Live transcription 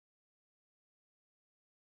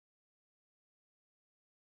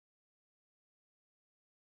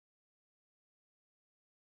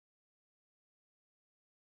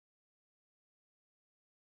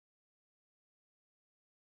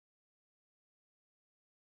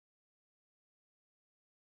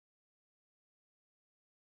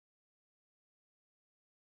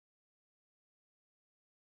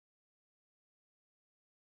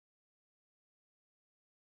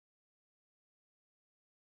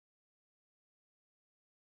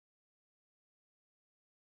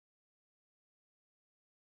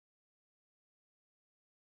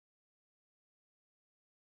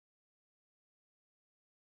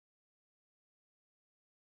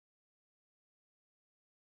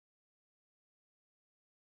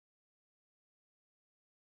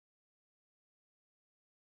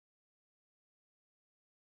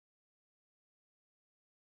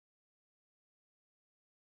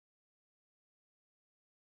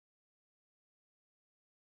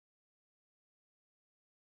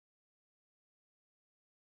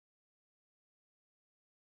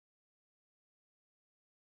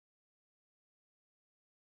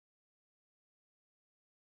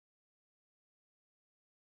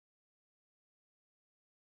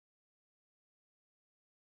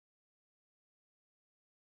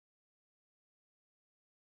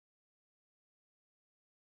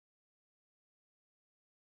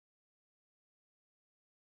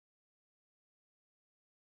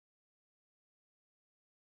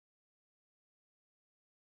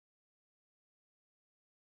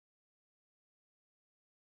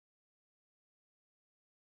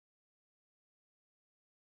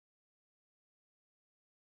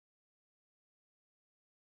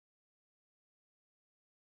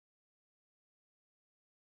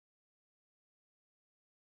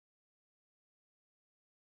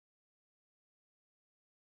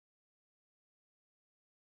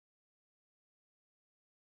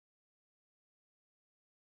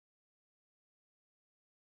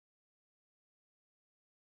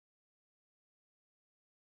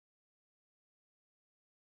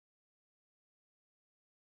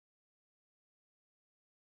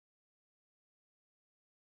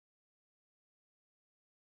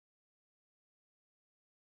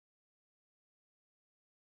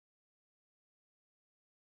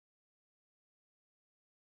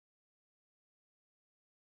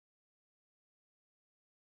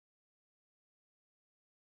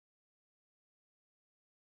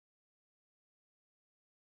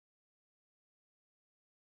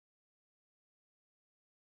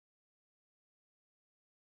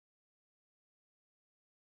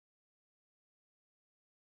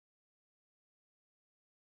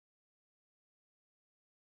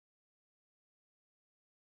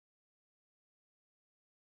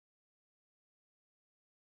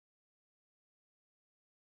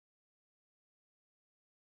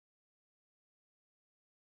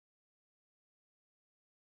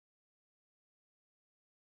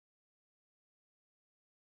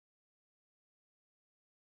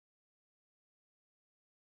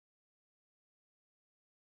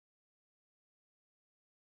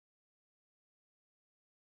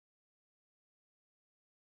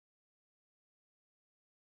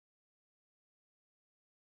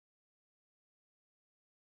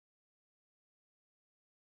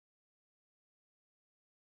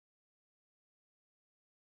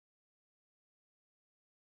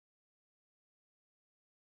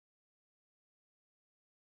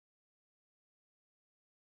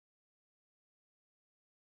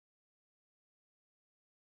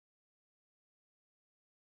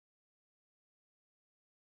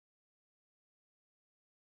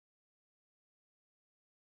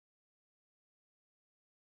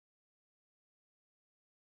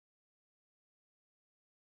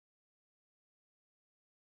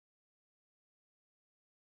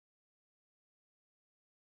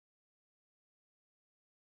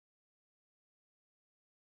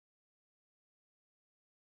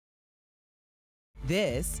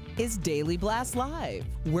This is Daily Blast Live.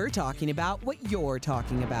 We're talking about what you're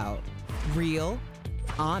talking about. Real,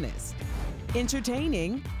 honest,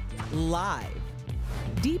 entertaining, live.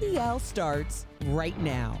 DBL starts right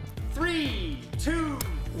now. 3, 2.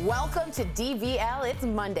 Welcome to DBL. It's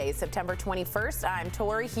Monday, September 21st. I'm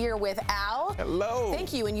Tori here with Al. Hello.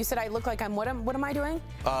 Thank you. And you said I look like what am I doing?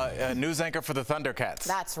 A news anchor for the Thundercats.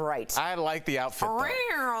 That's right. I like the outfit,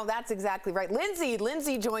 though. That's exactly right.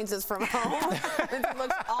 Lindsay joins us from home. Lindsay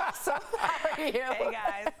looks awesome. How are you? Hey,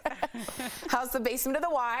 guys. How's the basement of the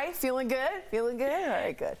Y? Feeling good? Feeling good? All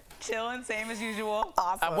right, good. Chilling, same as usual.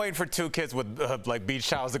 Awesome. I'm waiting for two kids with like beach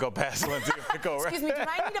towels to go past Lindsay. Excuse me, do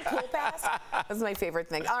I need a pool pass? That's my favorite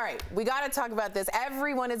thing. All right, we got to talk about this.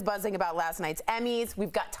 Everyone is buzzing about last night's Emmys.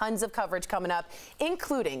 We've got tons of coverage coming up,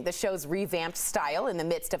 including the show's revamped style in the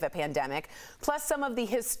midst of a pandemic, plus some of the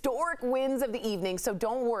historic wins of the evening. So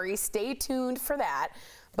don't worry, stay tuned for that.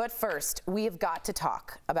 But first, we have got to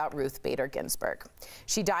talk about Ruth Bader Ginsburg.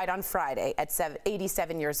 She died on Friday at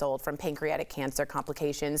 87 years old from pancreatic cancer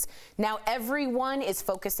complications. Now everyone is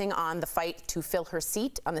focusing on the fight to fill her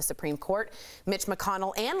seat on the Supreme Court. Mitch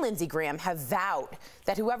McConnell and Lindsey Graham have vowed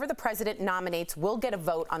that whoever the president nominates will get a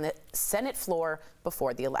vote on the Senate floor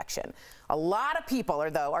before the election. A lot of people are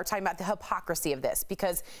talking about the hypocrisy of this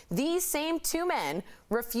because these same two men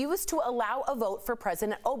refused to allow a vote for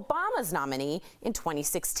President Obama's nominee in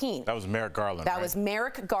 2016. That was Merrick Garland. That was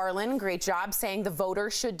Merrick Garland. Great job saying the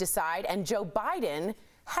voters should decide. And Joe Biden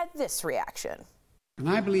had this reaction. And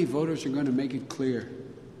I believe voters are going to make it clear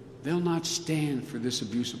they'll not stand for this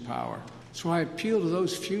abuse of power. So I appeal to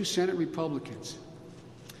those few Senate Republicans,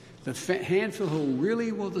 the handful who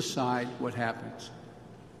really will decide what happens.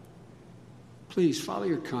 Please follow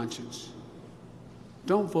your conscience.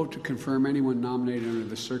 Don't vote to confirm anyone nominated under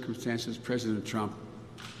the circumstances President Trump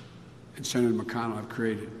and Senator McConnell have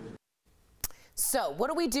created. So what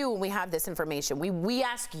do we do when we have this information? We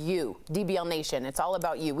ask you, DBL Nation, it's all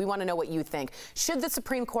about you. We want to know what you think. Should the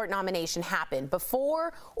Supreme Court nomination happen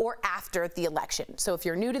before or after the election? So if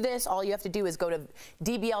you're new to this, all you have to do is go to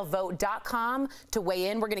dblvote.com to weigh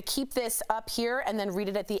in. We're going to keep this up here and then read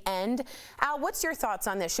it at the end. Al, what's your thoughts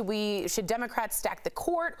on this? Should Democrats stack the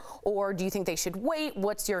court, or do you think they should wait?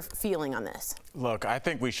 What's your feeling on this? Look, I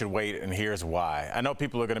think we should wait, and here's why. I know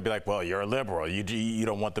people are going to be like, well, you're a liberal. You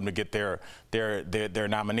don't want them to get their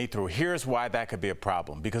nominee through. Here's why that could be a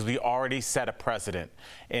problem. Because we already set a precedent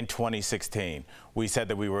in 2016. We said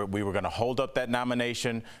that we were going to hold up that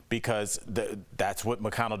nomination because that's what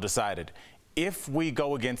McConnell decided. If we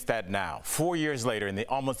go against that now, 4 years later, in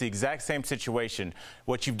almost the exact same situation,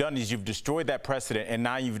 what you've done is you've destroyed that precedent, and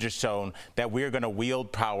now you've just shown that we're going to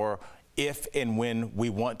wield power if and when we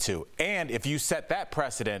want to. And if you set that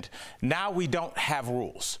precedent, now we don't have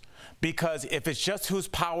rules. Because if it's just who's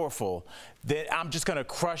powerful, then I'm just going to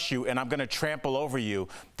crush you and I'm going to trample over you,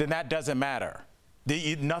 then that doesn't matter.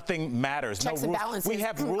 Nothing matters. Checks and balances. We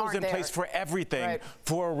have rules in place for everything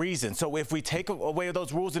for a reason. So if we take away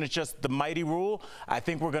those rules and it's just the mighty rule, I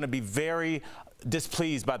think we're going to be very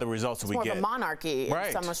displeased by the results that we get. It's more of a monarchy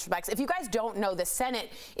in some respects. If you guys don't know, the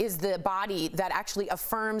Senate is the body that actually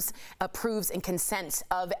affirms, approves, and consents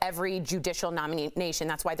of every judicial nomination.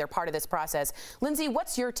 That's why they're part of this process. Lindsay,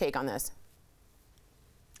 what's your take on this?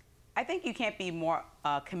 I think you can't be more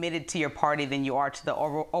committed to your party than you are to the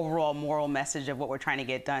overall moral message of what we're trying to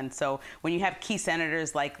get done. So when you have key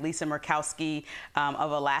senators like Lisa Murkowski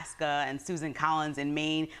of Alaska and Susan Collins in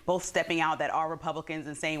Maine, both stepping out that are Republicans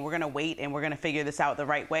and saying we're going to wait and we're going to figure this out the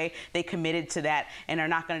right way, they committed to that and are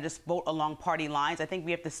not going to just vote along party lines. I think we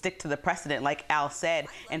have to stick to the precedent, like Al said,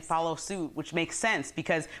 and follow suit, which makes sense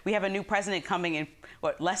because we have a new president coming in,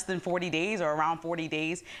 less than 40 days or around 40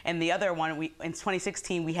 days. And the other one, in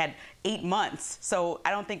 2016, we had 8 months. So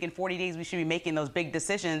I don't think in 40 days we should be making those big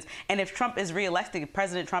decisions. And if Trump is reelected, if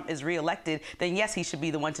President Trump is reelected, then yes, he should be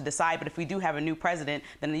the one to decide. But if we do have a new president,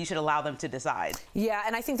 then you should allow them to decide. Yeah,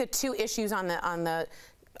 and I think the two issues on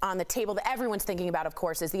the table that everyone's thinking about, of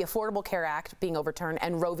course, is the Affordable Care Act being overturned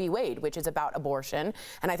and Roe v. Wade, which is about abortion.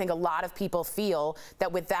 And I think a lot of people feel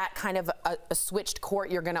that with that kind of a switched court,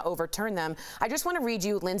 you're going to overturn them. I just want to read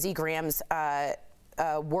you Lindsey Graham's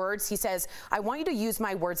words. He says, I want you to use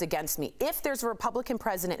my words against me. If there's a Republican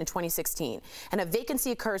president in 2016 and a vacancy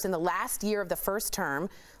occurs in the last year of the first term,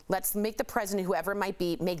 Let's make the president, whoever it might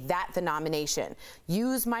be, make that the nomination.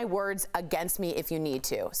 Use my words against me if you need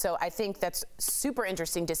to. So I think that's super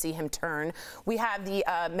interesting to see him turn. We have the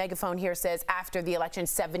megaphone here says after the election,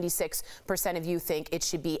 76% of you think it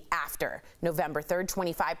should be after November 3rd.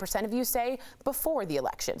 25% of you say before the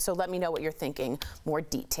election. So let me know what you're thinking more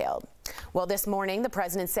detailed. Well, this morning, the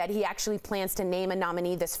president said he actually plans to name a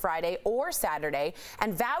nominee this Friday or Saturday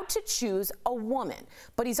and vowed to choose a woman.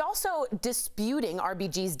 But he's also disputing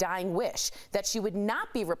RBG's dying wish that she would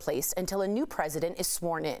not be replaced until a new president is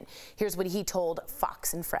sworn in. Here's what he told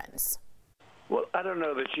Fox and Friends. Well, I don't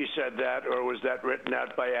know that she said that, or was that written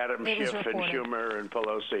out by Adam Schiff and Schumer and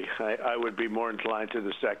Pelosi? I would be more inclined to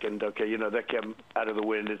the second. Okay, you know, that came out of the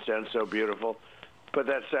wind. It sounds so beautiful. But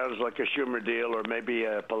that sounds like a Schumer deal, or maybe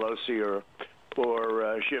a Pelosi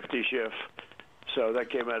or Shifty Schiff. So that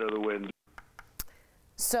came out of the wind.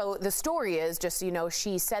 So the story is, just so you know,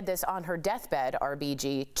 she said this on her deathbed,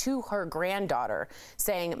 RBG, to her granddaughter,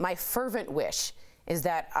 saying, "My fervent wish is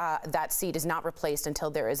that that seat is not replaced until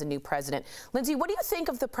there is a new president." Lindsay, what do you think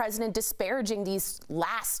of the president disparaging these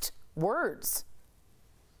last words?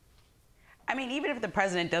 I mean, even if the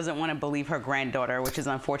president doesn't want to believe her granddaughter, which is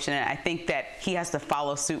unfortunate, I think that he has to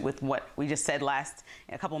follow suit with what we just said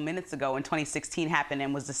a couple minutes ago when 2016 happened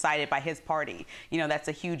and was decided by his party. You know, that's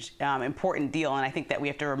a huge, important deal. And I think that we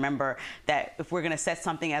have to remember that if we're going to set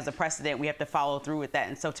something as a precedent, we have to follow through with that.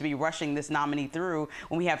 And so to be rushing this nominee through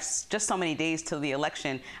when we have just so many days till the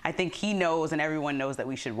election, I think he knows and everyone knows that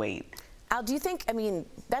we should wait. Al, do you think, I mean,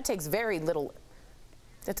 that takes very little.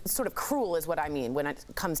 It's sort of cruel is what I mean when it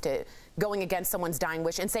comes to going against someone's dying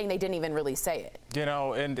wish and saying they didn't even really say it. You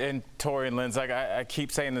know, and Tori and Linz, like I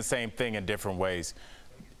keep saying the same thing in different ways.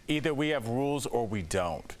 Either we have rules or we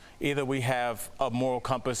don't. Either we have a moral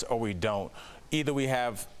compass or we don't. Either we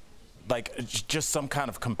have like just some kind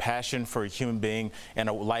of compassion for a human being and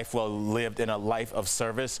a life well lived and a life of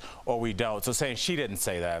service, or we don't. So saying she didn't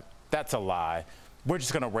say that, that's a lie. We're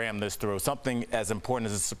just going to ram this through. Something as important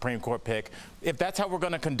as a Supreme Court pick. If that's how we're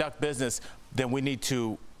going to conduct business, then we need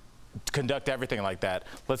to conduct everything like that.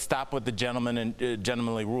 Let's stop with the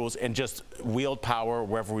gentlemanly rules and just wield power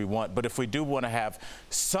wherever we want. But if we do want to have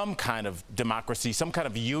some kind of democracy, some kind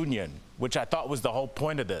of union, which I thought was the whole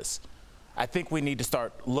point of this, I think we need to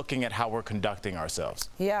start looking at how we're conducting ourselves.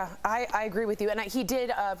 Yeah, I agree with you. And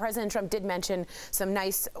President Trump did mention some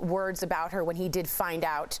nice words about her when he did find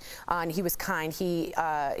out, and he was kind. He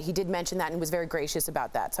did mention that and was very gracious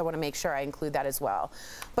about that. So I want to make sure I include that as well.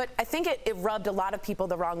 But I think it rubbed a lot of people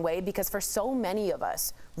the wrong way because for so many of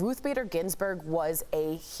us, Ruth Bader Ginsburg was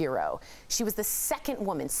a hero. She was the second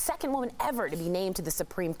woman ever to be named to the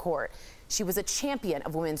Supreme Court. She was a champion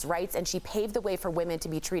of women's rights, and she paved the way for women to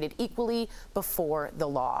be treated equally before the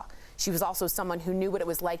law. She was also someone who knew what it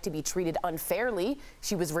was like to be treated unfairly.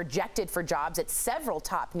 She was rejected for jobs at several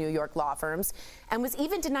top New York law firms and was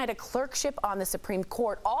even denied a clerkship on the Supreme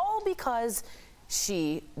Court, all because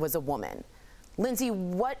she was a woman. Lindsay,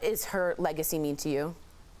 what does her legacy mean to you?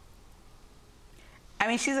 I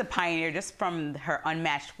mean, she's a pioneer just from her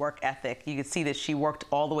unmatched work ethic. You could see that she worked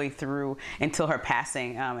all the way through until her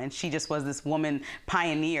passing. And she just was this woman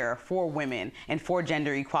pioneer for women and for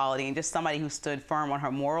gender equality and just somebody who stood firm on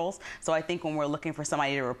her morals. So I think when we're looking for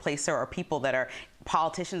somebody to replace her or people that are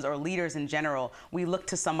politicians or leaders in general, we look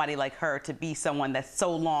to somebody like her to be someone that's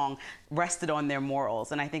so long rested on their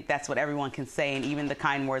morals. And I think that's what everyone can say. And even the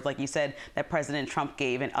kind words, like you said, that President Trump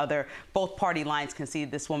gave and both party lines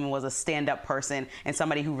conceded this woman was a stand-up person and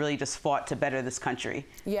somebody who really just fought to better this country.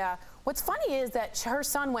 Yeah. What's funny is that her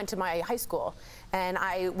son went to my high school, and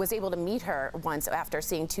I was able to meet her once after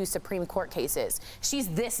seeing 2 Supreme Court cases. She's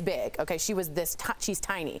this big, okay? She's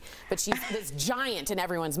tiny, but she's this giant in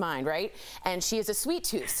everyone's mind, right? And she is a sweet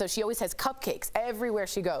tooth, so she always has cupcakes everywhere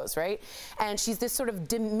she goes, right? And she's this sort of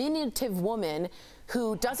diminutive woman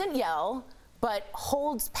who doesn't yell, but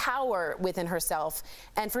holds power within herself.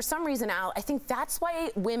 And for some reason, Al, I think that's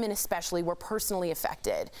why women especially were personally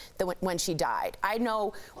affected when she died. I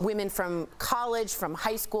know women from college, from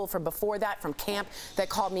high school, from before that, from camp, that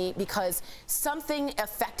called me because something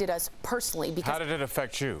affected us personally. Because how did it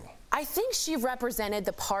affect you? I think she represented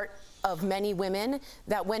the part of many women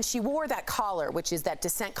that when she wore that collar, which is that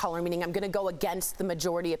dissent collar, meaning I'm going to go against the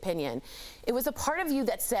majority opinion, it was a part of you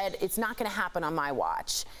that said, it's not going to happen on my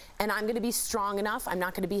watch. And I'm going to be strong enough. I'm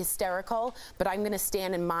not going to be hysterical, but I'm going to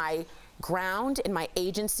stand in my ground, in my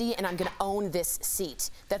agency, and I'm going to own this seat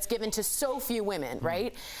that's given to so few women,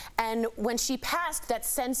 right? And when she passed, that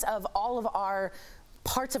sense of all of our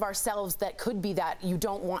parts of ourselves that could be that you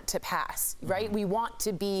don't want to pass, right? We want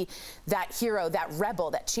to be that hero, that rebel,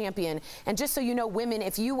 that champion. And just so you know, women,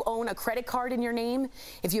 if you own a credit card in your name,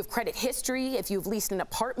 if you have credit history, if you've leased an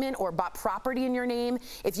apartment or bought property in your name,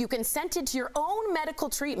 if you consented to your own medical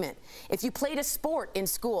treatment, if you played a sport in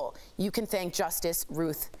school, you can thank Justice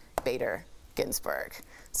Ruth Bader Ginsburg.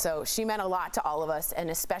 So she meant a lot to all of us, and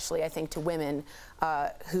especially, I think, to women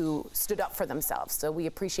who stood up for themselves. So we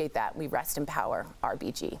appreciate that. We rest in power,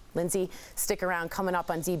 RBG. Lindsay, stick around. Coming up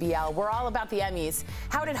on DBL, we're all about the Emmys.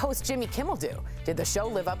 How did host Jimmy Kimmel do? Did the show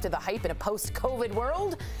live up to the hype in a post-COVID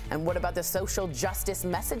world? And what about the social justice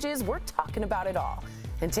messages? We're talking about it all.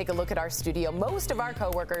 And take a look at our studio. Most of our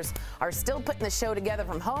coworkers are still putting the show together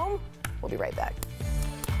from home. We'll be right back.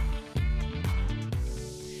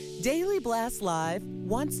 Daily Blast Live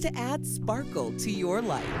wants to add sparkle to your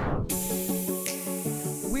life.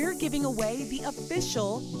 We're giving away the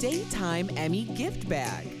official Daytime Emmy gift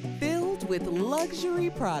bag filled with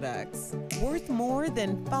luxury products worth more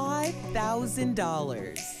than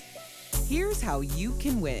 $5,000. Here's how you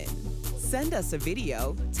can win. Send us a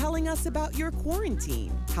video telling us about your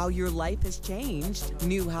quarantine, how your life has changed,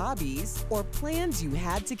 new hobbies, or plans you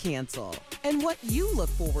had to cancel, and what you look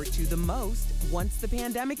forward to the most once the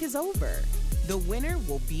pandemic is over. The winner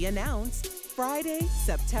will be announced Friday,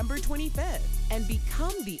 September 25th, and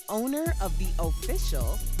become the owner of the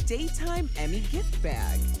official Daytime Emmy gift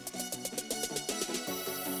bag.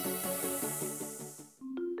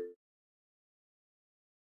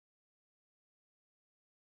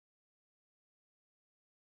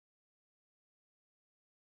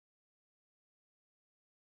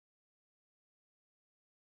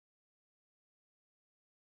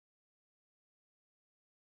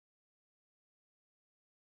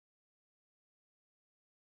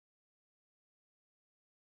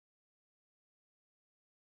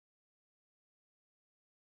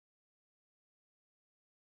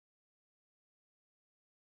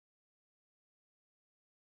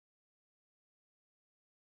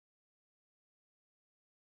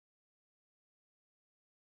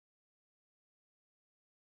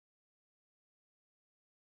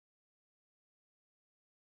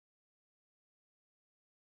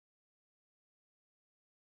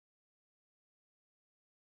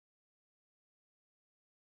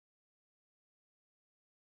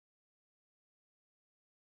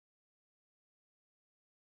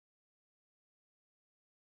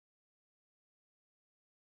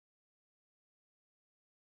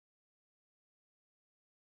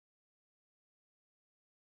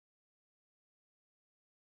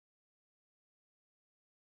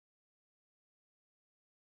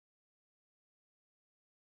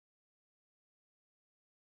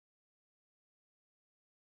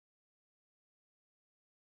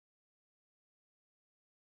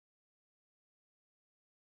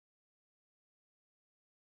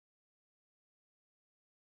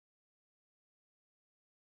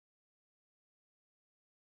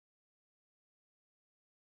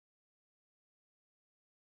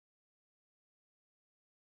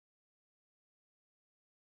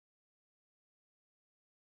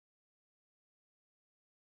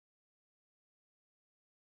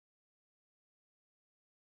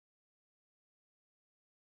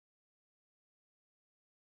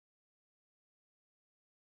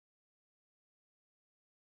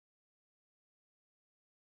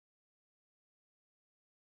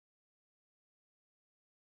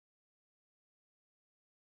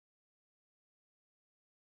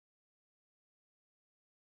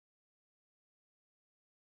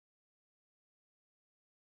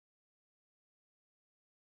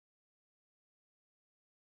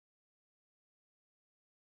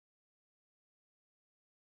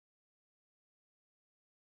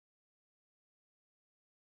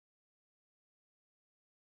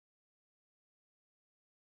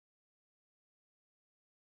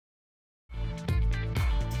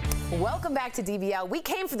 Welcome back to DBL. We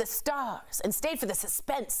came for the stars and stayed for the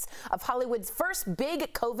suspense of Hollywood's first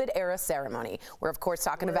big COVID-era ceremony. We're, of course,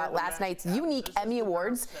 talking about last night's unique Emmy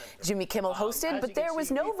Awards Jimmy Kimmel hosted, but there was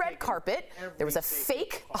no red carpet. There was a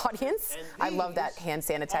fake audience. I love that hand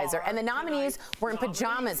sanitizer. And the nominees were in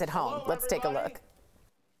pajamas at home. Let's take a look.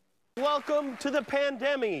 Welcome to the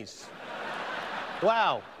pandemies.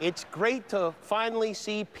 Wow, it's great to finally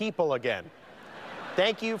see people again.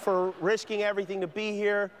 Thank you for risking everything to be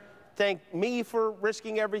here. Thank me for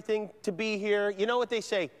risking everything to be here. You know what they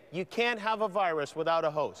say, you can't have a virus without a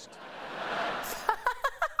host.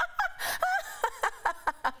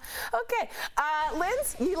 Okay,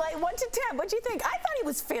 Linz, you like 1 to 10. What'd you think? I thought he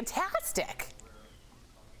was fantastic.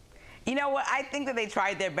 You know what? I think that they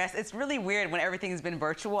tried their best. It's really weird when everything's been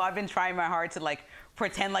virtual. I've been trying my hard to like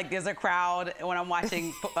pretend like there's a crowd when I'm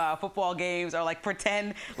watching football games, or like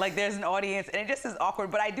pretend like there's an audience, and it just is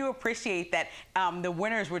awkward. But I do appreciate that the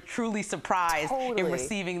winners were truly surprised in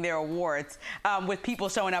receiving their awards, with people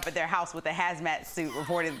showing up at their house with a hazmat suit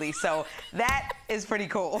reportedly. So that is pretty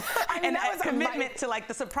cool. I mean, and that was a commitment to like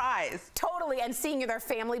the surprise. Totally, and seeing their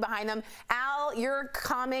family behind them. Al, you're a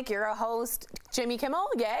comic, you're a host. Jimmy Kimmel,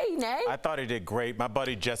 yay, nay? I thought he did great. My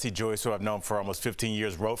buddy Jesse Joyce, who I've known for almost 15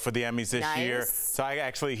 years, wrote for the Emmys this year. So I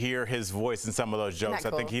actually hear his voice in some of those jokes.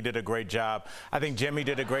 Cool? I think he did a great job. I think Jimmy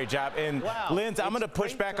did a great job. And Linz, I'm going to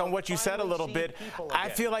push back on what you said a little bit. I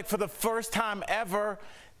feel like for the first time ever,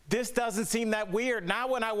 this doesn't seem that weird. Now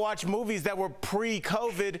when I watch movies that were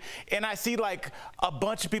pre-COVID and I see like a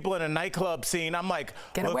bunch of people in a nightclub scene, I'm like,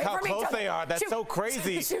 look how close they are. That's so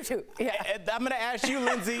crazy. Yeah. I'm going to ask you,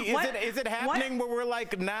 Lindsay, is it happening where we're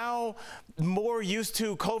like now more used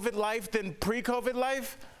to COVID life than pre-COVID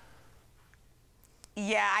life?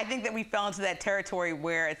 Yeah, I think that we fell into that territory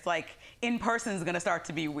where it's like in person is going to start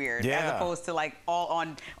to be weird, as opposed to like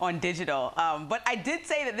all on digital. But I did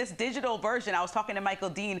say that this digital version, I was talking to Michael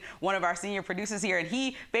Dean, one of our senior producers here, and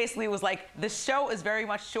he basically was like, the show is very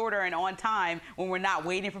much shorter and on time when we're not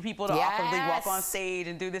waiting for people to awkwardly walk on stage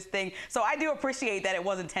and do this thing. So I do appreciate that it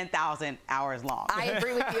wasn't 10,000 hours long. I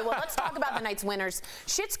agree with you. Well, let's talk about the night's winners.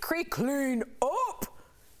 Schitt's Creek clean up.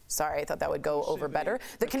 Sorry, I thought that would go over better.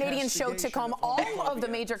 The Canadian show took home all of the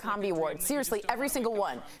major comedy awards. Seriously, every single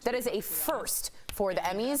one. That is a first for the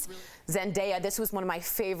Emmys. Zendaya, this was one of my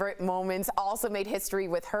favorite moments, also made history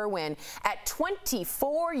with her win. At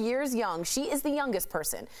 24 years young, she is the youngest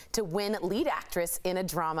person to win lead actress in a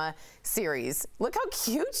drama series. Look how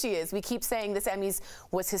cute she is. We keep saying this Emmys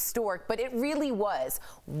was historic, but it really was.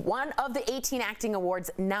 One of the 18 acting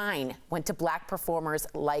awards, 9 went to black performers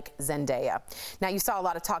like Zendaya. Now, you saw a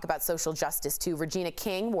lot of talk about social justice, too. Regina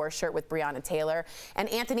King wore a shirt with Breonna Taylor, and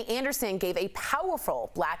Anthony Anderson gave a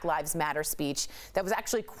powerful Black Lives Matter speech that was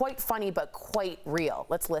actually quite funny but quite real.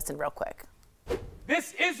 Let's listen real quick.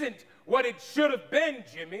 This isn't what it should have been,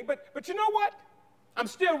 Jimmy, but you know what? I'm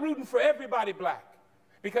still rooting for everybody black,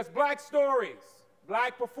 because black stories,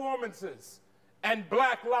 black performances, and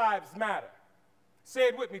Black Lives Matter. Say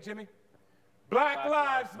it with me, Jimmy. Black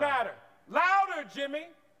Lives Matter. Louder, Jimmy.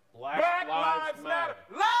 Black Lives Matter.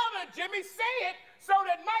 Louder, Jimmy. Say it so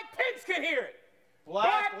that Mike Pence can hear it.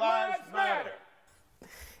 Black Lives Matter.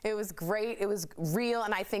 It was great. It was real,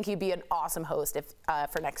 and I think he'd be an awesome host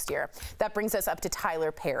for next year. That brings us up to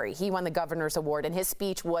Tyler Perry. He won the Governor's Award, and his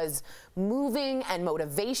speech was moving and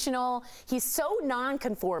motivational. He's so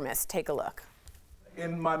nonconformist. Take a look.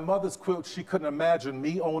 In my mother's quilt, she couldn't imagine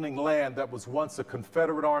me owning land that was once a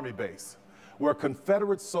Confederate Army base, where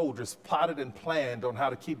Confederate soldiers plotted and planned on how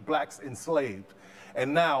to keep blacks enslaved.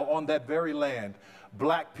 And now, on that very land,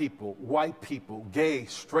 black people, white people, gay,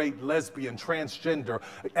 straight, lesbian, transgender,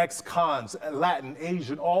 ex-cons, Latin,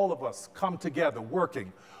 Asian, all of us come together,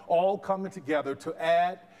 working, all coming together to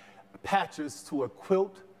add patches to a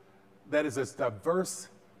quilt that is as diverse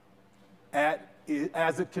as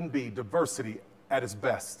it can be, diversity at its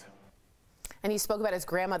best. And he spoke about his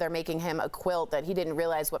grandmother making him a quilt that he didn't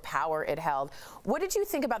realize what power it held. What did you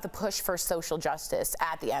think about the push for social justice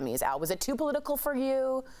at the Emmys, Al? Was it too political for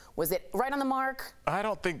you? Was it right on the mark? I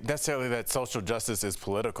don't think necessarily that social justice is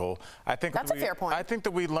political. I think that's a fair point. I think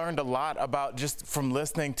that we learned a lot about, just from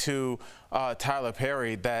listening to Tyler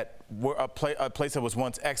Perry, that a place that was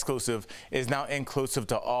once exclusive is now inclusive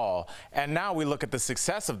to all. And now we look at the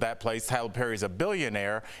success of that place. Tyler Perry's a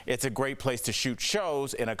billionaire. It's a great place to shoot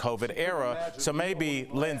shows in a COVID era. So maybe,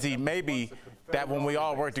 Lindsay, maybe that when we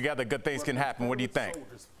all work together, good things can happen. What do you think?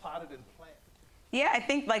 Yeah, I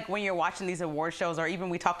think like when you're watching these award shows, or even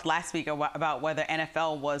we talked last week about whether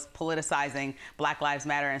NFL was politicizing Black Lives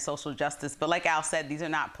Matter and social justice. But like Al said, these are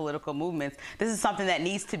not political movements. This is something that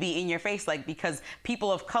needs to be in your face, like, because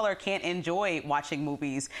people of color can't enjoy watching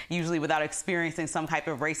movies usually without experiencing some type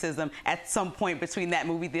of racism at some point between that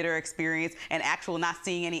movie theater experience and actual not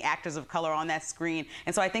seeing any actors of color on that screen.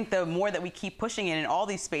 And so I think the more that we keep pushing it in all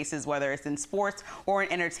these spaces, whether it's in sports or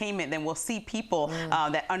in entertainment, then we'll see people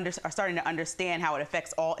that are starting to understand how it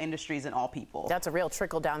affects all industries and all people. That's a real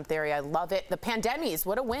trickle-down theory. I love it. The pandemies,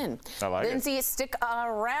 what a win. I like Lindsay, stick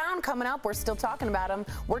around. Coming up, we're still talking about them.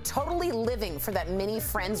 We're totally living for that mini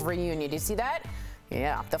Friends reunion. Do you see that?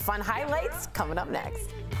 Yeah, the fun highlights coming up next.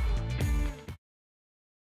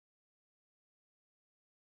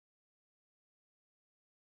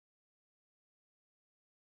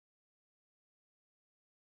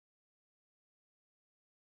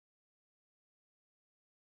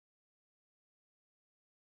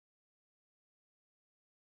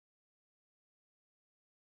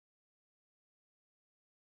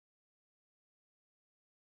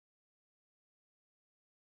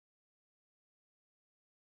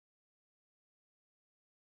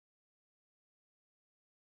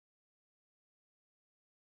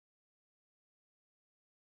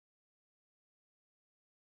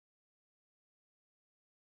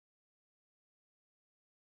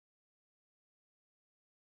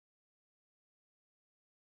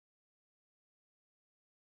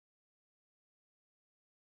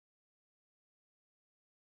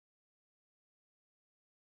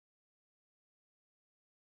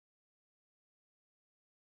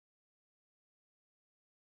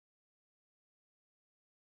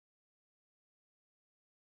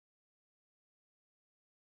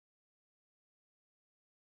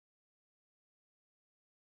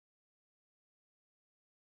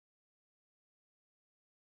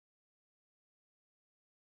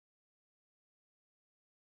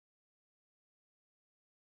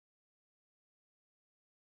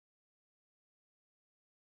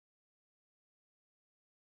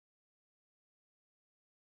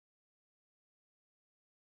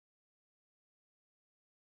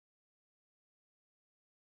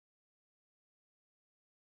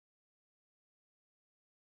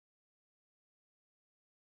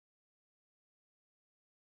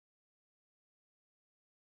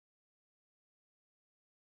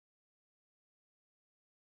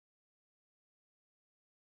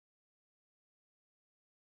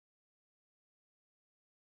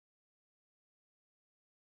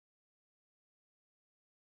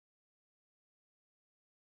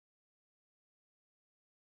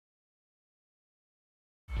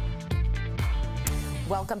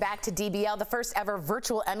 Welcome back to DBL. The first ever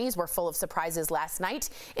virtual Emmys were full of surprises last night.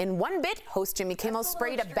 In one bit, host Jimmy Kimmel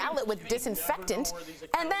sprayed a ballot with disinfectant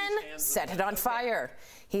and then set it on fire.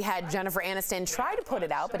 He had Jennifer Aniston try to put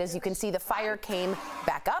it out, but as you can see, the fire came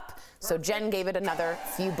back up, so Jen gave it another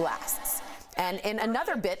few blasts. And in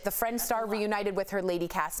another bit, the Friends star reunited with her lady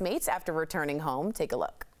castmates after returning home. Take a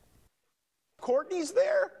look. Courtney's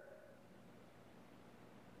there?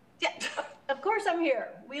 Yeah, of course I'm here.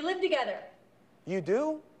 We live together. You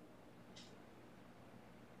do?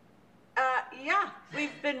 Yeah, we've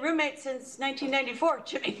been roommates since 1994,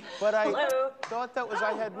 Jimmy. But I Hello. thought that was,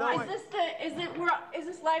 I had no idea. Is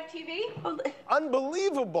this live TV?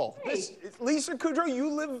 Unbelievable. Hey. This, Lisa Kudrow,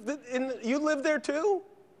 you live there too?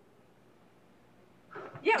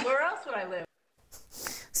 Yeah, where else would I live?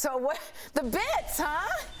 So what, the bits, huh?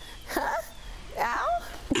 Huh? Al?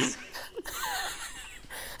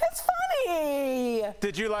 It's funny.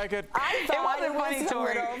 Did you like it? I thought it was funny, a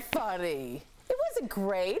Tori. little funny. It wasn't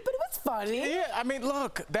great, but it was funny. Yeah, I mean,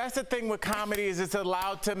 look, that's the thing with comedy is it's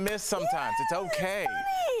allowed to miss sometimes. Yeah, it's okay.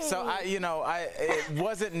 it's funny. So it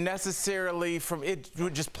wasn't necessarily from it.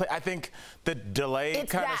 Would just play. I think the delay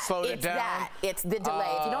kind of slowed it down. It's the delay.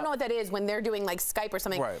 If you don't know what that is, when they're doing like Skype or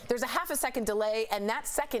something, Right. there's a half-a-second delay, and that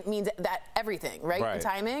second means that everything, right? Right. The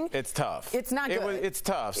timing. It's tough. It's not good. It's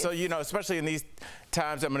tough. So especially in these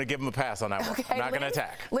times, I'm going to give them a pass on that one. Okay, I'm not going to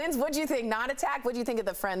attack. Linz, what do you think? Not attack? What do you think of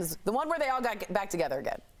the Friends? The one where they all got back together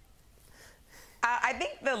again? I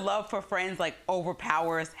think the love for Friends like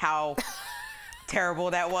overpowers how terrible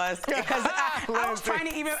that was, because I was trying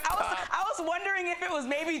to even I was wondering if it was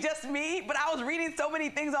maybe just me, but I was reading so many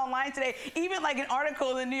things online today, even like an article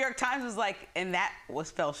in the New York Times was like, and that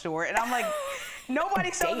fell short, and I'm like,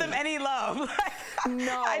 nobody showed them any love.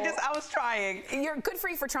 No, I was trying. You're good for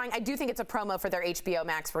you for trying. I do think it's a promo for their HBO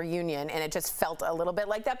Max reunion, and it just felt a little bit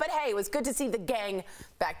like that. But hey, it was good to see the gang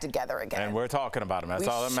back together again. And we're talking about them. That's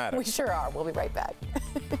all that matters. We sure are. We'll be right back.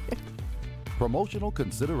 Promotional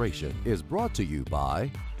consideration is brought to you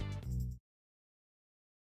by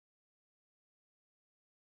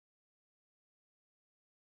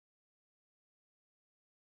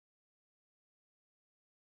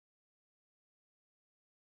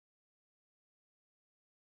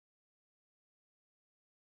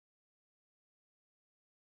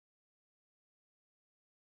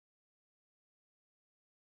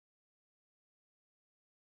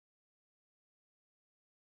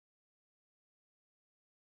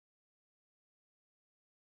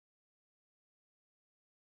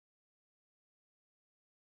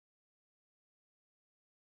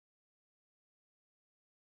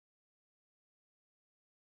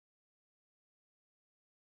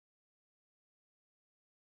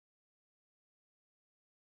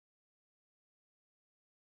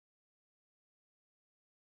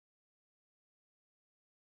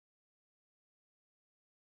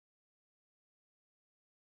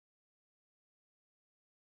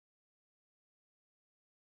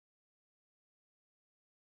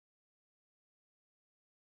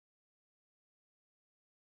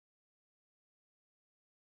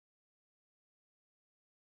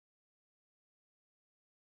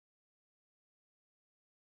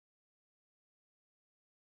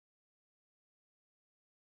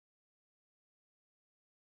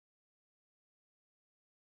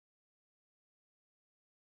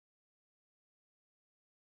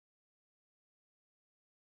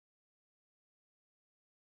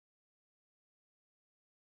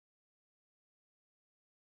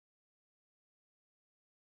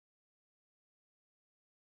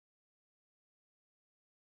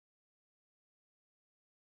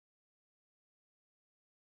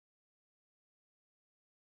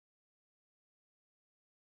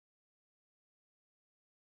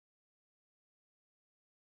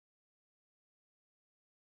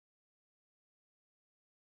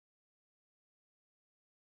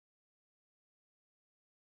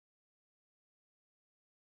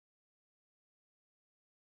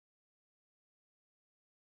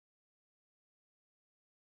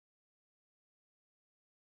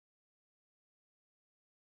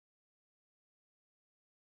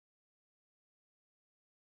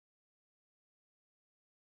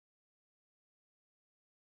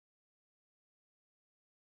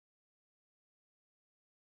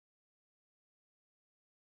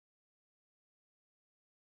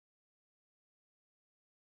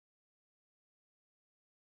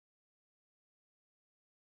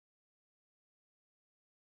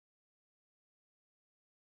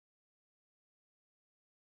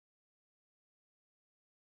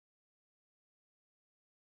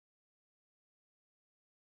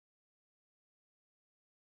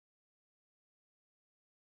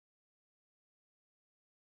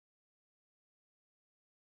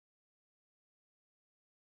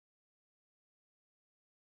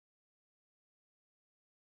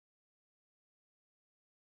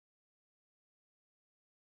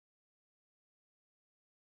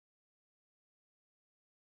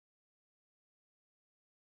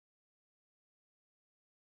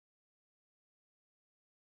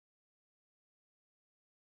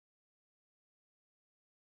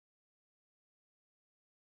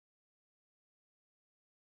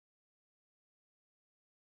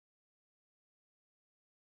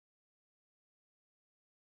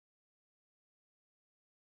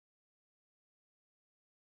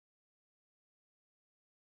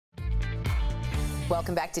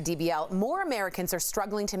Welcome back to DBL. More Americans are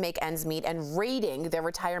struggling to make ends meet and raiding their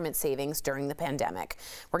retirement savings during the pandemic.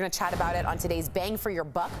 We're going to chat about it on today's Bang for Your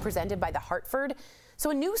Buck, presented by The Hartford.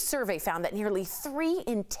 So a new survey found that nearly 3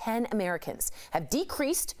 in 10 Americans have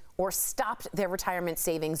decreased or stopped their retirement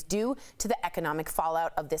savings due to the economic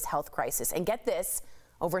fallout of this health crisis. And get this,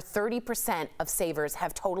 over 30% of savers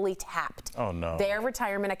have totally tapped their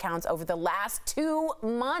retirement accounts over the last 2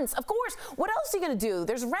 months. Of course, what else are you going to do?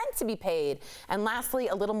 There's rent to be paid. And lastly,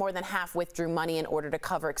 a little more than half withdrew money in order to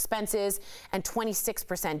cover expenses, and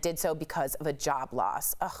 26% did so because of a job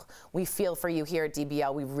loss. Ugh, we feel for you here at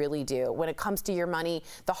DBL, we really do. When it comes to your money,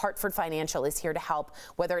 the Hartford Financial is here to help.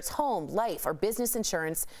 Whether it's home, life, or business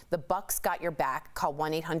insurance, the Buck's got your back. Call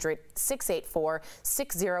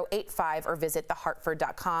 1-800-684-6085 or visit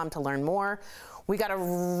thehartford.com to learn more. We got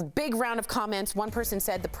a big round of comments. One person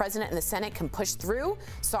said the president and the Senate can push through.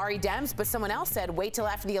 Sorry, Dems. But someone else said, wait till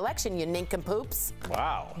after the election, you nincompoops.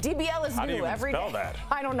 Wow. DBL is new every day. How do you spell that?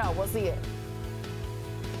 I don't know. We'll see it.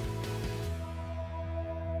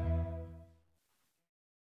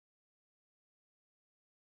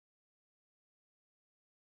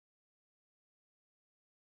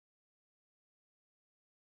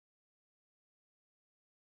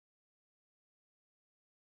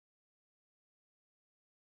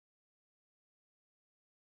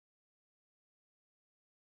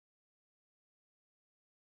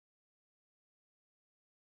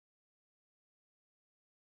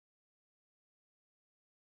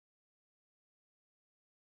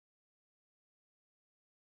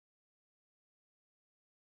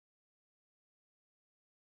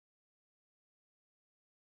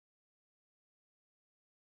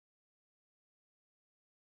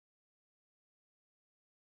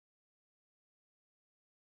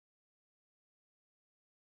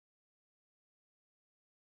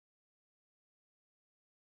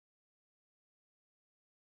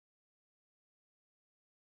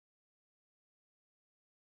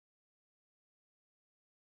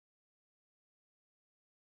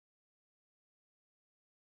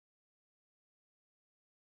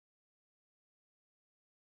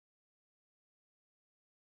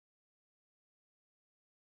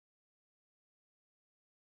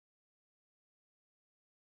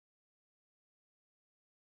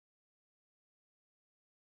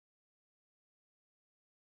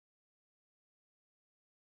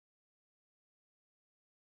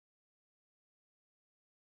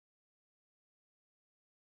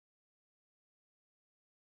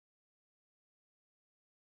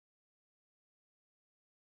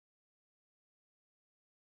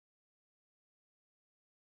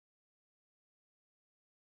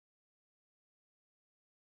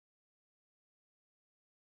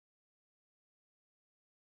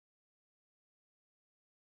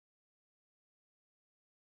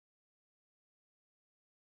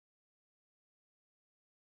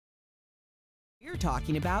 We're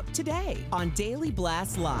talking about today on Daily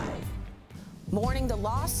Blast Live. Mourning the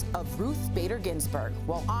loss of Ruth Bader Ginsburg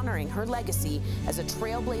while honoring her legacy as a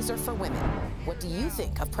trailblazer for women. What do you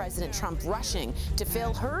think of President Trump rushing to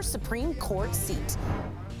fill her Supreme Court seat?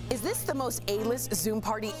 Is this the most A-list Zoom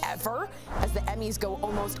party ever? As the Emmys go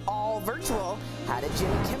almost all virtual, how did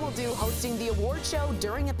Jimmy Kimmel do hosting the award show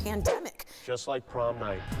during a pandemic? Just like prom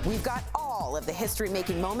night. We've got all of the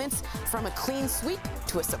history-making moments, from a clean sweep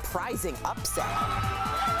to a surprising upset.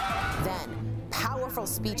 Then, powerful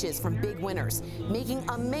speeches from big winners, making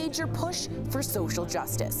a major push for social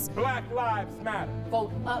justice. Black Lives Matter.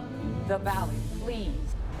 Vote up the ballot, please.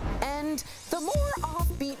 And the more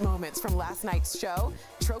offbeat moments from last night's show,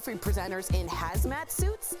 trophy presenters in hazmat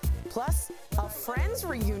suits, plus a Friends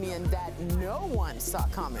reunion that no one saw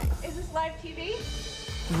coming. Is this live TV?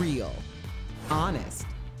 Real, honest,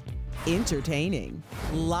 entertaining,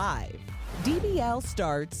 live. DBL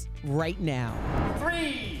starts right now.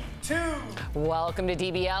 3, 2. Welcome to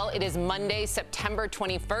DBL. It is Monday, September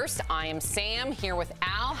 21st. I am Sam, here with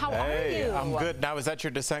Al. How are you? I'm good. Now, is that your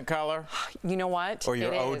descent collar? You know what? Or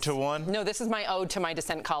your ode to one? No, this is my ode to my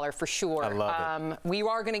descent collar for sure. I love it. We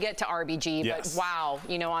are going to get to RBG, yes. But wow,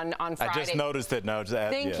 you know, on Friday. I just noticed it. No,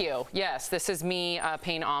 Thank you. Yes, this is me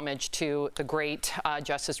paying homage to the great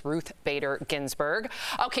Justice Ruth Bader Ginsburg.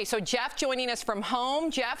 Okay, so Jeff joining us from home.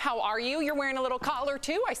 Jeff, how are you? You're wearing a little collar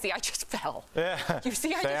too. I see. I just fell. Yeah. You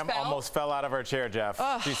see, I Sam just fell. almost fell out of her chair, Jeff.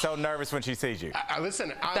 Ugh. She's so nervous when she sees you.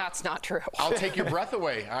 Listen, that's not true. I'll take your breath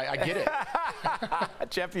away. I get it.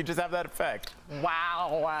 Jeff, you just have that effect.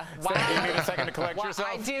 Wow. Wow. You need a second to collect yourself?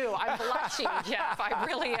 I do. I'm blushing, Jeff. I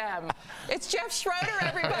really am. It's Jeff Schroeder,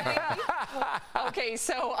 everybody. Okay,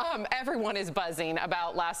 so everyone is buzzing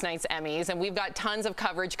about last night's Emmys, and we've got tons of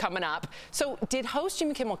coverage coming up. So did host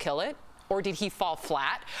Jimmy Kimmel kill it? or did he fall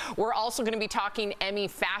flat? We're also going to be talking Emmy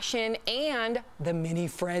fashion and the Mini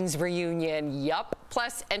Friends reunion. Yup.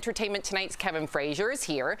 Plus, Entertainment Tonight's Kevin Frazier is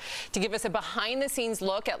here to give us a behind-the-scenes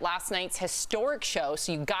look at last night's historic show,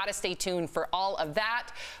 so you got to stay tuned for all of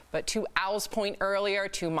that. But to Al's point earlier,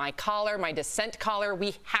 to my caller, my dissent caller,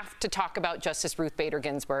 we have to talk about Justice Ruth Bader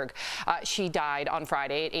Ginsburg. She died on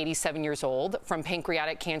Friday at 87 years old from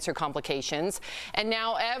pancreatic cancer complications. And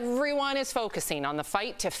now everyone is focusing on the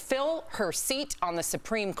fight to fill her seat on the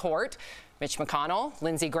Supreme Court. Mitch McConnell,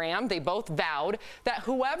 Lindsey Graham, they both vowed that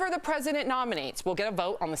whoever the president nominates will get a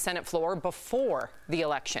vote on the Senate floor before the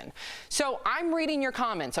election. So I'm reading your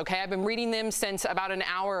comments, okay? I've been reading them since about an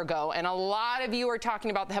hour ago, and a lot of you are talking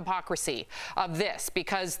about the hypocrisy of this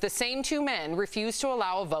because the same two men refused to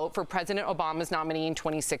allow a vote for President Obama's nominee in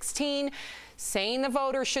 2016, saying the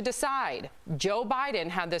voters should decide. Joe Biden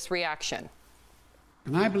had this reaction.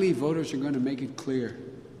 And I believe voters are going to make it clear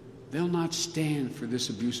they'll not stand for this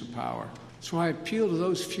abuse of power. So I appeal to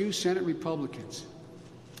those few Senate Republicans,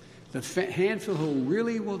 the handful who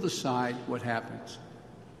really will decide what happens.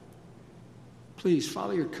 Please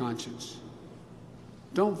follow your conscience.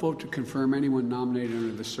 Don't vote to confirm anyone nominated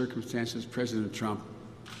under the circumstances President Trump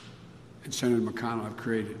and Senator McConnell have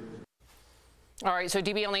created. All right, so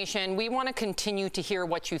DBL Nation, we want to continue to hear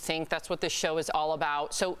what you think. That's what this show is all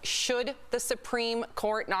about. So should the Supreme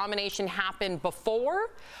Court nomination happen before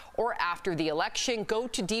or after the election? Go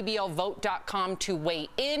to dblvote.com to weigh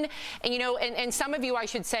in. And, you know, and some of you, I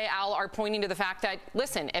should say, Al, are pointing to the fact that,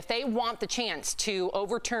 listen, if they want the chance to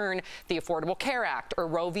overturn the Affordable Care Act or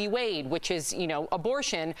Roe v. Wade, which is, you know,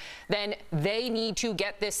 abortion, then they need to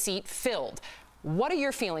get this seat filled. What are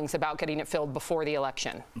your feelings about getting it filled before the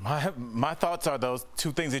election? My thoughts are those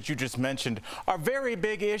two things that you just mentioned are very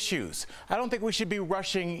big issues. I don't think we should be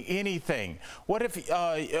rushing anything. What if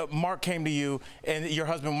Mark came to you and your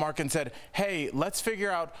husband Mark and said, hey, let's figure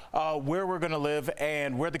out where we're going to live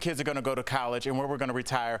and where the kids are going to go to college and where we're going to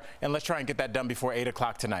retire, and let's try and get that done before 8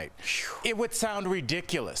 o'clock tonight. It would sound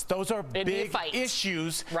ridiculous. Those are big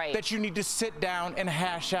issues that you need to sit down and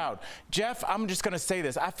hash out. Jeff, I'm just going to say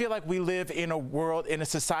this. I feel like we live in a world, in a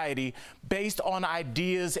society based on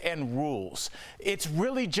ideas and rules. It's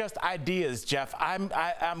really just ideas, Jeff. I'm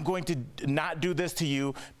going to not do this to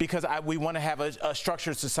you because we want to have a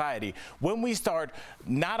structured society. When we start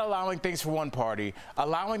not allowing things for one party,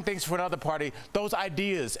 allowing things for another party, those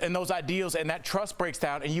ideas and those ideals and that trust breaks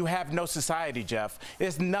down and you have no society, Jeff. It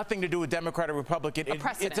has nothing to do with Democrat or Republican.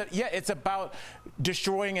 It's about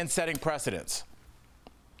destroying and setting precedents.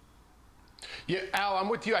 Yeah, Al, I'm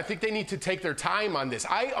with you. I think they need to take their time on this.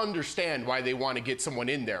 I understand why they want to get someone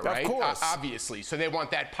in there, right? Of course. Obviously. So they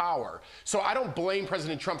want that power. So I don't blame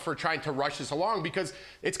President Trump for trying to rush this along because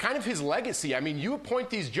it's kind of his legacy. I mean, you appoint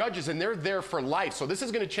these judges and they're there for life. So this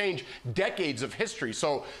is going to change decades of history.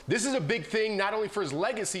 So this is a big thing, not only for his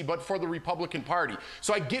legacy, but for the Republican Party.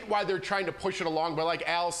 So I get why they're trying to push it along. But like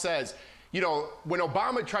Al says, you know, when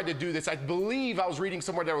Obama tried to do this, I believe I was reading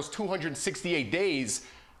somewhere that it was 268 days.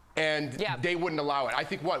 And they wouldn't allow it. I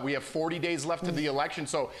think, we have 40 days left to the election,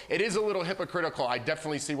 so it is a little hypocritical. I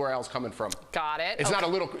definitely see where Al's coming from. Got it. It's not a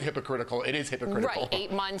little hypocritical. It is hypocritical. Right,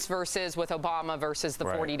 8 months versus with Obama versus the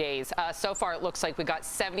 40 days. So far, it looks like we got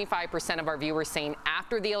 75% of our viewers saying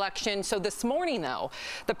after the election. So this morning, though,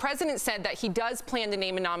 the president said that he does plan to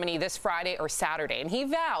name a nominee this Friday or Saturday, and he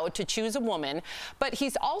vowed to choose a woman, but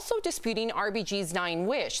he's also disputing RBG's dying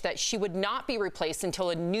wish that she would not be replaced until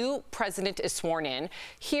a new president is sworn in.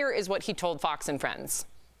 Here is what he told Fox and Friends.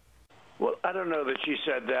 Well, I don't know that she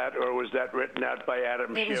said that, or was that written out by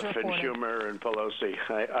Adam Schiff and Schumer and Pelosi.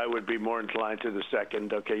 I would be more inclined to the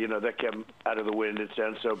second. Okay, you know, that came out of the wind. It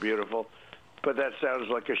sounds so beautiful. But that sounds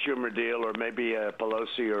like a Schumer deal, or maybe a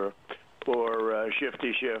Pelosi or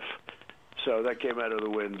Shifty Schiff. So that came out of the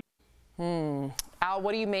wind. Al,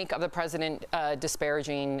 what do you make of the president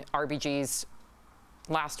disparaging RBG's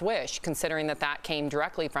last wish, considering that came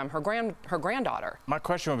directly from her granddaughter? My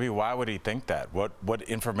question would be, why would he think that? What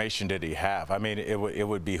information did he have? I mean, it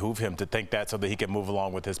would behoove him to think that so that he can move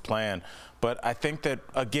along with his plan. But I think that,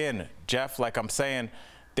 again, Jeff, like I'm saying,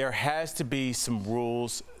 there has to be some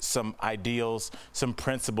rules, some ideals, some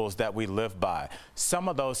principles that we live by. Some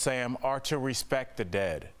of those, Sam, are to respect the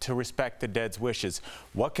dead, to respect the dead's wishes.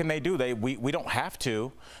 What can they do? We don't have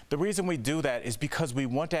to. The reason we do that is because we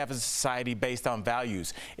want to have a society based on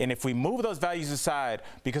values. And if we move those values aside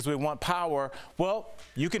because we want power, well,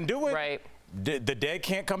 you can do it. Right. The dead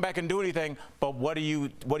can't come back and do anything, but what are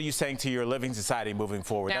you saying to your living society moving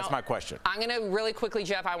forward? Now, that's my question. I'm going to really quickly,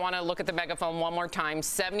 Jeff, I want to look at the megaphone one more time.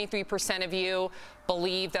 73% of you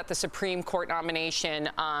believe that the Supreme Court nomination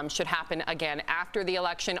should happen again after the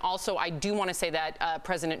election. Also, I do want to say that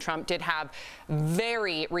President Trump did have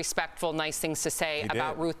very respectful, nice things to say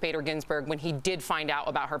about Ruth Bader Ginsburg when he did find out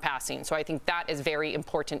about her passing. So I think that is very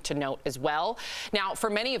important to note as well. Now, for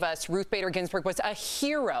many of us, Ruth Bader Ginsburg was a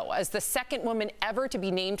hero as the second woman ever to be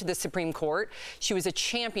named to the Supreme Court. She was a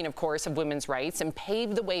champion, of course, of women's rights and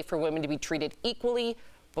paved the way for women to be treated equally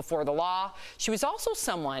before the law. She was also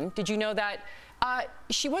someone, did you know that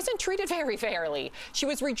she wasn't treated very fairly? She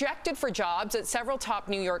was rejected for jobs at several top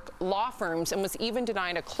New York law firms and was even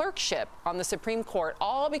denied a clerkship on the Supreme Court,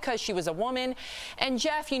 all because she was a woman. And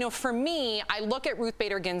Jeff, you know, for me, I look at Ruth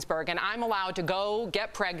Bader Ginsburg and I'm allowed to go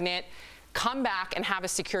get pregnant, come back and have a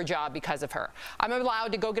secure job because of her. I'm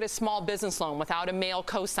allowed to go get a small business loan without a male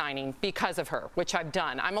co-signing because of her, which I've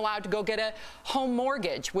done. I'm allowed to go get a home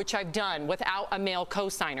mortgage, which I've done without a male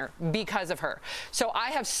co-signer because of her. So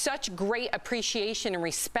I have such great appreciation and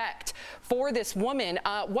respect for this woman.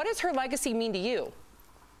 What does her legacy mean to you?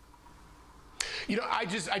 You know, I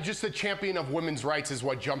just the champion of women's rights is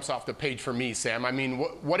what jumps off the page for me, Sam. I mean,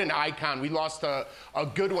 what an icon. We lost a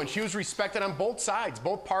good one. She was respected on both sides.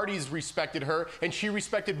 Both parties respected her, and she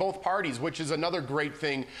respected both parties, which is another great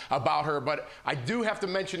thing about her. But I do have to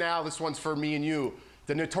mention, Al, this one's for me and you.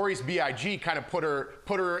 The Notorious B.I.G. kind of put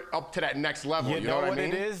her up to that next level. You know what I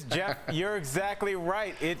mean? it is, Jeff? You're exactly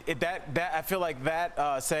right. That I feel like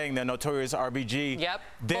that saying the Notorious R.B.G.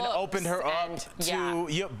 then opened her up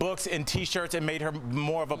to books and T-shirts and made her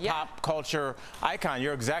more of a pop culture icon.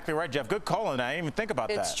 You're exactly right, Jeff. Good call on that. I didn't even think about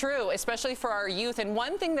that. It's true, especially for our youth. And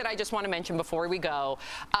one thing that I just want to mention before we go,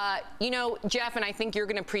 you know, Jeff, and I think you're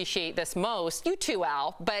going to appreciate this most, you too,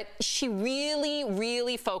 Al, but she really,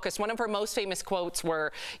 really focused. One of her most famous quotes were,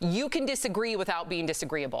 "You can disagree without being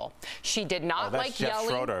disagreeable." She did not like Jeff yelling.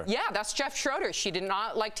 Schroeder. Yeah, that's Jeff Schroeder. She did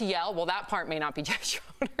not like to yell. Well, that part may not be Jeff Schroeder.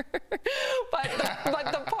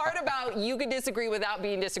 but the part about you can disagree without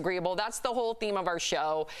being disagreeable, that's the whole theme of our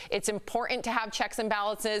show. It's important to have checks and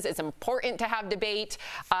balances. It's important to have debate,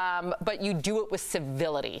 but you do it with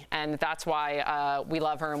civility. And that's why we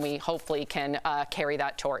love her and we hopefully can carry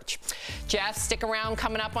that torch. Jeff, stick around.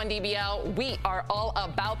 Coming up on DBL, we are all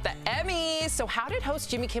about the Emmys. So how did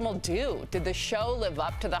host Jimmy Kimmel do? Did the show live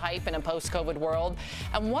up to the hype in a post-COVID world?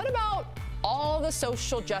 And what about all the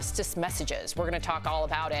social justice messages? We're going to talk all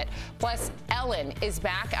about it. Plus, Ellen is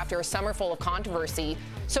back after a summer full of controversy.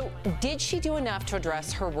 So did she do enough to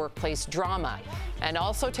address her workplace drama? And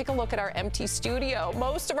also take a look at our empty studio.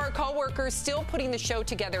 Most of our coworkers still putting the show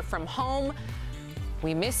together from home.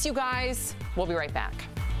 We miss you guys. We'll be right back.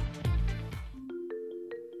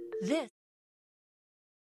 This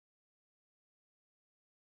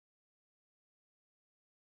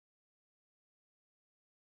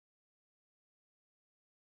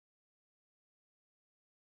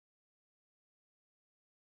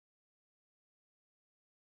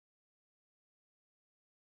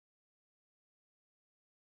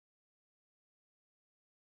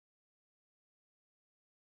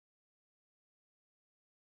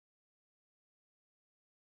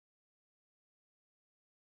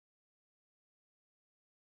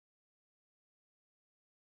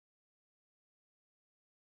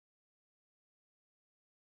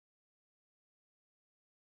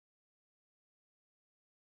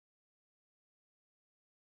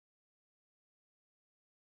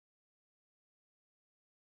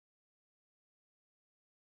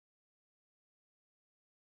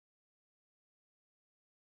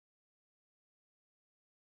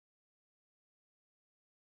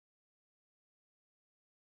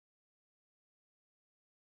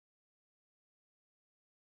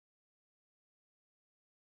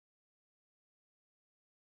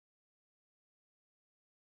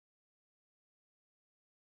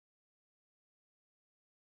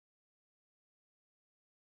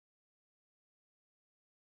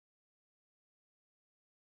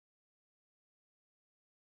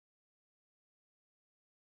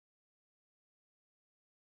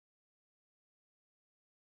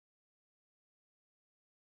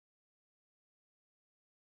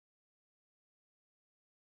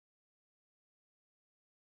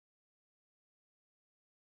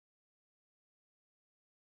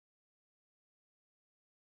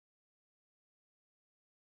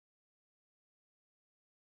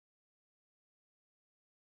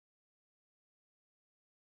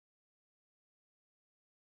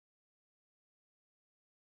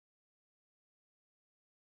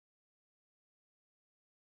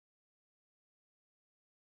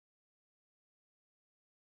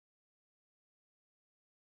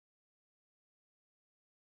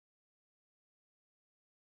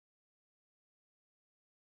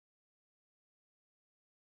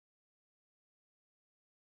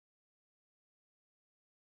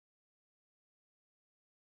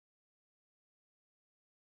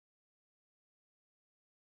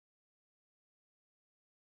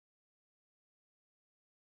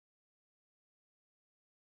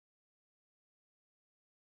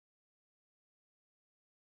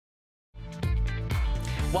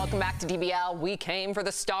Welcome back to DBL. We came for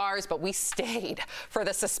the stars, but we stayed for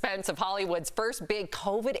the suspense of Hollywood's first big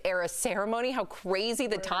COVID-era ceremony. How crazy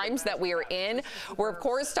the times that we are in. We're, of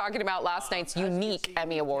course, talking about last night's unique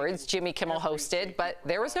Emmy Awards Jimmy Kimmel hosted, but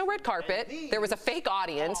there was no red carpet. There was a fake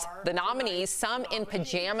audience. The nominees, some in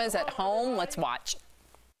pajamas at home. Let's watch.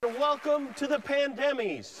 Welcome to the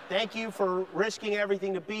Pandemies. Thank you for risking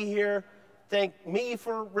everything to be here. Thank me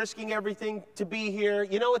for risking everything to be here.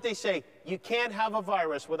 You know what they say, you can't have a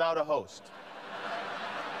virus without a host.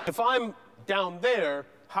 If I'm down there,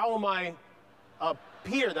 how am I up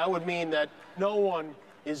here? That would mean that no one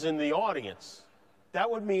is in the audience.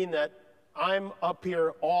 That would mean that I'm up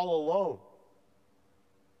here all alone.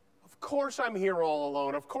 Of course I'm here all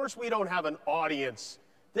alone. Of course we don't have an audience.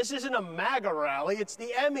 This isn't a MAGA rally, it's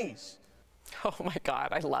the Emmys. Oh my God,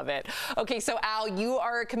 I love it. Okay, so Al, you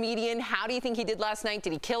are a comedian. How do you think he did last night?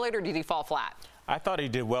 Did he kill it or did he fall flat? I thought he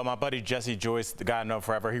did well. My buddy Jesse Joyce, the guy I know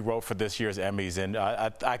forever, he wrote for this year's Emmys, and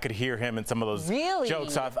I could hear him in some of those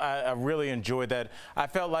jokes. I really enjoyed that. I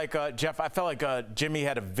felt like, Jeff, Jimmy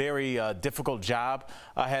had a very difficult job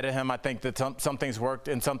ahead of him. I think that some things worked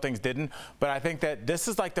and some things didn't. But I think that this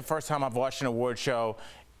is like the first time I've watched an award show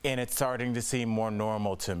and it's starting to seem more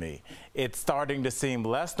normal to me. It's starting to seem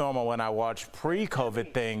less normal when I watch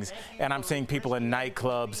pre-COVID things and I'm seeing people in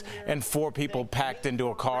nightclubs and 4 people packed into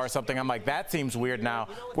a car or something. I'm like, that seems weird now.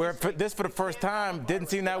 Where for the first time didn't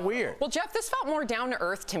seem that weird. Well, Jeff, this felt more down to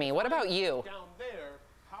earth to me. What about you?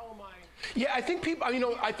 Yeah, I think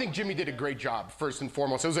I think Jimmy did a great job, first and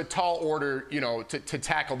foremost. It was a tall order, to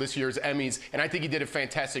tackle this year's Emmys, and I think he did a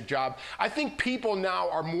fantastic job. I think people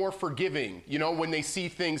now are more forgiving, when they see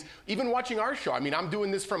things, even watching our show. I mean, I'm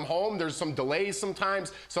doing this from home. There's some delays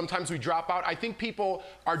sometimes. Sometimes we drop out. I think people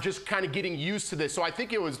are just kind of getting used to this. So I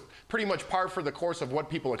think it was pretty much par for the course of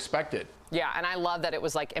what people expected. Yeah, and I love that it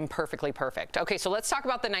was like imperfectly perfect. Okay, so let's talk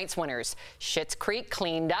about the night's winners. Schitt's Creek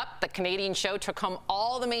cleaned up. The Canadian show took home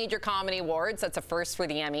all the major comedy awards. That's a first for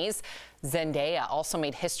the Emmys. Zendaya also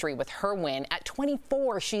made history with her win. At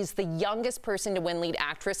 24, she's the youngest person to win lead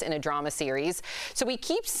actress in a drama series. So we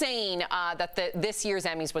keep saying that this year's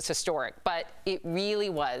Emmys was historic, but it really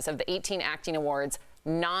was. Of the 18 acting awards,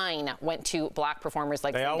 9 went to black performers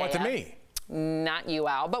like Zendaya. They all went to me. Not you,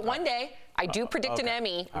 Al, but one day. I do predict an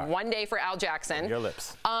Emmy one day for Al Jackson. Your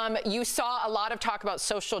lips. You saw a lot of talk about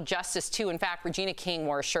social justice, too. In fact, Regina King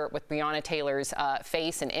wore a shirt with Breonna Taylor's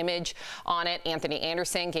face and image on it. Anthony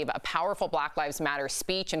Anderson gave a powerful Black Lives Matter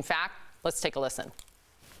speech. In fact, let's take a listen.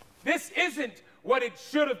 This isn't what it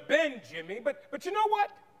should have been, Jimmy, but you know what?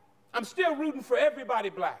 I'm still rooting for everybody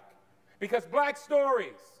black, because black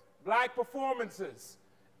stories, black performances,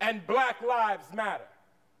 and Black Lives Matter.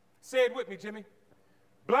 Say it with me, Jimmy.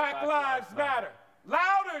 Black lives matter.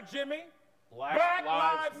 Louder, Jimmy. Black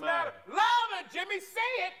lives matter. Louder, Jimmy.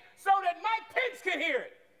 Say it so that Mike Pence can hear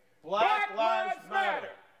it. Black lives matter.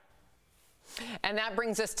 And that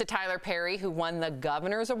brings us to Tyler Perry, who won the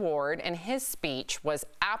Governor's Award, and his speech was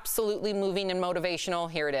absolutely moving and motivational.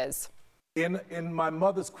 Here it is. In my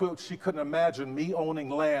mother's quilt, she couldn't imagine me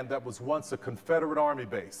owning land that was once a Confederate Army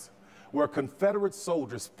base, where Confederate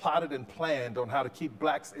soldiers plotted and planned on how to keep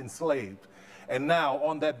blacks enslaved. And now,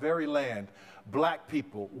 on that very land, black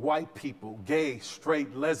people, white people, gay,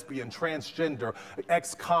 straight, lesbian, transgender,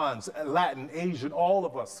 ex-cons, Latin, Asian, all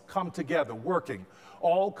of us come together, working,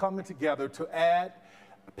 all coming together to add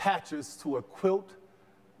patches to a quilt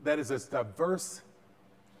that is as diverse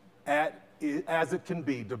as it can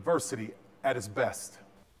be, diversity at its best.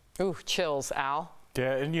 Ooh, chills, Al.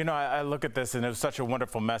 Yeah, and I look at this and it was such a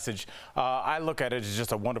wonderful message. I look at it as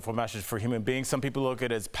just a wonderful message for human beings. Some people look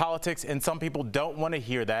at it as politics, and some people don't want to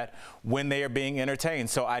hear that when they are being entertained.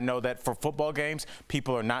 So I know that for football games,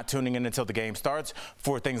 people are not tuning in until the game starts.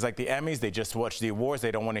 For things like the Emmys, they just watch the awards.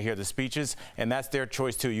 They don't want to hear the speeches, and that's their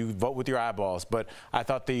choice too. You vote with your eyeballs. But I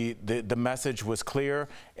thought the message was clear,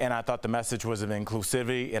 and I thought the message was of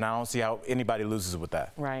inclusivity, and I don't see how anybody loses with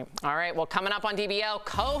that. Right. All right. Well, coming up on DBL,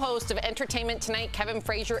 co-host of Entertainment Tonight, Kevin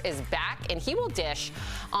Frazier is back, and he will dish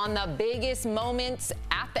on the biggest moments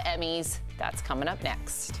at the Emmys. That's coming up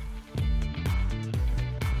next.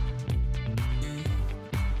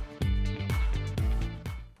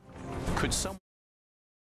 Could someone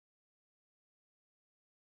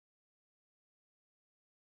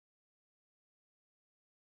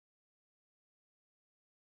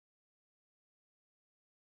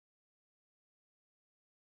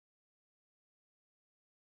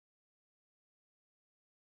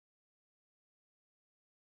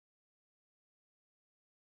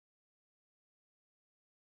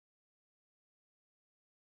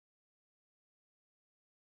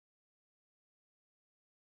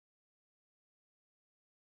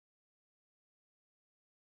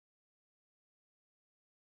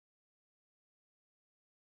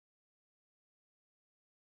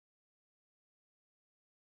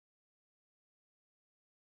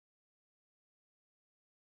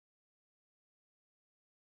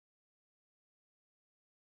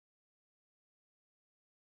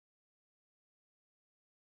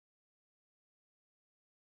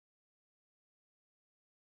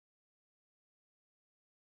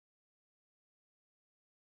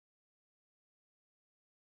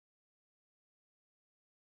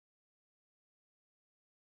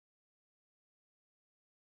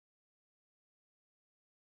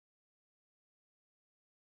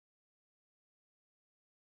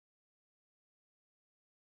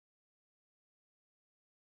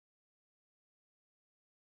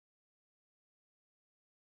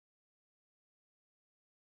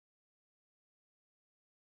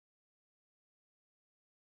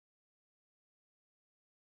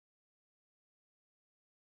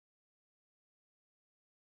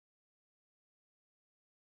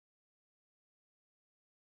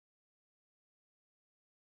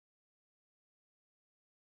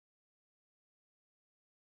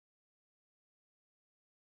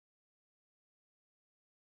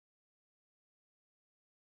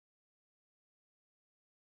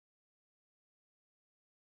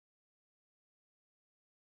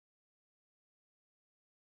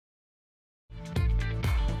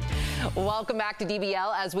Welcome back to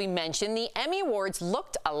DBL. As we mentioned, the Emmy Awards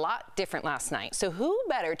looked a lot different last night. So who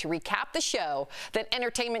better to recap the show than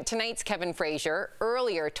Entertainment Tonight's Kevin Frazier?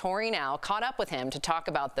 Earlier, Tori Now caught up with him to talk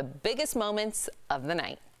about the biggest moments of the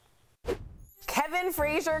night. Kevin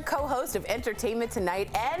Frazier, co-host of Entertainment Tonight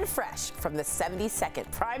and fresh from the 72nd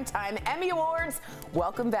Primetime Emmy Awards.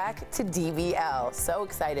 Welcome back to DBL. So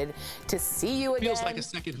excited to see you again. Feels like a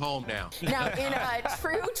second home now. Now, in a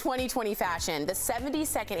true 2020 fashion, the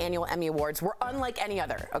 72nd Annual Emmy Awards were unlike any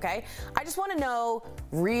other, okay? I just want to know,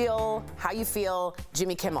 real, how you feel,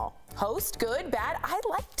 Jimmy Kimmel. Host, good, bad? I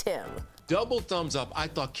liked him. Double thumbs up. I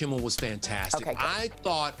thought Kimmel was fantastic. Okay, I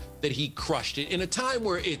thought that he crushed it in a time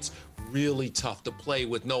where it's really tough to play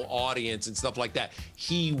with no audience and stuff like that.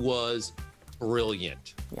 He was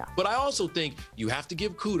brilliant. Yeah. But I also think you have to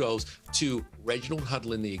give kudos to Reginald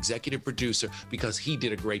Hudlin, the executive producer, because he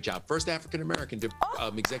did a great job. First African-American to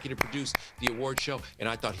executive produce the award show, and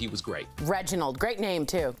I thought he was great. Reginald, great name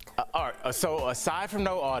too. All right, so aside from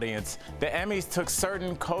no audience, the Emmys took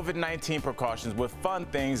certain COVID-19 precautions with fun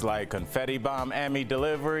things like confetti bomb Emmy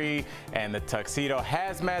delivery and the tuxedo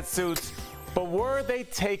hazmat suits. But were they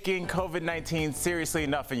taking COVID-19 seriously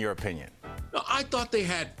enough in your opinion? No, I thought they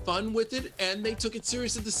had fun with it, and they took it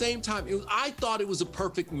serious at the same time. I thought it was a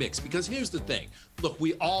perfect mix, because here's the thing. Look,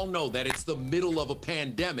 we all know that it's the middle of a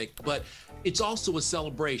pandemic, but it's also a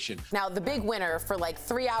celebration. Now, the big winner for like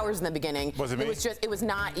 3 hours in the beginning. Was it me? It was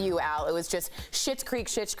not you, Al. It was just Schitt's Creek,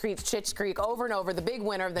 Schitt's Creek, Schitt's Creek over and over, the big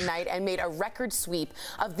winner of the night, and made a record sweep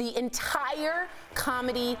of the entire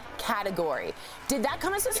comedy category. Did that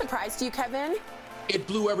come as a surprise to you, Kevin? It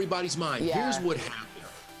blew everybody's mind. Yeah. Here's what happened.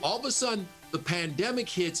 All of a sudden, the pandemic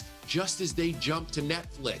hits just as they jump to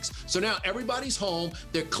Netflix. So now everybody's home,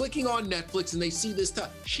 they're clicking on Netflix, and they see this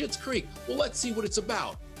Schitt's Creek. Well, let's see what it's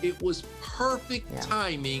about. It was perfect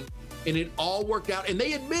timing, and it all worked out. And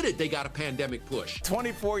they admitted they got a pandemic push.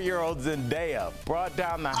 24-year-old Zendaya brought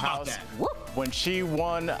down the house when she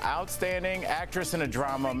won Outstanding Actress in a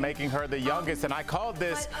Drama, making her the youngest, and I called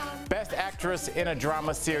this Best Actress in a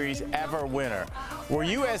Drama Series Ever winner. Were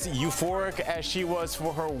you as euphoric as she was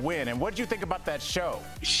for her win? And what did you think about that show?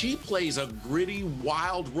 She plays a gritty,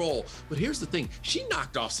 wild role. But here's the thing. She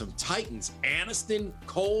knocked off some titans. Aniston,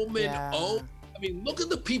 Coleman, O. I mean, look at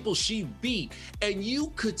the people she beat. And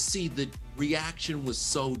you could see the reaction was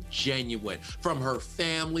so genuine, from her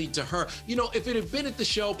family to her. You know, if it had been at the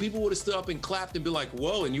show, people would have stood up and clapped and been like,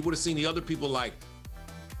 whoa, and you would have seen the other people like,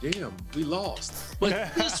 damn, we lost.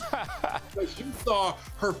 But this, because you saw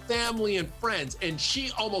her family and friends, and she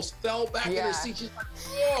almost fell back in her seat. She's like,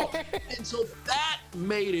 whoa. And so that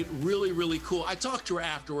made it really, really cool. I talked to her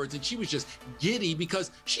afterwards, and she was just giddy because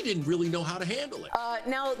she didn't really know how to handle it.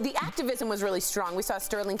 Now, the activism was really strong. We saw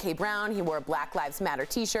Sterling K. Brown. He wore a Black Lives Matter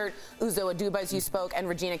t-shirt. Uzo Aduba, as you spoke, and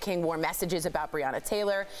Regina King wore messages about Breonna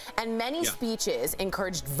Taylor. And many speeches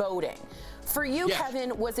encouraged voting. For you,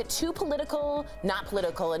 Kevin, was it too political, not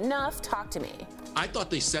political enough? Talk to me. I thought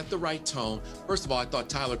they set the right tone. First of all, I thought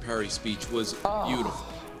Tyler Perry's speech was beautiful.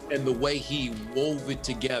 And the way he wove it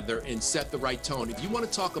together and set the right tone. If you want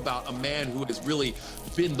to talk about a man who has really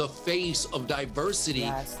been the face of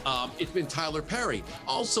diversity, it's been Tyler Perry.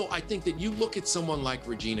 Also, I think that you look at someone like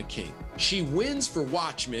Regina King. She wins for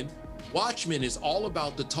Watchmen. Watchmen is all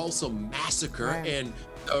about the Tulsa massacre and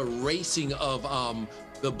erasing of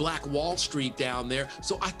the Black Wall Street down there.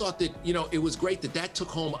 So I thought that, you know, it was great that that took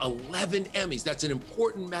home 11 Emmys. That's an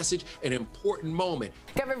important message, an important moment.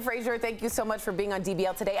 Kevin Frazier, thank you so much for being on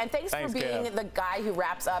DBL today. And thanks for being the guy who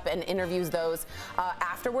wraps up and interviews those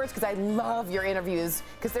afterwards, because I love your interviews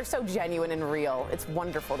because they're so genuine and real. It's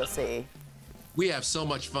wonderful to see. We have so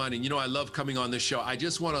much fun, and you know I love coming on this show. I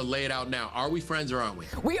just want to lay it out now. Are we friends or aren't we?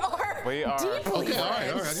 We are. We are. Deeply okay, all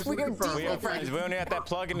right. We are deeply friends. We don't have to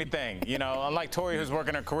plug anything. You know, unlike Tori, who's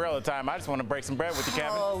working her career all the time, I just want to break some bread with you,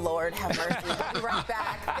 Kevin. Oh, Lord, have mercy. We'll be right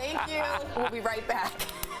back. Thank you. We'll be right back.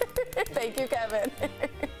 Thank you, Kevin.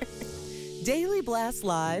 Daily Blast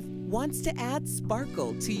Live wants to add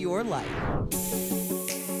sparkle to your life.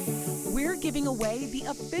 We're giving away the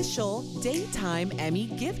official Daytime Emmy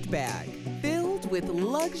gift bag, filled with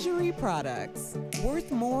luxury products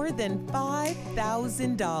worth more than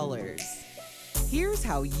 $5,000. Here's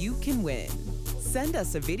how you can win. Send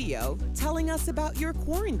us a video telling us about your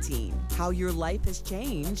quarantine, how your life has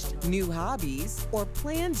changed, new hobbies, or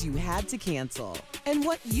plans you had to cancel, and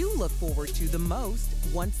what you look forward to the most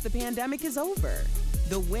once the pandemic is over.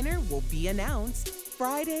 The winner will be announced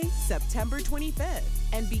Friday, September 25th,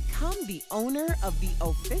 and become the owner of the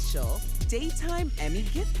official Daytime Emmy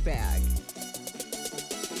gift bag.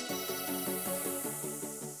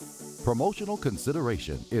 Promotional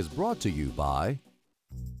consideration is brought to you by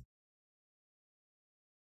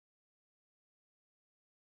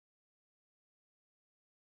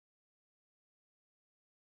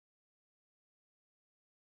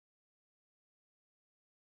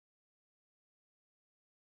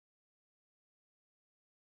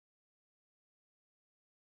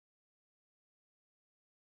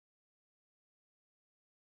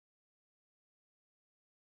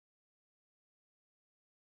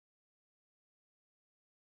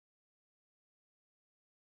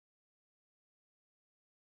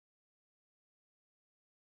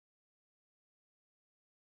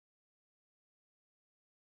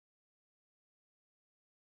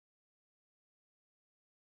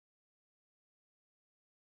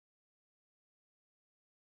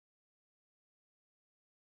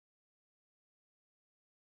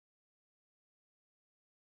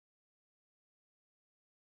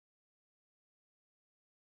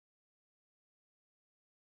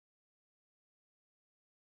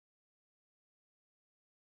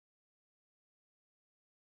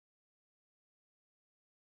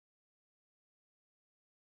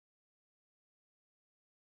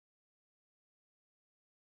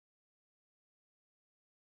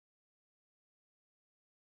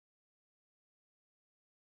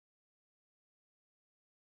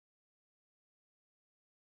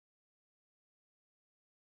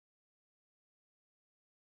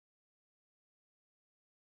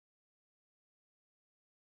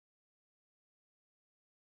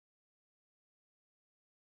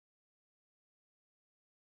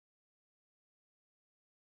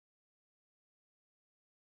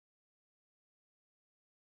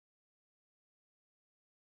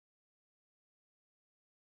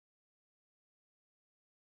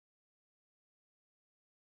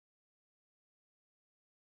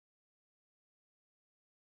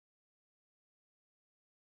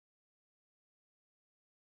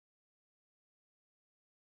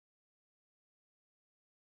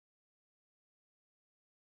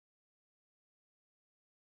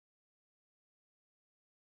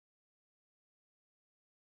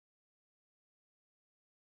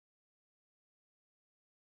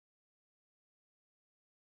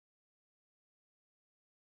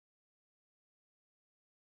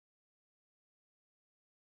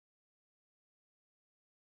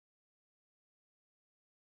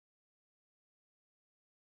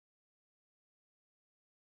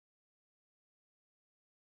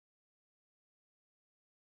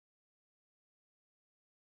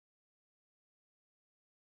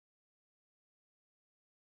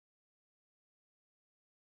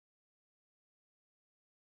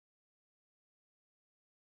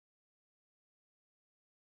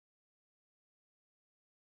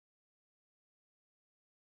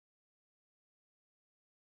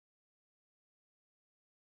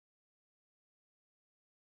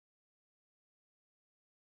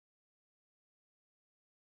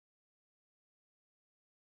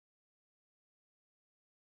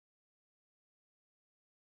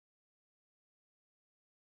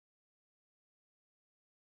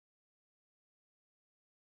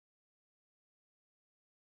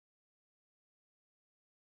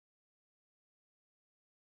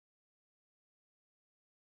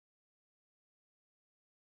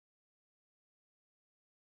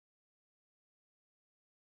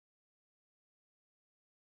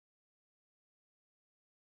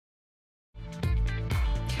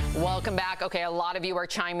Welcome back. Okay, a lot of you are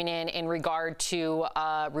chiming in regard to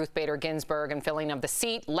Ruth Bader Ginsburg and filling of the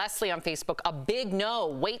seat. Leslie on Facebook, a big no.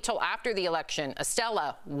 Wait till after the election.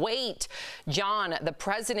 Estella, wait. John, the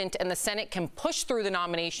president and the Senate can push through the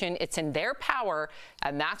nomination. It's in their power,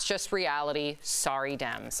 and that's just reality. Sorry,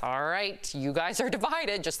 Dems. All right, you guys are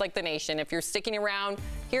divided, just like the nation. If you're sticking around,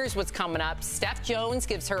 here's what's coming up. Steph Jones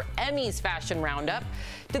gives her Emmys fashion roundup.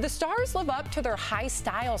 Did the stars live up to their high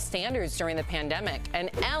style standards during the pandemic? And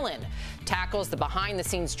Ellen tackles the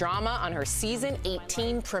behind-the-scenes drama on her season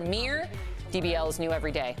 18 premiere. DBL is new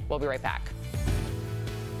every day. We'll be right back.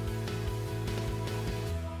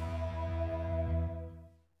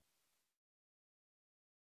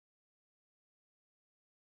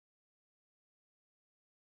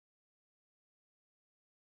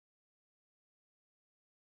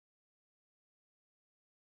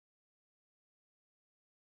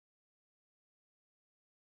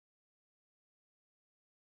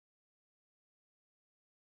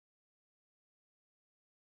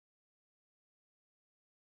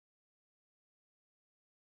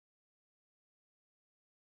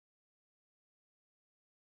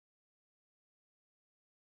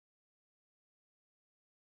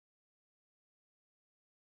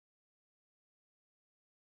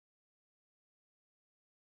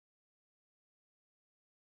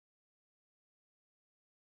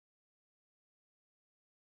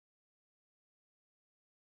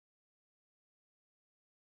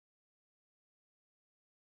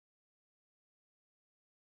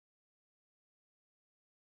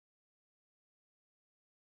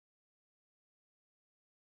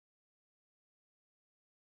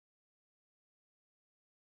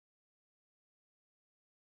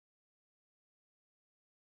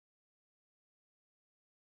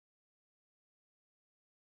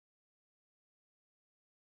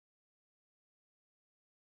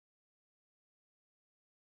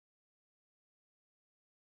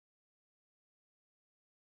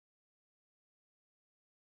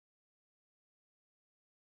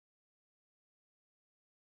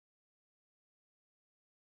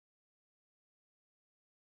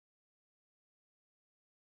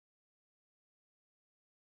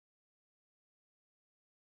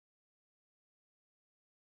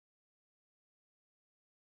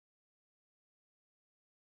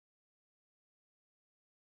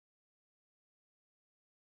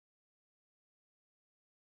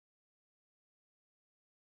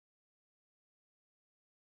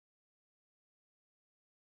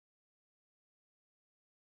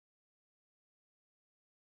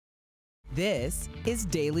 This is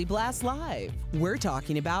Daily Blast Live. We're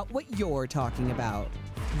talking about what you're talking about.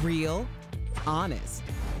 Real, honest,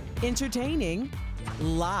 entertaining,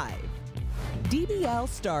 live. DBL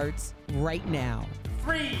starts right now.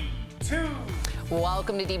 3, 2.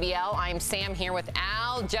 Welcome to DBL. I'm Sam here with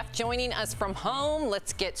Al. Jeff joining us from home.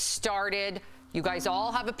 Let's get started. You guys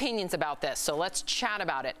all have opinions about this, so let's chat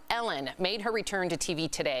about it. Ellen made her return to TV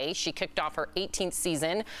today. She kicked off her 18th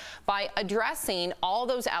season by addressing all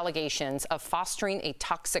those allegations of fostering a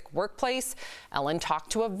toxic workplace. Ellen talked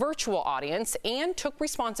to a virtual audience and took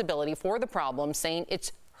responsibility for the problem, saying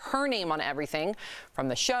it's her name on everything, from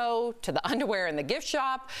the show to the underwear in the gift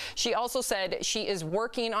shop. She also said she is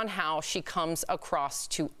working on how she comes across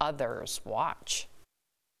to others. Watch.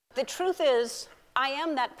 The truth is, I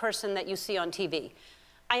am that person that you see on TV.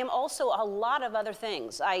 I am also a lot of other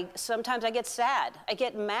things. Sometimes I get sad, I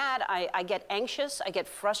get mad, I get anxious, I get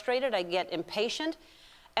frustrated, I get impatient,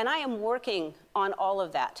 and I am working on all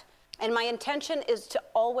of that. And my intention is to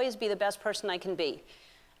always be the best person I can be.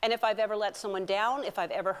 And if I've ever let someone down, if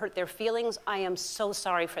I've ever hurt their feelings, I am so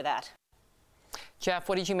sorry for that. Jeff,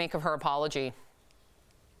 what did you make of her apology?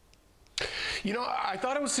 You know, I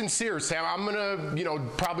thought it was sincere, Sam. I'm going to,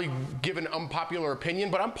 probably give an unpopular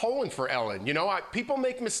opinion, but I'm pulling for Ellen. People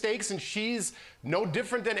make mistakes, and she's no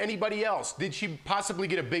different than anybody else. Did she possibly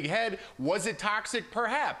get a big head? Was it toxic?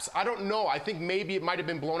 Perhaps. I don't know. I think maybe it might have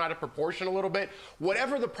been blown out of proportion a little bit.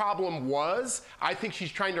 Whatever the problem was, I think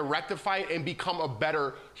she's trying to rectify it and become a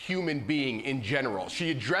better human being in general. She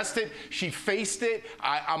addressed it. She faced it.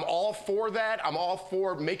 I'm all for that. I'm all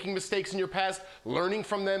for making mistakes in your past, learning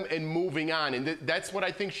from them, and moving on. And that's what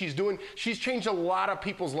I think she's doing. She's changed a lot of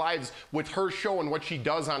people's lives with her show and what she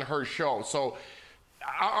does on her show. So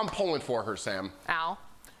I'm pulling for her, Sam. Al?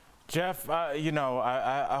 Jeff,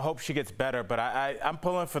 I hope she gets better, but I'm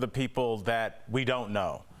pulling for the people that we don't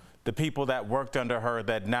know. the people that worked under her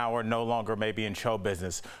that now are no longer maybe in show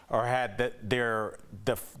business or had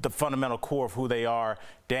the fundamental core of who they are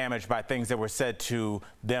damaged by things that were said to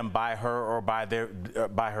them by her or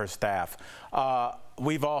by her staff.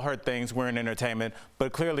 We've all heard things. We're in entertainment,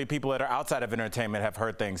 but clearly people that are outside of entertainment have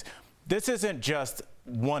heard things. This isn't just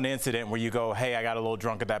one incident where you go, hey, I got a little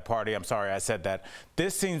drunk at that party. I'm sorry I said that.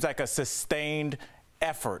 This seems like a sustained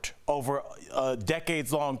effort over a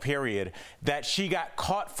decades-long period that she got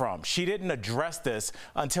caught from. She didn't address this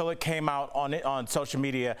until it came out on social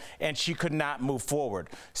media, and she could not move forward.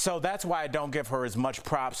 So that's why I don't give her as much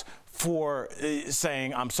props for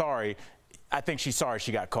saying, I'm sorry. I think she's sorry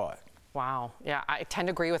she got caught. Wow. Yeah, I tend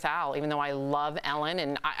to agree with Al, even though I love Ellen.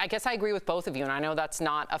 And I guess I agree with both of you. And I know that's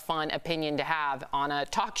not a fun opinion to have on a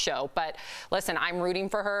talk show. But listen, I'm rooting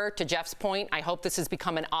for her. To Jeff's point, I hope this has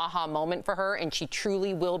become an aha moment for her and she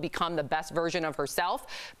truly will become the best version of herself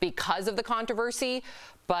because of the controversy.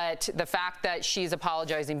 But the fact that she's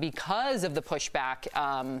apologizing because of the pushback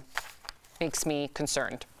makes me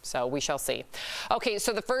concerned. So we shall see. Okay,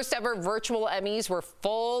 so the first ever virtual Emmys were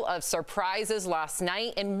full of surprises last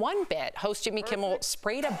night. In one bit, host Jimmy Kimmel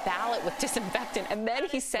sprayed a ballot with disinfectant and then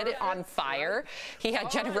he set it on fire. He had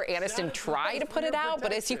Jennifer Aniston try to put it out,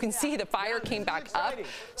 but as you can see, the fire came back up.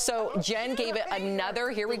 So Jen gave it another,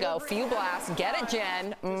 here we go, few blasts. Get it,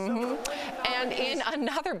 Jen. And in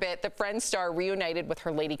another bit, the Friends star reunited with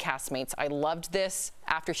her lady castmates. I loved this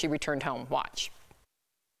after she returned home. Watch.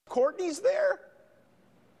 Courtney's there?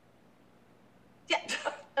 Yeah,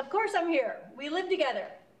 of course I'm here. We live together.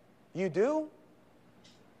 You do?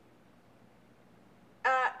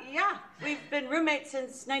 Yeah, we've been roommates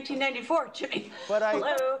since 1994, Jimmy. But I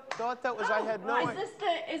Hello. thought that was, I had no idea.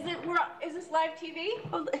 Is this live TV?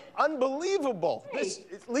 Unbelievable. Hey.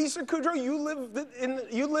 Lisa Kudrow,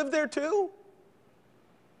 you live there too?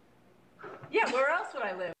 Yeah, where else would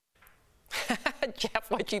I live?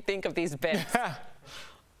 Jeff, what'd you think of these bits?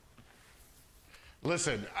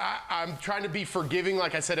 Listen, I'm trying to be forgiving,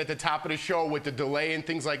 like I said at the top of the show, with the delay and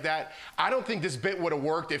things like that. I don't think this bit would have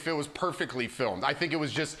worked if it was perfectly filmed. I think it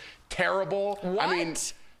was just terrible. What? I mean,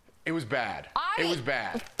 it was bad. It was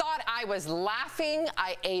bad. I thought I was laughing.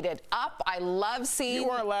 I ate it up. I love seeing... You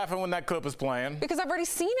weren't laughing when that clip was playing. Because I've already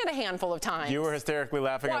seen it a handful of times. You were hysterically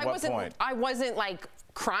laughing at what point? I wasn't like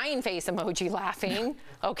crying face emoji laughing.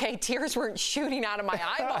 Okay, tears weren't shooting out of my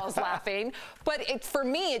eyeballs laughing. But for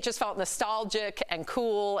me, it just felt nostalgic and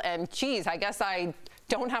cool. And geez, I guess I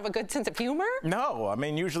don't have a good sense of humor? No, I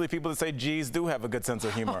mean, usually people that say geez do have a good sense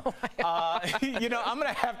of humor. You know, I'm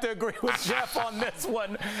going to have to agree with Jeff on this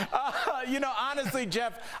one. You know, honestly,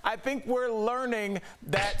 Jeff, I think we're learning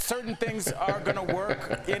that certain things are going to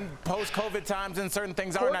work in post-COVID times and certain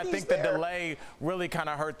things aren't. I think the delay really kind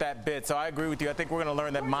of hurt that bit. So I agree with you. I think we're going to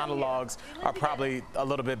learn that monologues are probably a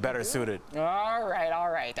little bit better suited. All right,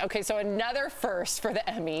 all right. Okay, so another first for the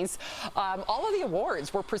Emmys. All of the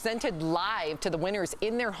awards were presented live to the winners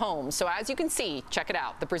in their homes. So as you can see, check it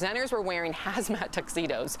out. The presenters were wearing hazmat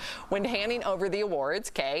tuxedos when handing over the awards,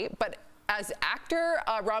 okay? But as actor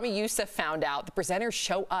Rami Youssef found out, the presenters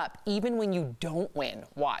show up even when you don't win.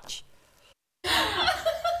 Watch.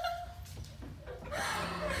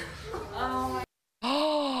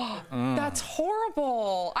 That's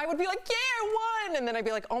horrible. I would be like, yeah, I won. And then I'd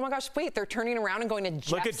be like, oh my gosh, wait, they're turning around and going to Jeff's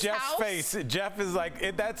house? Look at Jeff's face. Jeff is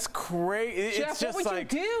like, that's crazy. Jeff, it's just what would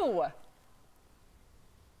like, you do?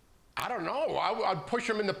 I don't know. I'd push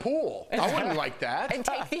him in the pool. I wouldn't like that. And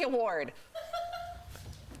take the award.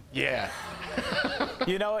 Yeah.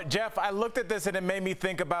 You know what, Jeff, I looked at this and it made me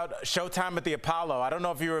think about Showtime at the Apollo. I don't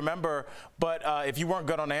know if you remember, but if you weren't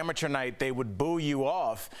good on amateur night, they would boo you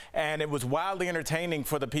off. And it was wildly entertaining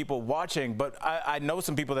for the people watching, but I know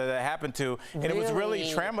some people that happened to, and it was really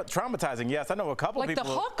traumatizing. Yes, I know a couple people.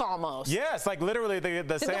 Like the hook almost. Yes, like literally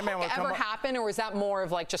the Sandman would come up. Did the hook ever happen, or was that more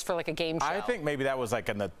of like just for like a game show? I think maybe that was like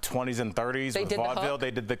in the 20s and 30s with vaudeville.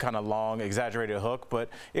 They did the kind of long, exaggerated hook, but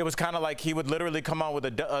it was kind of like he would literally come on with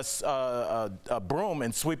a broom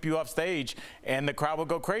and sweep you off stage, and the crowd would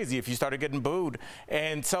go crazy if you started getting booed.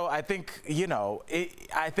 And so I think, you know,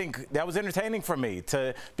 I think that was entertaining for me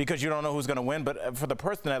because you don't know who's going to win, but for the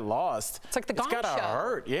person that lost, it's like the gong show. It's gotta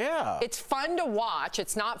hurt. Yeah. It's fun to watch.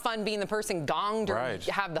 It's not fun being the person gonged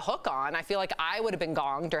or have the hook on. I feel like I would have been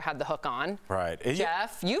gonged or had the hook on. Right.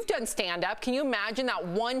 Jeff, you've done stand-up. Can you imagine that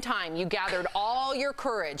one time you gathered all your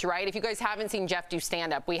courage, right? If you guys haven't seen Jeff do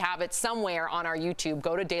stand-up, we have it somewhere on our YouTube.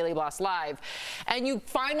 Go to Daily Blast Live. And you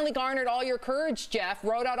finally garnered all your courage, Jeff,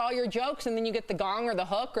 wrote out all your jokes, and then you get the gong or the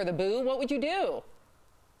hook or the boo. What would you do?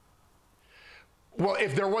 Well,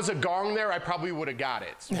 if there was a gong there, I probably would have got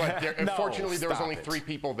it. But No, unfortunately, there was only 3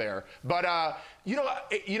 people there. But you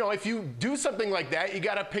know, if you do something like that, you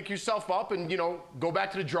got to pick yourself up and, you know, go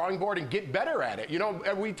back to the drawing board and get better at it. You know,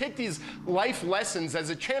 and we take these life lessons as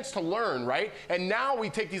a chance to learn, right? And now we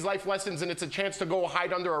take these life lessons and it's a chance to go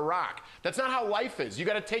hide under a rock. That's not how life is. You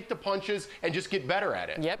got to take the punches and just get better at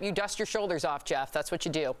it. Yep, you dust your shoulders off, Jeff. That's what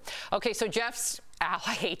you do. Okay, so Jeff's... Al,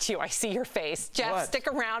 I hate you. I see your face. Jeff, What? Stick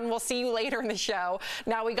around. We'll see you later in the show.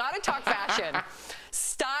 Now, we got to talk fashion.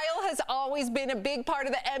 Style has always been a big part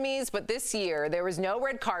of the Emmys, but this year there was no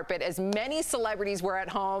red carpet as many celebrities were at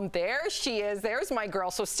home. There she is. There's my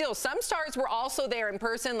girl. So still, some stars were also there in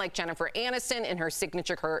person, like Jennifer Aniston in her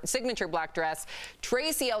signature black dress.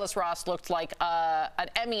 Tracy Ellis Ross looked like an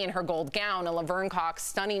Emmy in her gold gown, and Laverne Cox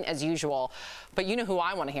stunning as usual. But you know who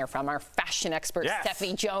I want to hear from, our fashion expert, Yes.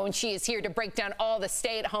 Stephanie Jones. She is here to break down all the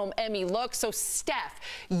stay-at-home Emmy looks. So Steph,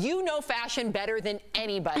 you know fashion better than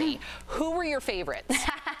anybody. Who were your favorites?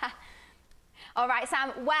 All right,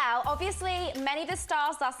 Sam. Well, obviously, many of the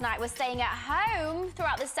stars last night were staying at home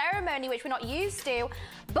throughout the ceremony, which we're not used to.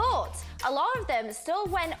 But a lot of them still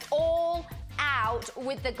went all out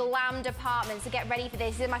with the glam department. So get ready for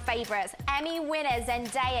this. These are my favorites. Emmy winner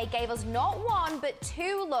Zendaya gave us not one, but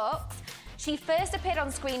two looks. She first appeared on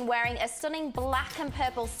screen wearing a stunning black and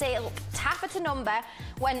purple silk taffeta number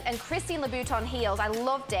and Christine Louboutin heels. I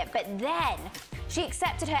loved it. But then she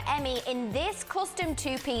accepted her Emmy in this custom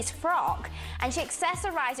two-piece frock, and she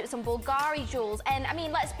accessorized it with some Bulgari jewels. And I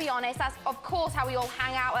mean, let's be honest, that's of course how we all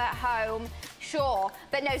hang out at home, sure.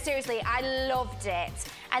 But no, seriously, I loved it.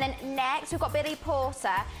 And then next, we've got Billy Porter.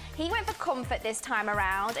 He went for comfort this time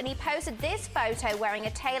around, and he posted this photo wearing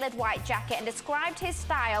a tailored white jacket and described his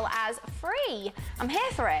style as free. I'm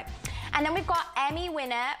here for it. And then we've got Emmy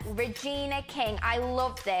winner Regina King. I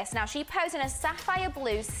love this. Now, she posed in a sapphire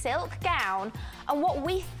blue silk gown and what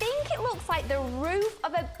we think it looks like the roof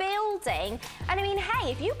of a building. And I mean,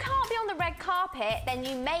 hey, if you can't be on the red carpet, then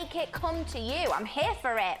you make it come to you. I'm here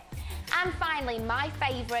for it. And finally, my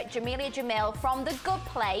favorite, Jamelia Jamil from The Good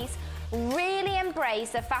Place, really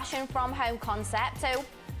embraced the fashion from home concept. So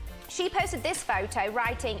she posted this photo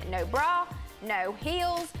writing, no bra, no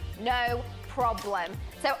heels, no problem.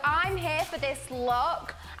 So I'm here for this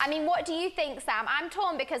look. I mean, what do you think, Sam? I'm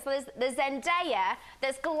torn because there's Zendaya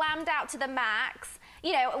that's glammed out to the max,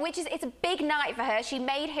 you know, it's a big night for her. She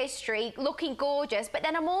made history, looking gorgeous. But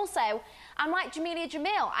then I'm like Jamelia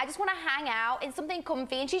Jamil. I just want to hang out in something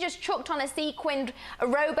comfy, and she just chucked on a sequined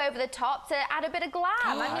robe over the top to add a bit of glam.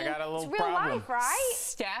 I mean, got a little it's real problem. life, right?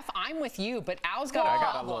 Steph, I'm with you, but Al's got I a got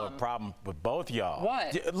a problem. little problem with both y'all.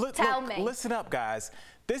 What? Tell me. Listen up, guys.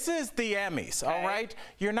 This is the Emmys, all right?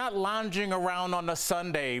 You're not lounging around on a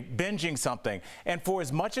Sunday binging something. And for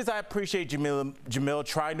as much as I appreciate Jamil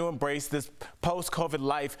trying to embrace this post-COVID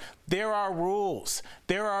life, there are rules.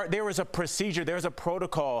 There is a procedure. There's a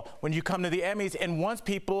protocol when you come to the Emmys. And once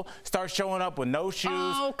people start showing up with no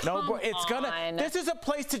shoes, this is a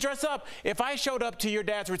place to dress up. If I showed up to your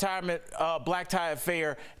dad's retirement black tie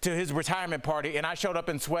affair to his retirement party, and I showed up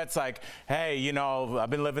in sweats like, hey, you know,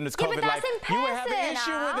 I've been living this COVID life, you would have an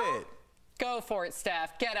issue with it. Go for it,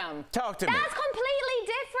 Steph. Get him. Talk to me. That's completely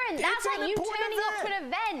different. That's like you turning up to an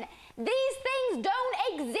event. These things don't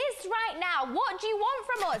exist right now. What do you want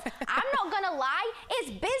from us? I'm not gonna lie, it's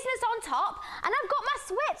business on top, and I've got my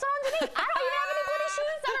sweats on underneath. I don't even have any bloody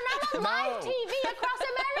shoes on, and I'm on live TV across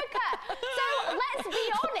America. So let's be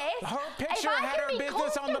honest. Her picture had her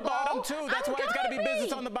business on the bottom too. That's why it's got to be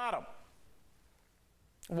business on the bottom.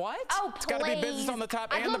 What? Oh, it's got to be business on the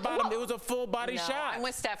top and the bottom. It was a full body shot. I'm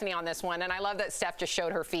with Stephanie on this one, and I love that Steph just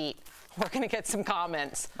showed her feet. We're going to get some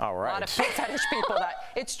comments. All right. A lot of foot fetish people.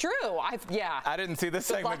 It's true. I didn't see this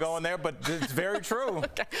segment going there, but it's very true.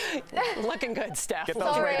 Looking good, Steph. Get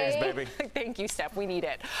those ratings, baby. Thank you, Steph. We need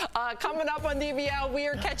it. Coming up on DBL, we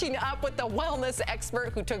are catching up with the wellness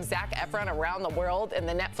expert who took Zac Efron around the world in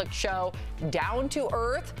the Netflix show Down to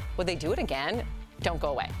Earth. Will they do it again? Don't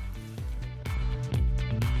go away.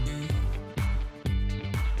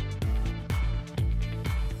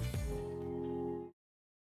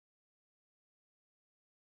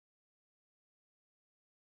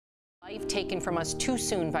 Life taken from us too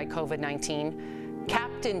soon by COVID-19.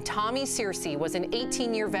 Captain Tommy Searcy was an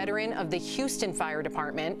 18-year veteran of the Houston Fire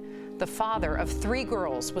Department. The father of 3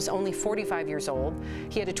 girls, was only 45 years old.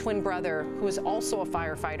 He had a twin brother who was also a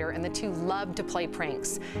firefighter, and the two loved to play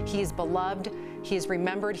pranks. He is beloved, he is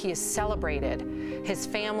remembered, he is celebrated. His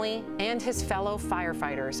family and his fellow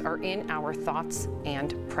firefighters are in our thoughts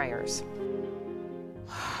and prayers.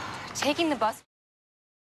 Taking the bus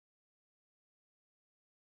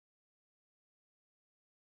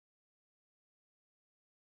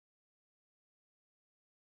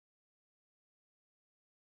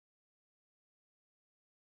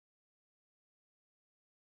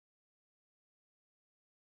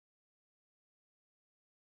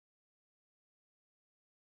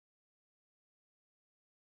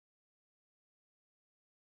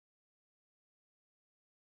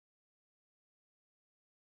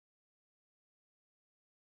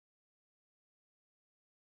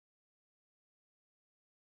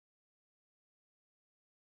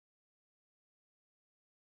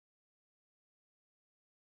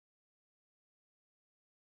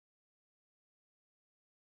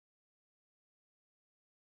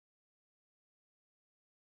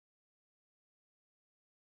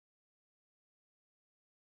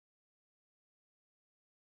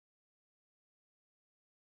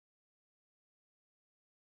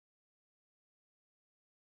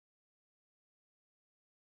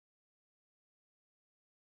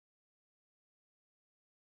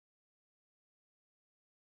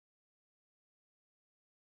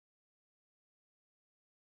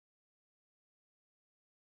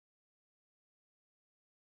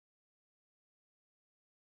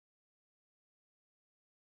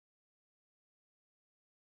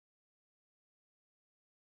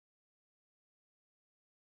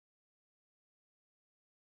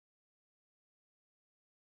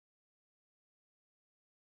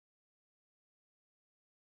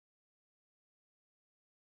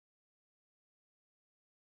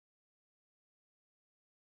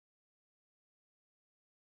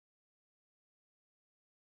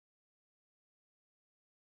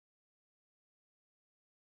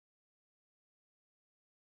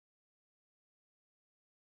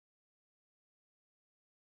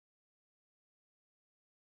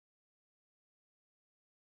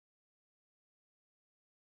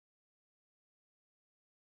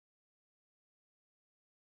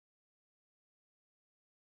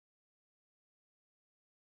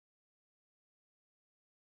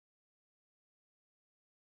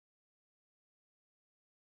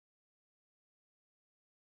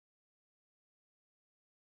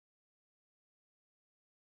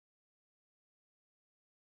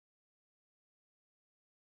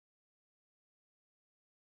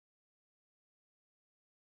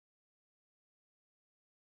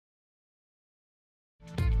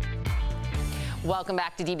Welcome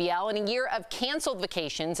back to DBL. In a year of canceled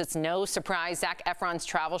vacations, it's no surprise Zac Efron's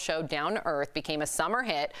travel show Down to Earth became a summer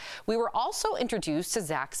hit. We were also introduced to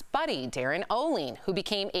Zac's buddy, Darren O'Leen, who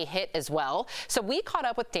became a hit as well. So we caught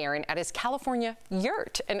up with Darren at his California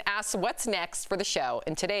yurt and asked what's next for the show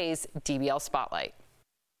in today's DBL Spotlight.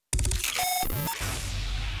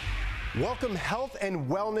 Welcome health and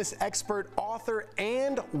wellness expert, author,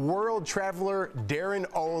 and world traveler Darren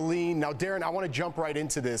O'Leen. Now, Darren, I want to jump right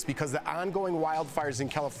into this because the ongoing wildfires in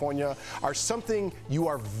California are something you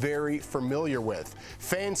are very familiar with.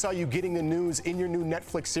 Fans saw you getting the news in your new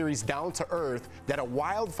Netflix series Down to Earth that a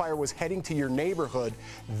wildfire was heading to your neighborhood.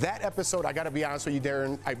 That episode, I got to be honest with you,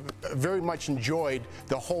 Darren, I very much enjoyed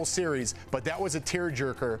the whole series, but that was a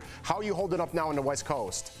tearjerker. How are you holding up now on the West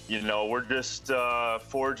Coast? You know, we're just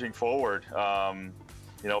forging forward.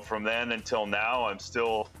 You know, from then until now, I'm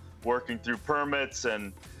still working through permits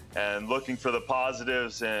and looking for the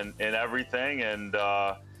positives in everything, and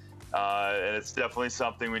it's definitely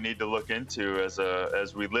something we need to look into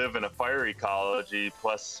as we live in a fire ecology.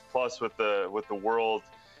 Plus with the world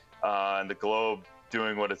and the globe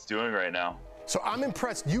doing what it's doing right now. So I'm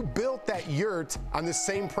impressed. You built that yurt on the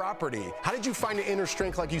same property. How did you find the inner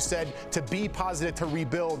strength, like you said, to be positive, to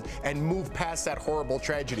rebuild, and move past that horrible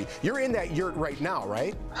tragedy? You're in that yurt right now,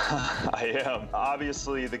 right? I am.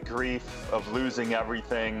 Obviously, the grief of losing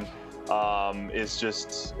everything is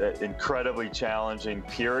just incredibly challenging,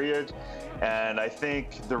 period. And I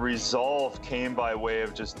think the resolve came by way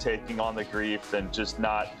of just taking on the grief and just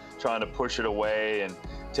not trying to push it away, and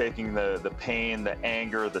taking the pain, the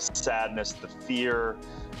anger, the sadness, the fear,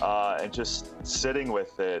 and just sitting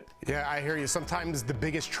with it. Yeah, I hear you. Sometimes the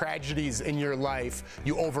biggest tragedies in your life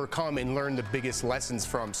you overcome and learn the biggest lessons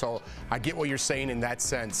from. So I get what you're saying in that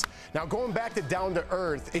sense. Now, going back to Down to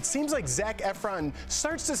Earth, it seems like Zac Efron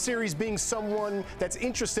starts the series being someone that's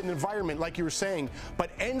interested in environment, like you were saying, but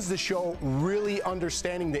ends the show really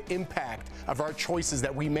understanding the impact of our choices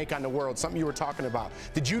that we make on the world, something you were talking about.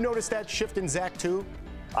 Did you notice that shift in Zac too?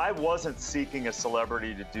 I wasn't seeking a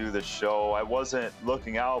celebrity to do the show. I wasn't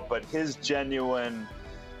looking out, but his genuine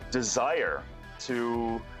desire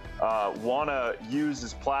to want to use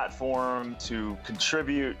his platform to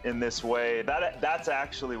contribute in this way, that's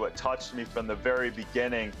actually what touched me from the very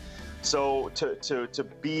beginning. So to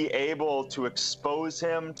be able to expose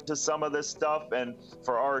him to some of this stuff, and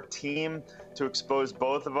for our team to expose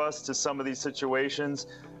both of us to some of these situations,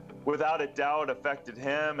 without a doubt affected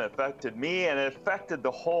him, affected me, and it affected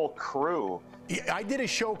the whole crew. I did a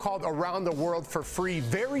show called Around the World for free,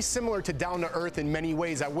 very similar to Down to Earth in many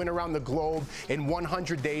ways. I went around the globe in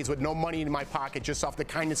 100 days with no money in my pocket, just off the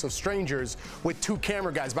kindness of strangers, with 2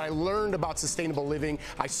 camera guys. But I learned about sustainable living.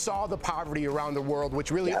 I saw the poverty around the world,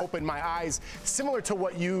 which really opened my eyes, similar to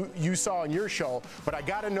what you saw in your show. But I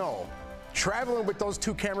gotta know, traveling with those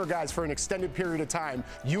 2 camera guys for an extended period of time,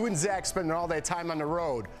 you and Zac spending all that time on the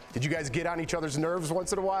road, did you guys get on each other's nerves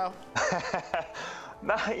once in a while?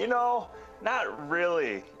 No, you know, not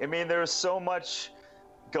really. I mean, there's so much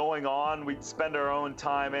going on. We'd spend our own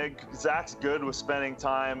time. Zac's good with spending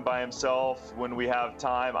time by himself when we have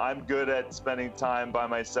time. I'm good at spending time by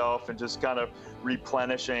myself and just kind of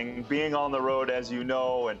replenishing. Being on the road, as you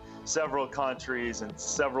know, in several countries and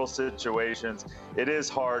several situations, it is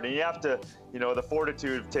hard, and you have to, you know, the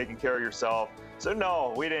fortitude of taking care of yourself. So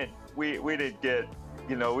no, we didn't get,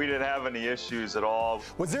 you know, we didn't have any issues at all.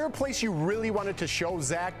 Was there a place you really wanted to show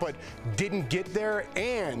Zac but didn't get there?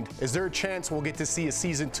 And is there a chance we'll get to see a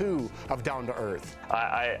season 2 of Down to Earth?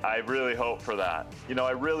 I really hope for that. You know,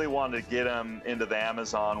 I really wanted to get him into the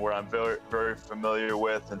Amazon, where I'm very, very familiar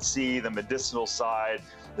with, and see the medicinal side,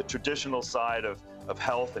 the traditional side of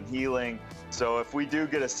health and healing. So if we do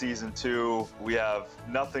get a season 2, we have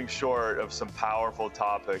nothing short of some powerful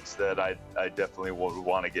topics that I definitely would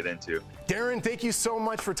want to get into. Darren, thank you so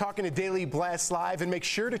much for talking to Daily Blast Live, and make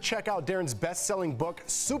sure to check out Darren's best-selling book,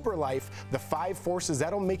 Super Life, The 5 Forces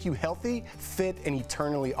That'll Make You Healthy, Fit, and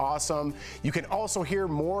Eternally Awesome. You can also hear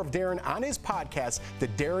more of Darren on his podcast, The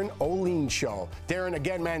Darren O'Leen Show. Darren,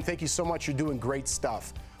 again, man, thank you so much. You're doing great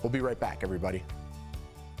stuff. We'll be right back, everybody.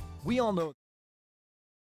 We all know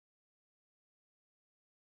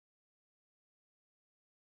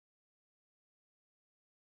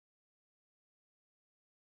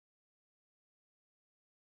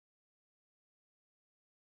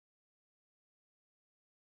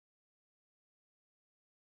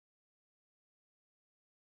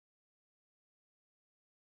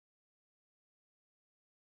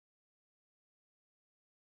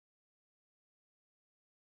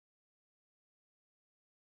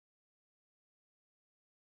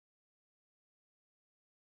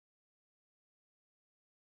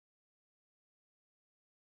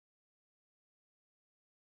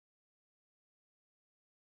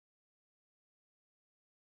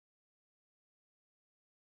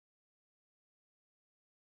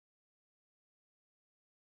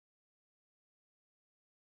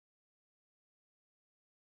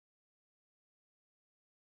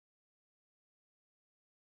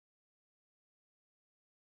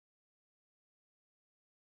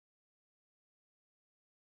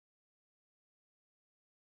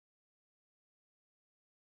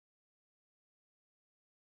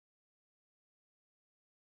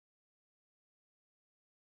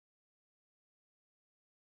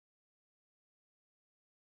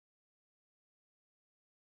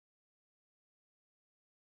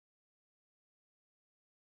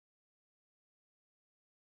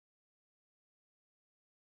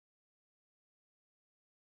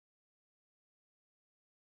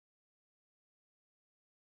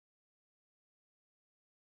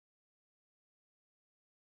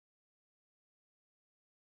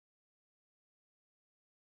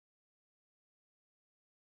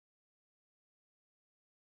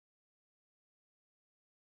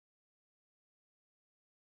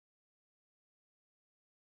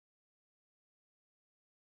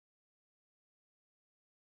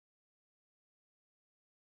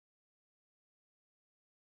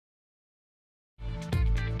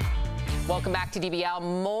Welcome back to DBL.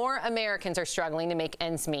 More Americans are struggling to make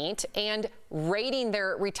ends meet and raiding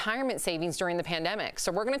their retirement savings during the pandemic.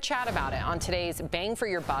 So we're going to chat about it on today's Bang for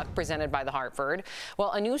Your Buck presented by The Hartford.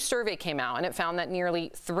 Well, a new survey came out and it found that nearly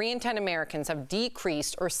 3 in 10 Americans have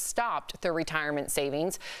decreased or stopped their retirement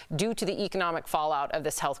savings due to the economic fallout of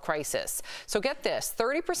this health crisis. So get this,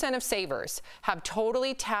 30% of savers have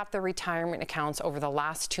totally tapped their retirement accounts over the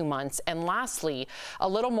last 2 months. And lastly, a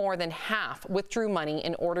little more than half withdrew money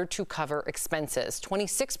in order to cover expenses.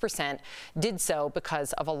 26% did so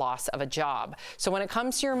because of a loss of a job. So when it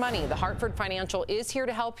comes to your money, the Hartford Financial is here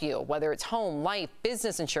to help you, whether it's home, life,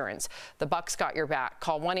 business insurance. The Buck's got your back.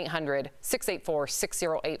 Call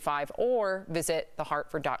 1-800-684-6085 or visit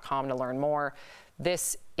thehartford.com to learn more.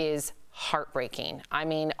 This is heartbreaking. I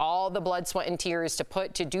mean, all the blood, sweat, and tears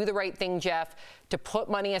to do the right thing, Jeff, to put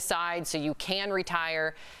money aside so you can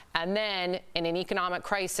retire, and then in an economic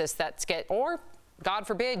crisis or God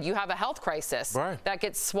forbid, you have a health crisis that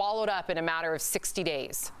gets swallowed up in a matter of 60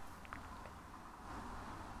 days.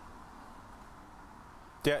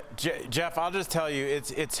 Yeah, Jeff, I'll just tell you,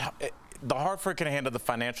 the Hartford can handle the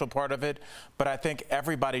financial part of it, but I think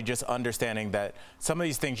everybody just understanding that some of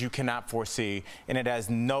these things you cannot foresee, and it has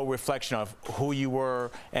no reflection of who you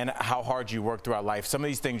were and how hard you worked throughout life. Some of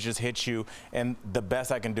these things just hit you, and the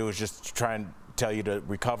best I can do is just try and tell you to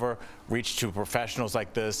recover, reach to professionals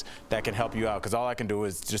like this that can help you out, because all I can do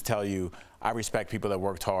is just tell you I respect people that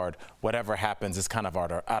worked hard. Whatever happens is kind of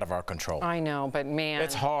out of our control. I know, but man,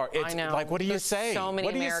 it's hard. I know. Like, what do you say? So many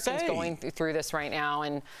Americans going through this right now,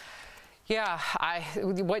 and yeah,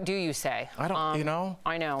 what do you say? I don't, you know?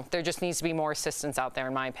 I know. There just needs to be more assistance out there,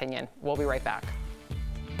 in my opinion. We'll be right back.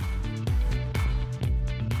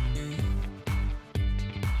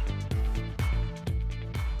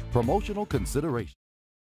 Promotional consideration.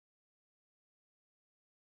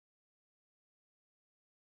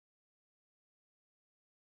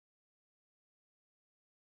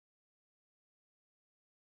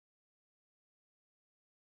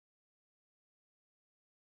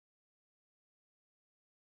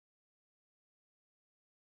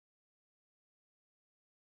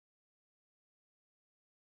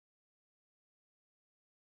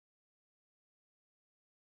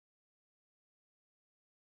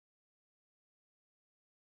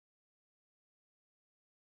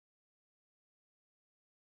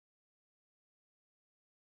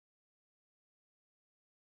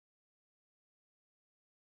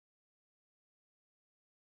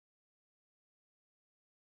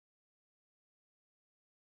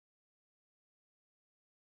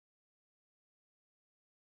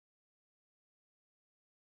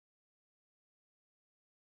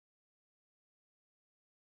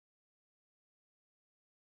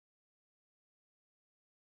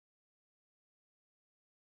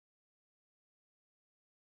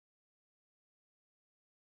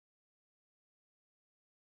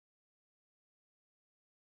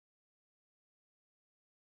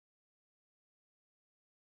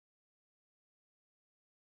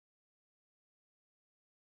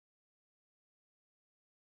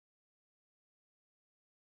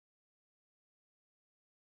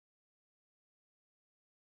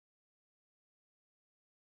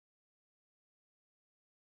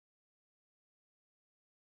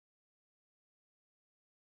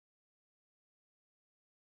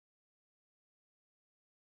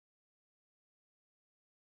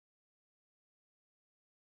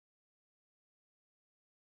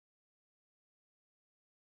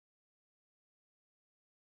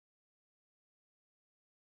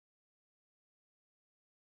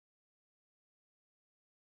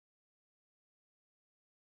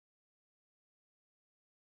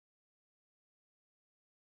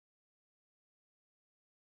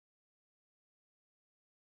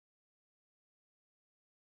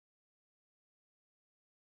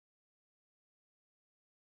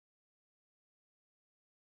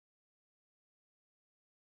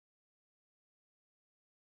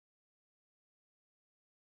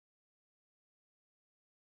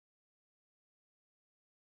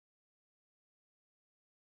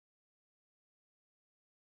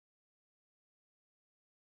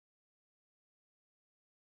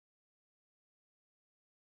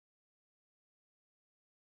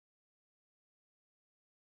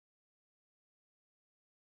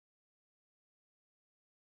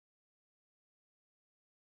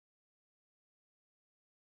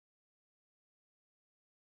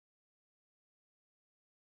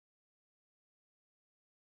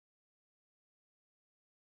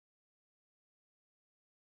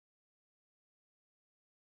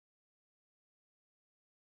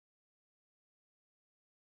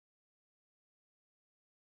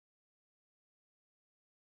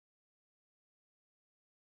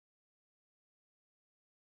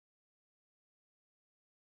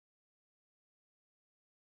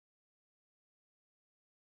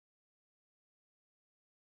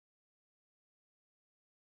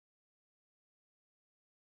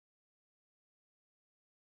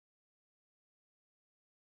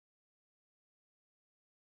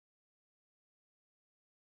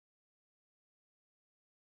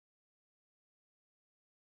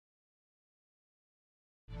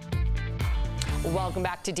 Welcome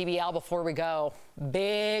back to DBL. Before we go,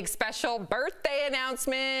 big special birthday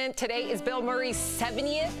announcement. Today is Bill Murray's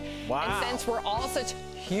 70th. Wow. And since we're all such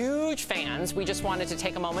huge fans, we just wanted to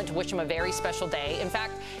take a moment to wish him a very special day. In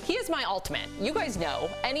fact, he is my ultimate. You guys know,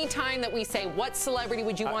 anytime that we say, what celebrity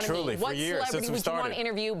would you want to meet? What celebrity would you want to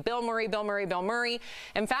interview? Bill Murray, Bill Murray, Bill Murray.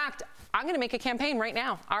 In fact, I'm going to make a campaign right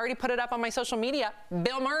now. I already put it up on my social media.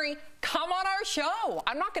 Bill Murray, come on our show.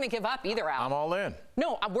 I'm not going to give up either, Al. I'm all in.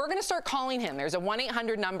 No, we're going to start calling him. There's a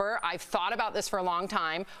 1-800 number. I've thought about this for a long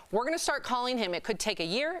time. We're going to start calling him. It could take a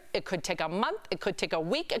year. It could take a month. It could take a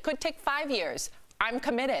week. It could take 5 years. I'm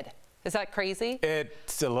committed. Is that crazy?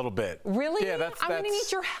 It's a little bit. Really? Yeah, I'm going to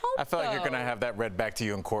need your help, I feel like though. you're going to have that read back to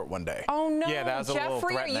you in court one day. Oh, no. Yeah, that was a little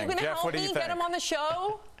Jeffrey, threatening. are you going to help me get him on the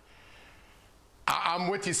show? I'm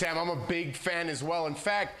with you, Sam. I'm a big fan as well. In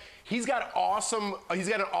fact, he's got an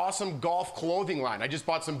awesome golf clothing line. I just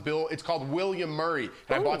bought some it's called William Murray,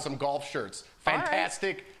 and I bought some golf shirts.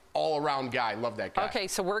 Fantastic all-around guy. Love that guy. Okay,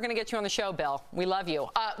 so we're going to get you on the show, Bill. We love you.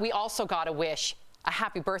 We also got to wish a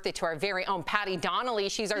happy birthday to our very own Patty Donnelly.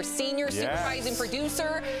 She's our senior supervising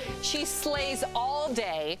producer. She slays all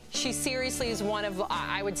day. She seriously is one of,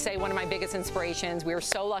 I would say, one of my biggest inspirations. We were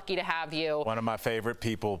so lucky to have you. One of my favorite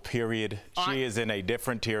people, period. She is in a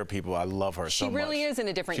different tier of people. I love her so much. She really is in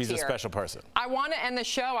a different tier. She's a special person. I want to end the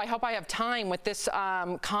show. I hope I have time with this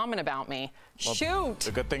comment about me. Well, shoot.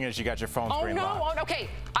 The good thing is you got your phone screen locked. Oh, okay.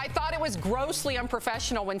 I thought it was grossly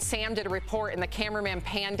unprofessional when Sam did a report and the cameraman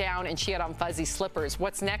panned down and she had on fuzzy slippers.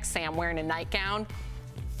 What's next, Sam? Wearing a nightgown?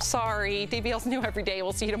 Sorry. DBL's new every day.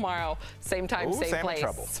 We'll see you tomorrow. Same time, same Sam place. in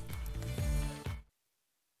trouble.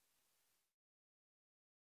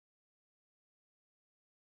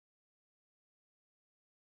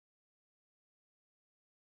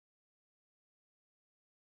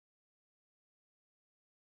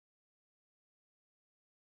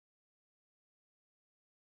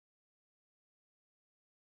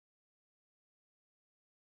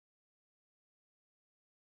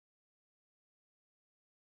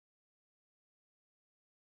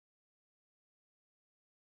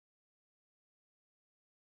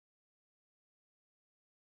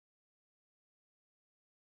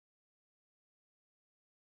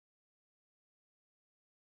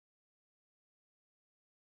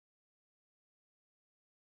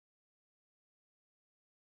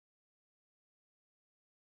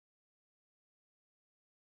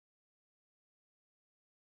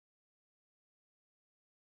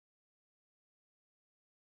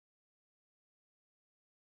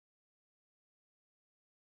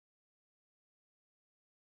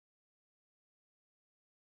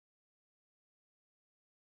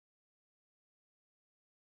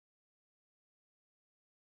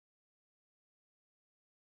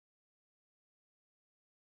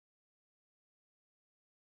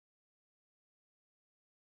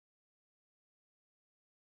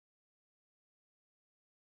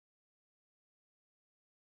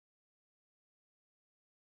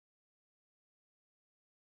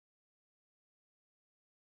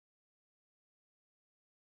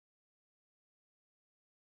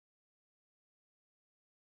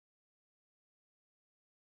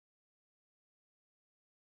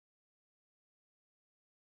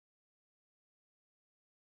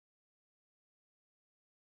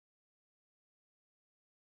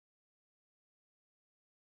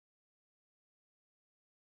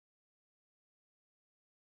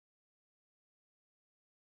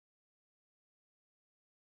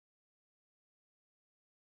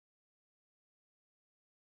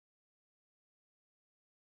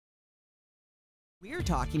 We're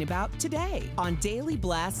talking about today on Daily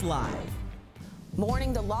Blast Live.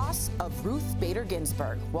 Mourning the loss of Ruth Bader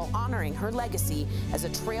Ginsburg while honoring her legacy as a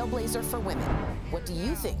trailblazer for women. What do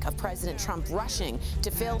you think of President Trump rushing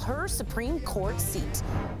to fill her Supreme Court seat?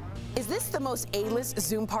 Is this the most A-list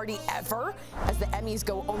Zoom party ever? As the Emmys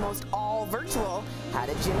go almost all virtual, how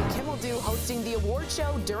did Jimmy Kimmel do hosting the award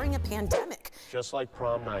show during a pandemic? Just like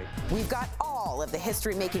prom night. We've got all of the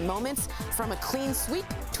history-making moments, from a clean sweep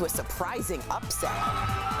to a surprising upset.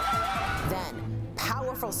 Then,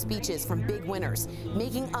 powerful speeches from big winners,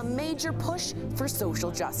 making a major push for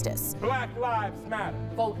social justice. Black Lives Matter.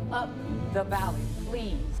 Vote up the ballot,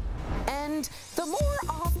 please. And the more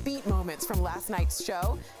offbeat moments from last night's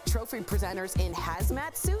show, trophy presenters in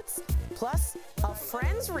hazmat suits, plus a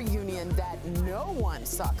Friends reunion that no one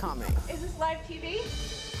saw coming. Is this live TV?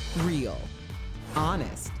 Real,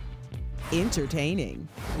 honest, entertaining,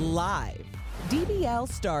 live. DBL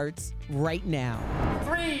starts right now.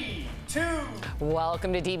 3, 2,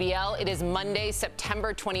 Welcome to DBL. It is Monday,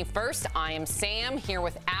 September 21st. I am Sam, here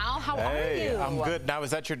with Al. How are you? I'm good. Now, is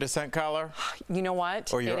that your dissent collar? You know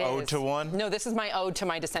what? Or your ode to one? No, this is my ode to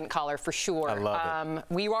my dissent collar for sure. I love it.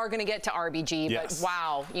 We are going to get to RBG, yes. But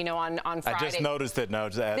wow, you know, on Friday. I just noticed it. No,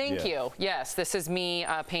 Thank you. Yes, this is me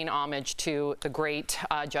paying homage to the great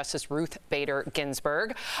Justice Ruth Bader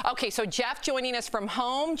Ginsburg. Okay, so Jeff joining us from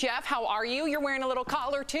home. Jeff, how are you? You're wearing a little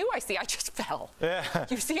collar too. I see. I just fell. Yeah.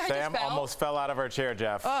 You see, I Sam just fell. almost fell out of her chair,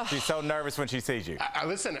 Jeff. Ugh. She's so nervous when she sees you.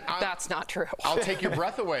 Listen, that's not true. I'll take your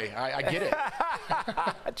breath away. I get it.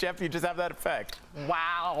 Jeff, you just have that effect.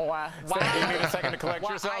 Wow. Wow. You need a second to collect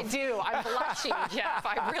yourself? I do. I'm blushing, Jeff.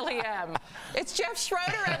 I really am. It's Jeff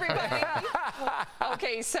Schroeder, everybody.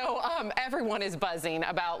 Okay, so everyone is buzzing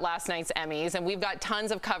about last night's Emmys, and we've got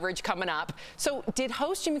tons of coverage coming up. So did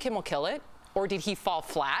host Jimmy Kimmel kill it? Or did he fall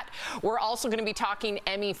flat? We're also going to be talking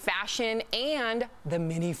Emmy fashion and the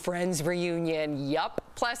Mini Friends reunion. Yup.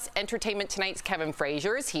 Plus, Entertainment Tonight's Kevin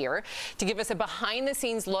Frazier is here to give us a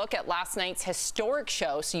behind-the-scenes look at last night's historic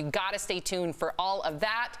show, so you got to stay tuned for all of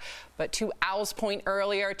that. But to Al's point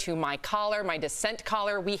earlier, to my collar, my dissent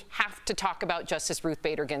collar, we have to talk about Justice Ruth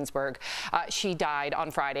Bader Ginsburg. She died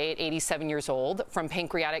on Friday at 87 years old from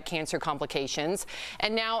pancreatic cancer complications.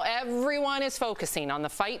 And now everyone is focusing on the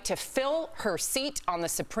fight to fill her seat on the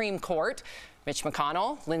Supreme Court. Mitch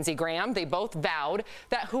McConnell, Lindsey Graham, they both vowed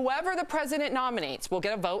that whoever the president nominates will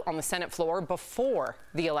get a vote on the Senate floor before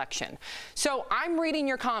the election. So I'm reading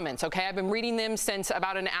your comments, okay? I've been reading them since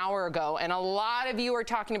about an hour ago, and a lot of you are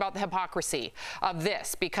talking about the hypocrisy of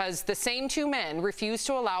this because the same two men refused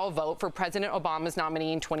to allow a vote for President Obama's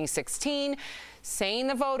nominee in 2016, saying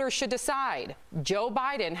the voters should decide. Joe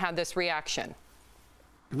Biden had this reaction.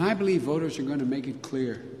 And I believe voters are going to make it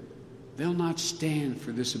clear they'll not stand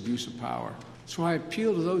for this abuse of power. So I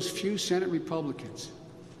appeal to those few Senate Republicans,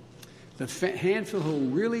 the handful who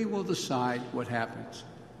really will decide what happens.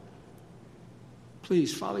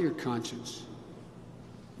 Please follow your conscience.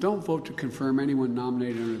 Don't vote to confirm anyone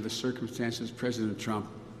nominated under the circumstances President Trump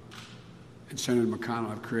and Senator McConnell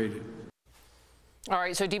have created. All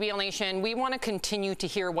right, so DBL Nation, we want to continue to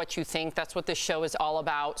hear what you think. That's what this show is all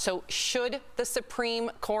about. So should the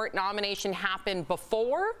Supreme Court nomination happen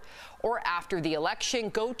before or after the election?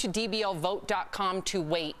 Go to dblvote.com to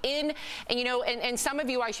weigh in. And, you know, and some of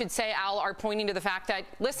you, I should say, Al, are pointing to the fact that,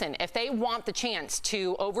 listen, if they want the chance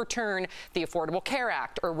to overturn the Affordable Care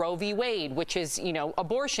Act or Roe v. Wade, which is, you know,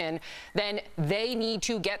 abortion, then they need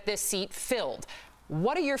to get this seat filled.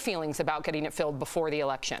 What are your feelings about getting it filled before the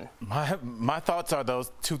election? My thoughts are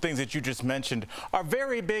those two things that you just mentioned are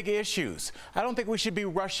very big issues. I don't think we should be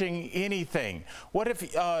rushing anything. What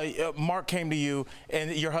if Mark came to you and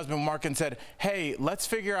your husband Mark and said, hey, let's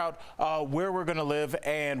figure out where we're going to live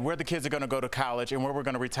and where the kids are going to go to college and where we're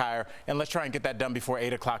going to retire, and let's try and get that done before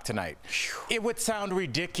 8 o'clock tonight. It would sound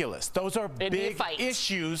ridiculous. Those are big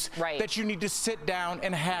issues that you need to sit down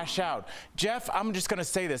and hash out. Jeff, I'm just going to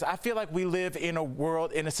say this. I feel like we live in a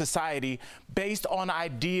world, in a society based on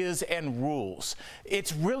ideas and rules.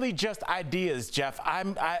 It's really just ideas, Jeff.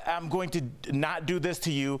 I'm going to not do this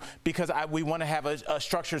to you because we want to have a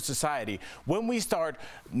structured society. When we start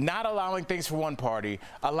not allowing things for one party,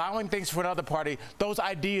 allowing things for another party, those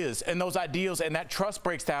ideas and those ideals and that trust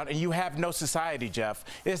breaks down and you have no society, Jeff.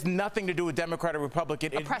 It's nothing to do with Democrat or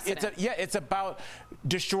Republican. It's about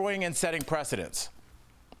destroying and setting precedents.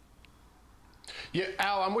 Yeah,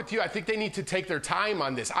 Al, I'm with you. I think they need to take their time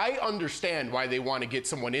on this. I understand why they want to get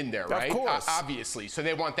someone in there, right? Of course. Obviously. So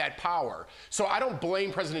they want that power. So I don't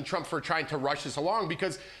blame President Trump for trying to rush this along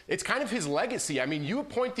because it's kind of his legacy. I mean, you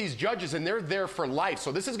appoint these judges and they're there for life.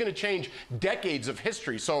 So this is going to change decades of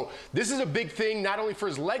history. So this is a big thing, not only for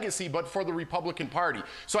his legacy, but for the Republican Party.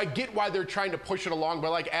 So I get why they're trying to push it along.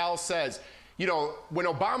 But like Al says, you know, when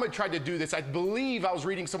Obama tried to do this, I believe I was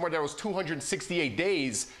reading somewhere that was 268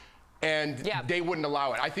 days. And they wouldn't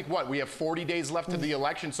allow it. I think, we have 40 days left to the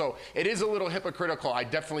election, so it is a little hypocritical. I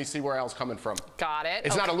definitely see where Al's coming from. Got it.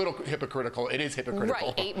 It's not a little hypocritical. It is hypocritical.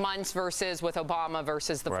 Right, 8 months versus with Obama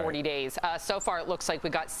versus the 40 days. So far, it looks like we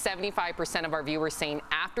got 75% of our viewers saying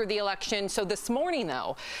after the election. So this morning,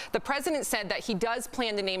 though, the president said that he does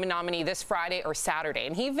plan to name a nominee this Friday or Saturday,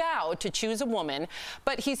 and he vowed to choose a woman,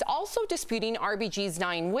 but he's also disputing RBG's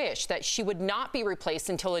dying wish that she would not be replaced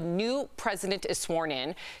until a new president is sworn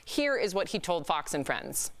in. Here is what he told Fox and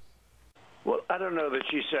Friends. Well, I don't know that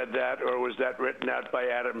she said that, or was that written out by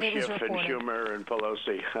Adam Schiff and Schumer and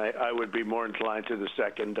Pelosi? I would be more inclined to the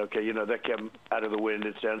second. Okay, you know, that came out of the wind.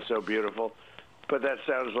 It sounds so beautiful. But that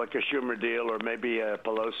sounds like a Schumer deal, or maybe a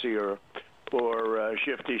Pelosi or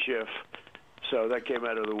Shifty Schiff. So that came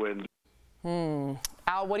out of the wind.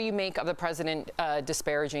 Al, what do you make of the president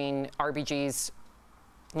disparaging RBG's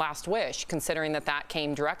last wish, considering that that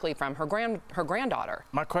came directly from her granddaughter?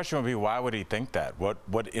 My question would be, why would he think that?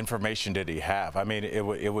 What information did he have? I mean,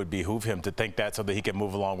 it would behoove him to think that so that he can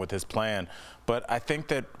move along with his plan. But I think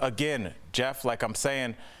that, again, Jeff, like I'm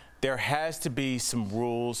saying, there has to be some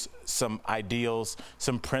rules, some ideals,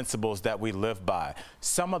 some principles that we live by.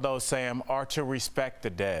 Some of those, Sam, are to respect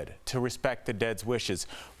the dead, to respect the dead's wishes.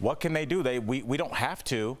 What can they do? We don't have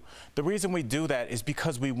to. The reason we do that is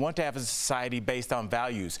because we want to have a society based on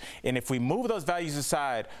values. And if we move those values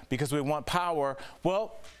aside because we want power,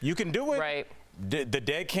 well, you can do it. Right. The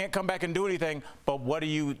dead can't come back and do anything, but what are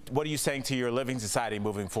you saying to your living society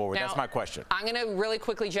moving forward? Now, that's my question. I'm going to really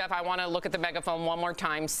quickly, Jeff, I want to look at the megaphone one more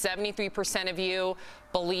time. 73% of you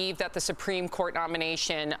believe that the Supreme Court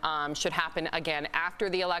nomination should happen again after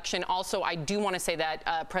the election. Also, I do want to say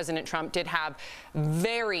that President Trump did have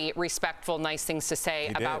very respectful, nice things to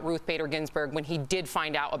say about Ruth Bader Ginsburg when he did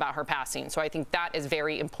find out about her passing. So I think that is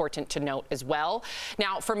very important to note as well.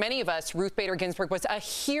 Now, for many of us, Ruth Bader Ginsburg was a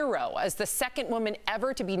hero as the second woman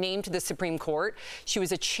ever to be named to the Supreme Court. She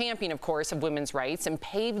was a champion, of course, of women's rights and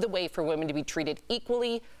paved the way for women to be treated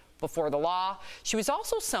equally before the law. She was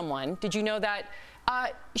also someone, did you know that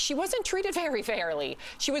she wasn't treated very fairly?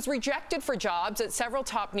 She was rejected for jobs at several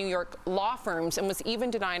top New York law firms and was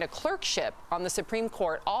even denied a clerkship on the Supreme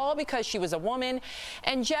Court, all because she was a woman.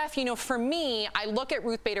 And Jeff, you know, for me, I look at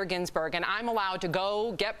Ruth Bader Ginsburg and I'm allowed to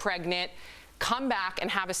go get pregnant, come back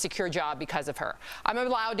and have a secure job because of her. I'm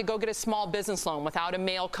allowed to go get a small business loan without a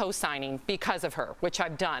male co-signing because of her, which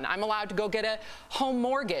I've done. I'm allowed to go get a home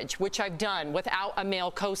mortgage, which I've done without a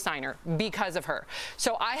male co-signer because of her.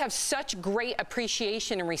 So I have such great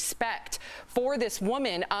appreciation and respect for this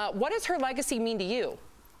woman. What does her legacy mean to you?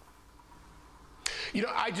 You know,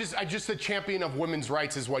 I just the champion of women's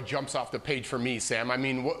rights is what jumps off the page for me, Sam. I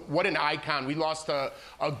mean, what an icon. We lost a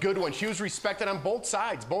good one. She was respected on both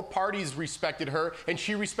sides. Both parties respected her, and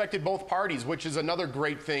she respected both parties, which is another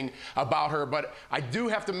great thing about her. But I do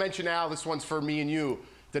have to mention, Al, this one's for me and you.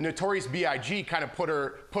 The Notorious B.I.G. kind of put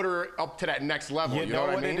her up to that next level. You know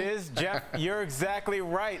what I mean? It is, Jeff? You're exactly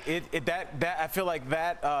right. That I feel like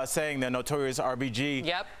that saying, the Notorious RBG,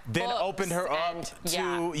 then books opened her up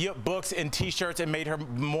to books and T-shirts and made her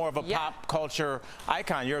more of a pop culture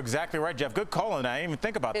icon. You're exactly right, Jeff. Good call on that. I didn't even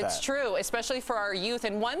think about that. It's true, especially for our youth.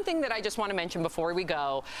 And one thing that I just want to mention before we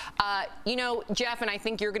go, you know, Jeff, and I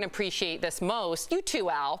think you're going to appreciate this most, you too,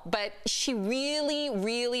 Al, but she really,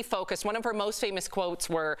 really focused. One of her most famous quotes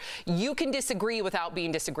were, "You can disagree without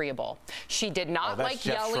being disagreeable." She did not like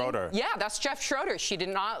Jeff yelling. Schroeder. Yeah, that's Jeff Schroeder. She did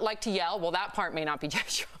not like to yell. Well, that part may not be Jeff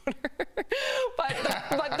Schroeder.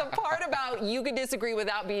 but the part about you can disagree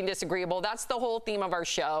without being disagreeable, that's the whole theme of our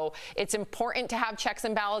show. It's important to have checks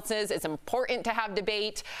and balances. It's important to have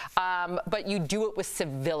debate, but you do it with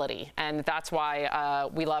civility. And that's why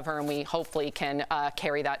we love her and we hopefully can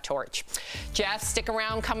carry that torch. Jeff, stick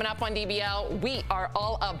around. Coming up on DBL, we are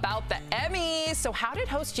all about the Emmys. So how did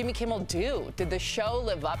host Jimmy Kimmel do? Did the show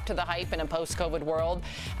live up to the hype in a post-COVID world?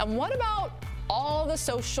 And what about all the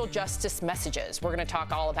social justice messages? We're going to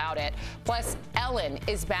talk all about it. Plus, Ellen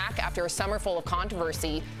is back after a summer full of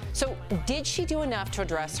controversy. So did she do enough to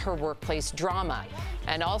address her workplace drama?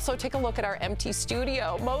 And also take a look at our empty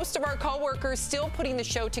studio. Most of our coworkers still putting the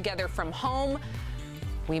show together from home.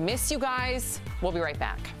 We miss you guys. We'll be right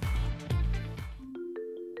back.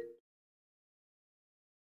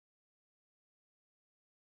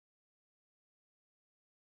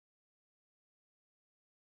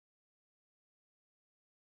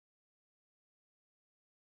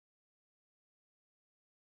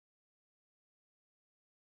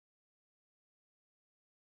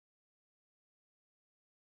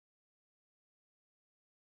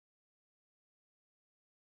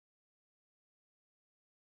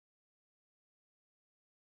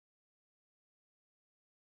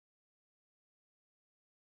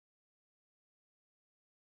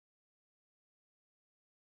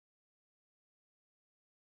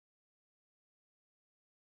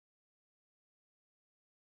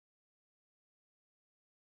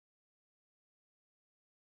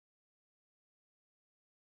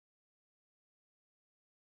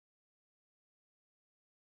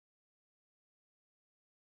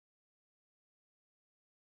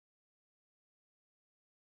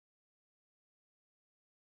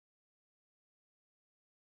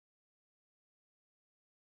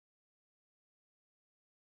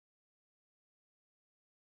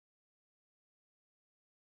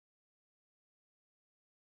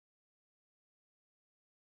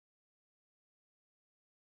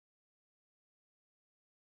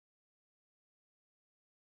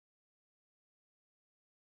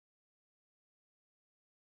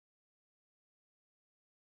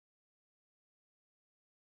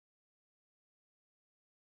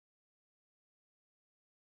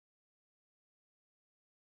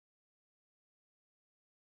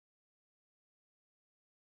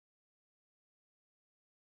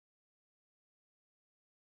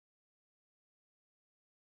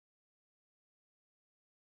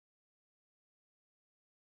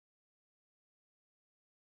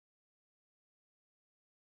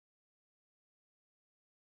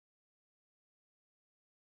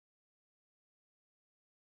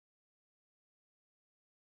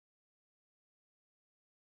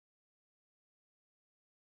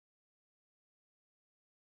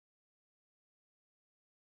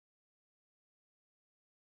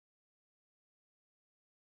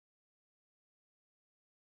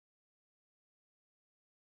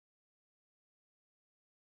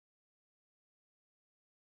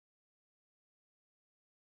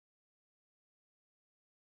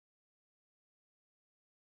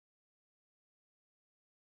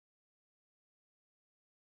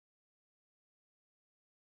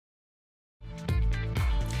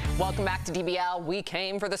 Welcome back to DBL. We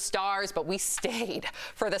came for the stars, but we stayed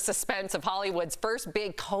for the suspense of Hollywood's first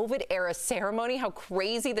big COVID-era ceremony. How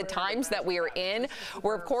crazy the times that we are in.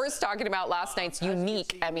 We're, of course, talking about last night's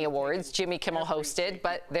unique Emmy Awards. Jimmy Kimmel hosted,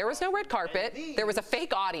 but there was no red carpet. There was a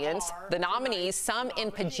fake audience. The nominees, some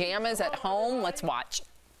in pajamas at home. Let's watch.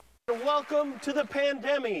 Welcome to the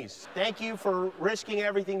Pandemies. Thank you for risking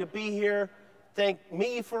everything to be here. Thank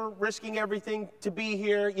me for risking everything to be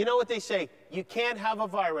here. You know what they say, you can't have a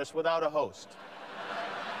virus without a host.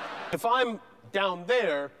 If I'm down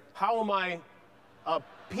there, how am I up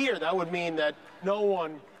here? That would mean that no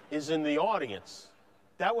one is in the audience.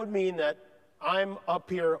 That would mean that I'm up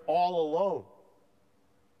here all alone.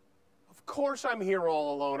 Of course I'm here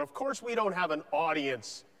all alone. Of course we don't have an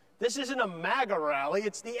audience. This isn't a MAGA rally,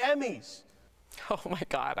 it's the Emmys. Oh my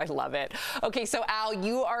God, I love it. Okay, so Al,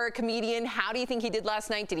 you are a comedian. How do you think he did last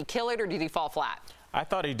night? Did he kill it or did he fall flat? I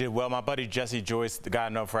thought he did well. My buddy Jesse Joyce, the guy I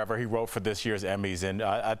know forever, he wrote for this year's Emmys, and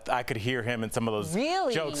I could hear him in some of those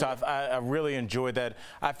jokes. I really enjoyed that.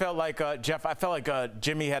 I felt like, Jeff,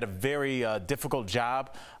 Jimmy had a very difficult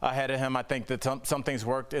job ahead of him. I think that some things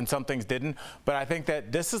worked and some things didn't. But I think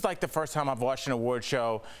that this is like the first time I've watched an award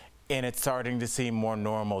show and it's starting to seem more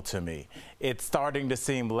normal to me. It's starting to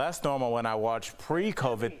seem less normal when I watch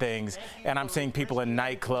pre-COVID things and I'm seeing people in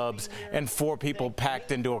nightclubs and 4 people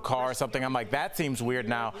packed into a car or something. I'm like, that seems weird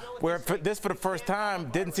now. Where this for the first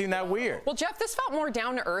time didn't seem that weird. Well, Jeff, this felt more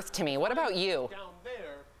down to earth to me. What about you?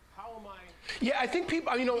 Yeah, I think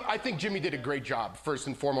people, I think Jimmy did a great job, first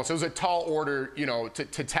and foremost. It was a tall order,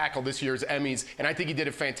 to tackle this year's Emmys, and I think he did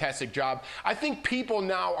a fantastic job. I think people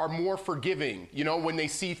now are more forgiving, when they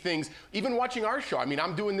see things, even watching our show. I mean,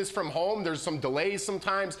 I'm doing this from home. There's some delays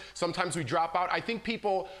sometimes. Sometimes we drop out. I think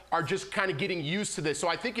people are just kind of getting used to this. So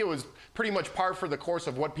I think it was pretty much par for the course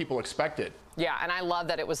of what people expected. Yeah, and I love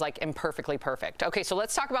that it was like imperfectly perfect. Okay, so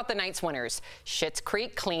let's talk about the night's winners. Schitt's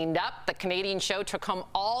Creek cleaned up. The Canadian show took home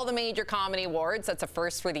all the major comedy awards. That's a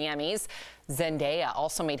first for the Emmys. Zendaya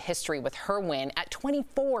also made history with her win. At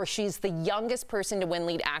 24, she's the youngest person to win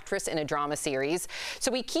lead actress in a drama series.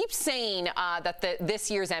 So we keep saying that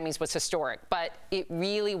this year's Emmys was historic, but it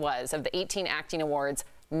really was. Of the 18 acting awards,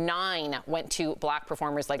 9 went to black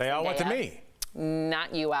performers like Zendaya. They all went to me.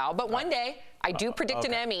 Not you, Al, but one day. I do predict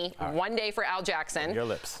an Emmy one day for Al Jackson. Your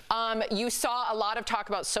lips. You saw a lot of talk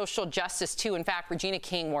about social justice, too. In fact, Regina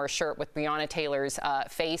King wore a shirt with Breonna Taylor's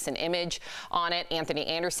face and image on it. Anthony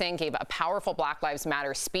Anderson gave a powerful Black Lives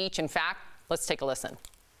Matter speech. In fact, let's take a listen.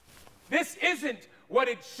 This isn't what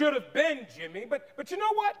it should have been, Jimmy, but you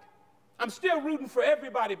know what? I'm still rooting for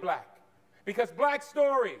everybody black, because black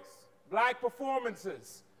stories, black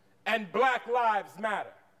performances, and Black Lives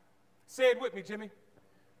Matter. Say it with me, Jimmy.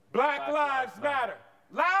 Black Lives Matter.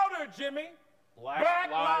 Louder, Jimmy.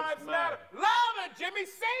 Black Lives Matter. Louder, Jimmy.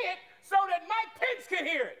 Say it so that Mike Pence can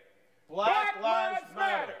hear it. Black Lives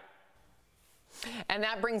Matter. And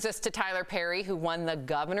that brings us to Tyler Perry, who won the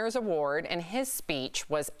Governor's Award, and his speech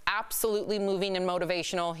was absolutely moving and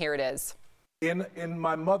motivational. Here it is. In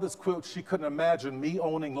my mother's quilt, she couldn't imagine me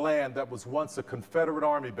owning land that was once a Confederate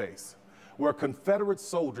Army base, where Confederate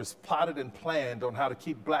soldiers plotted and planned on how to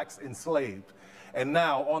keep blacks enslaved. And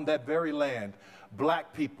now, on that very land,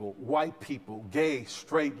 black people, white people, gay,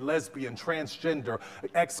 straight, lesbian, transgender,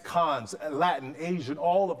 ex-cons, Latin, Asian,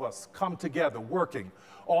 all of us come together, working,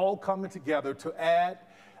 all coming together to add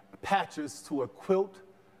patches to a quilt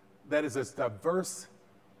that is as diverse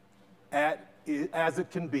as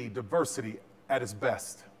it can be, diversity at its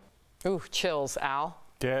best. Ooh, chills, Al.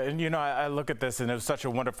 Yeah, and I look at this and it was such a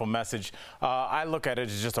wonderful message. I look at it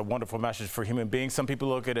as just a wonderful message for human beings. Some people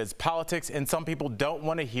look at it as politics, and some people don't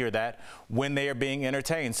want to hear that when they are being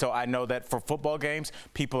entertained. So I know that for football games,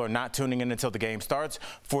 people are not tuning in until the game starts.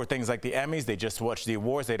 For things like the Emmys, they just watch the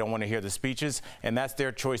awards. They don't want to hear the speeches, and that's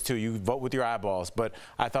their choice too. You vote with your eyeballs. But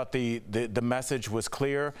I thought the message was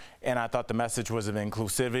clear, and I thought the message was of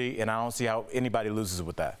inclusivity, and I don't see how anybody loses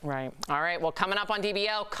with that. Right. All right. Well, coming up on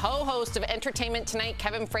DBL, co-host of Entertainment Tonight,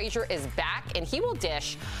 Kevin Frazier is back, and he will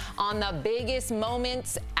dish on the biggest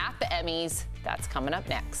moments at the Emmys. That's coming up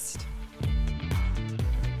next.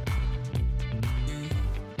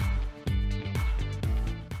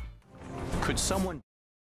 Could someone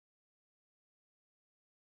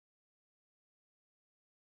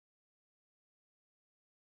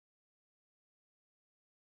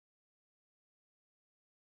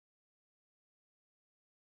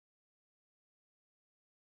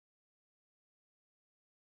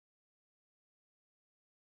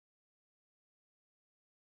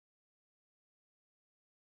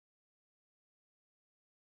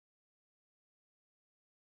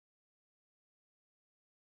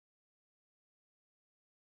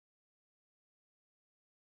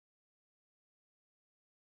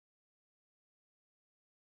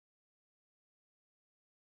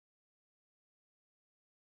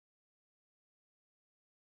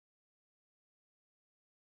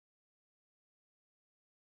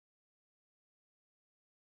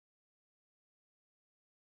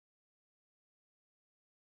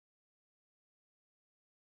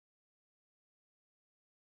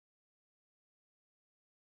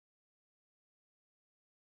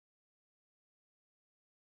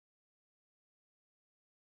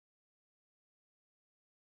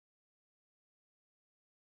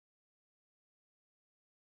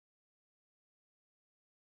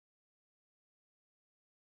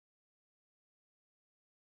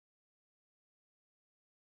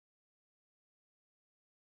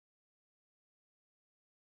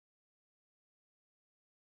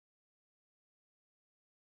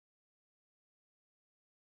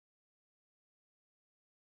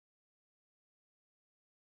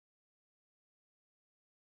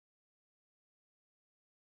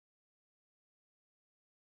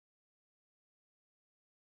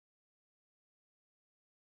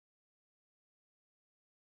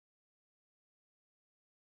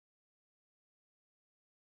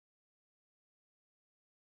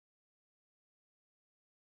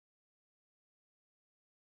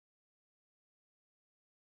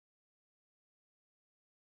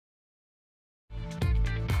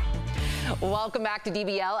Welcome back to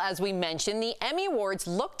DBL. As we mentioned, the Emmy Awards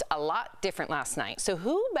looked a lot different last night. So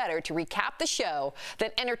who better to recap the show than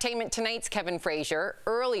Entertainment Tonight's Kevin Frazier?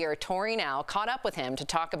 Earlier, Tori Now caught up with him to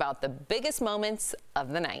talk about the biggest moments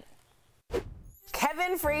of the night.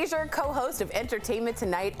 Kevin Frazier, co-host of Entertainment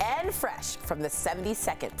Tonight and fresh from the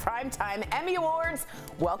 72nd Primetime Emmy Awards.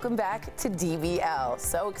 Welcome back to DBL.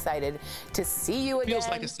 So excited to see you again. Feels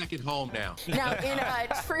like a second home now. Now, in a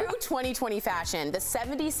true 2020 fashion, the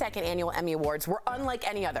 72nd Annual Emmy Awards were unlike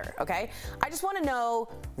any other, okay? I just want to know,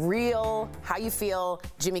 real, how you feel,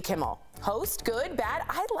 Jimmy Kimmel. Host, good, bad?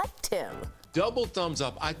 I liked him. Double thumbs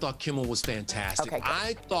up. I thought Kimmel was fantastic. Okay,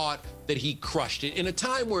 I thought that he crushed it in a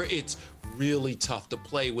time where it's really tough to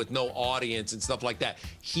play with no audience and stuff like that.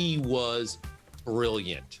 He was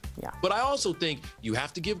brilliant. Yeah. But I also think you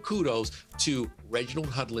have to give kudos to Reginald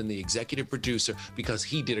Hudlin, the executive producer, because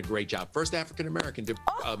he did a great job. First African-American to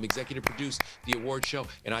executive produce the award show,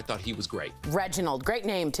 and I thought he was great. Reginald, great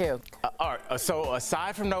name too. All right, so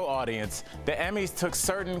aside from no audience, the Emmys took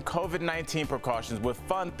certain COVID-19 precautions with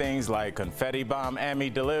fun things like confetti bomb Emmy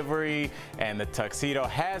delivery and the tuxedo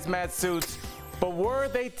hazmat suits. But were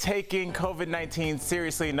they taking COVID-19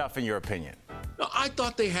 seriously enough, in your opinion? No, I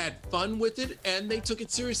thought they had fun with it, and they took it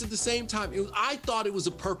serious at the same time. I thought it was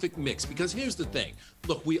a perfect mix, because here's the thing.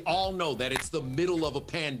 Look, we all know that it's the middle of a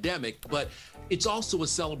pandemic, but it's also a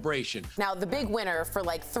celebration. Now, the big winner for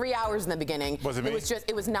like 3 hours in the beginning. Was it me?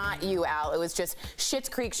 It was not you, Al. It was just Schitt's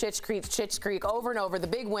Creek, Schitt's Creek, Schitt's Creek over and over, the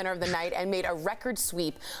big winner of the night, and made a record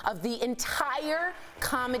sweep of the entire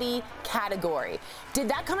comedy category. Did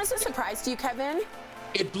that come as a surprise to you, Kevin?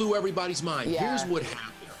 It blew everybody's mind. Yeah. Here's what happened.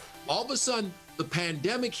 All of a sudden, the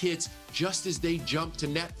pandemic hits just as they jump to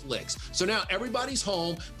Netflix. So now everybody's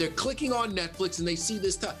home, they're clicking on Netflix, and they see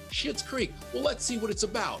this Schitt's Creek. Well, let's see what it's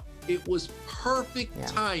about. It was perfect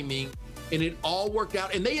timing, and it all worked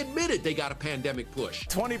out. And they admitted they got a pandemic push.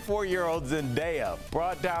 24-year-old Zendaya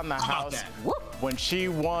brought down the house when she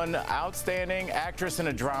won Outstanding Actress in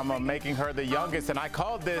a Drama, making her the youngest, and I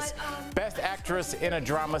called this Best Actress in a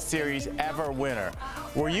Drama Series Ever winner.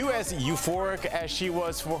 Were you as euphoric as she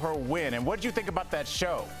was for her win? And what did you think about that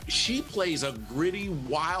show? She plays a gritty,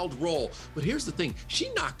 wild role. But here's the thing.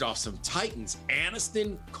 She knocked off some titans.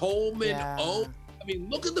 Aniston, Coleman, I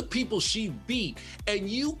mean, look at the people she beat. And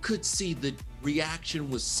you could see the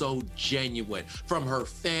reaction was so genuine, from her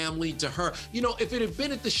family to her. You know, if it had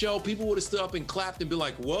been at the show, people would have stood up and clapped and be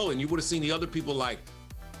like, whoa, and you would have seen the other people like,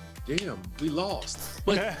 damn, we lost.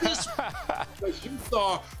 But this, you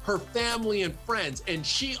saw her family and friends, and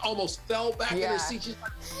she almost fell back in her seat. She's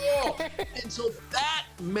like, whoa. And so that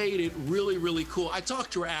made it really, really cool. I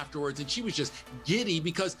talked to her afterwards, and she was just giddy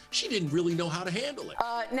because she didn't really know how to handle it.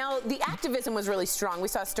 Now, the activism was really strong. We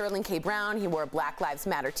saw Sterling K. Brown. He wore a Black Lives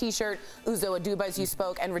Matter t-shirt. Uzo Aduba, as you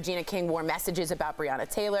spoke, and Regina King wore messages about Breonna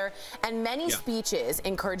Taylor. And many speeches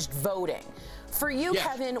encouraged voting. For you,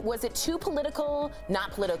 Kevin, was it too political,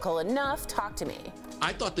 not political enough? Talk to me.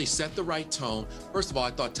 I thought they set the right tone. First of all,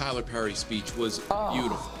 I thought Tyler Perry's speech was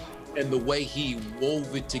beautiful. And the way he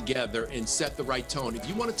wove it together and set the right tone. If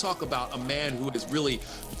you want to talk about a man who has really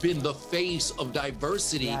been the face of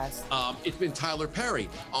diversity, it's been Tyler Perry.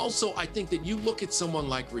 Also, I think that you look at someone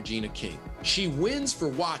like Regina King. She wins for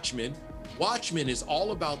Watchmen. Watchmen is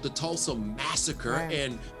all about the Tulsa massacre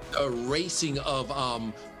and the erasing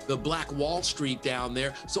of the Black Wall Street down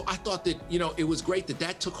there. So I thought that, you know, it was great that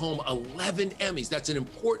that took home 11 Emmys. That's an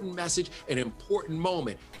important message, an important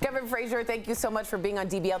moment. Kevin Frazier, thank you so much for being on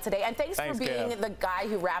DBL today. And thanks for being the guy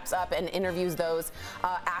who wraps up and interviews those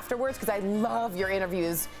afterwards, because I love your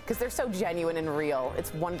interviews because they're so genuine and real.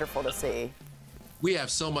 It's wonderful to see. We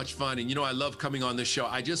have so much fun, and you know I love coming on this show.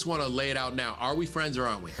 I just want to lay it out now. Are we friends or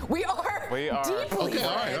aren't we? We are. We are. Deeply okay, friends.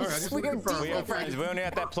 all right. We are friends. We don't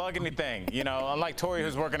have to plug anything. You know, unlike Tori,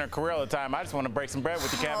 who's working her career all the time, I just want to break some bread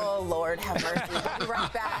with you, Kevin. Oh, Lord, have mercy. We'll be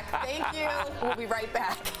right back. Thank you. We'll be right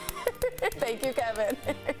back. Thank you, Kevin.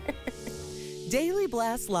 Daily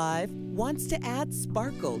Blast Live wants to add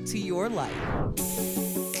sparkle to your life.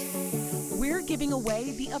 We're giving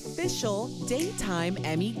away the official Daytime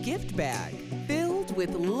Emmy gift bag, filled with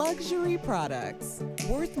luxury products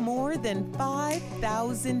worth more than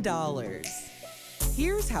 $5,000.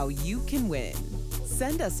 Here's how you can win.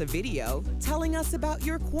 Send us a video telling us about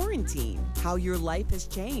your quarantine, how your life has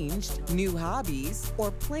changed, new hobbies, or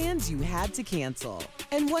plans you had to cancel,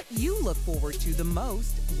 and what you look forward to the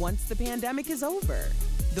most once the pandemic is over.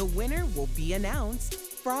 The winner will be announced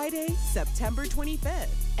Friday, September 25th,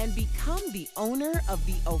 and become the owner of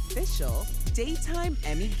the official Daytime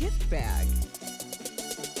Emmy gift bag.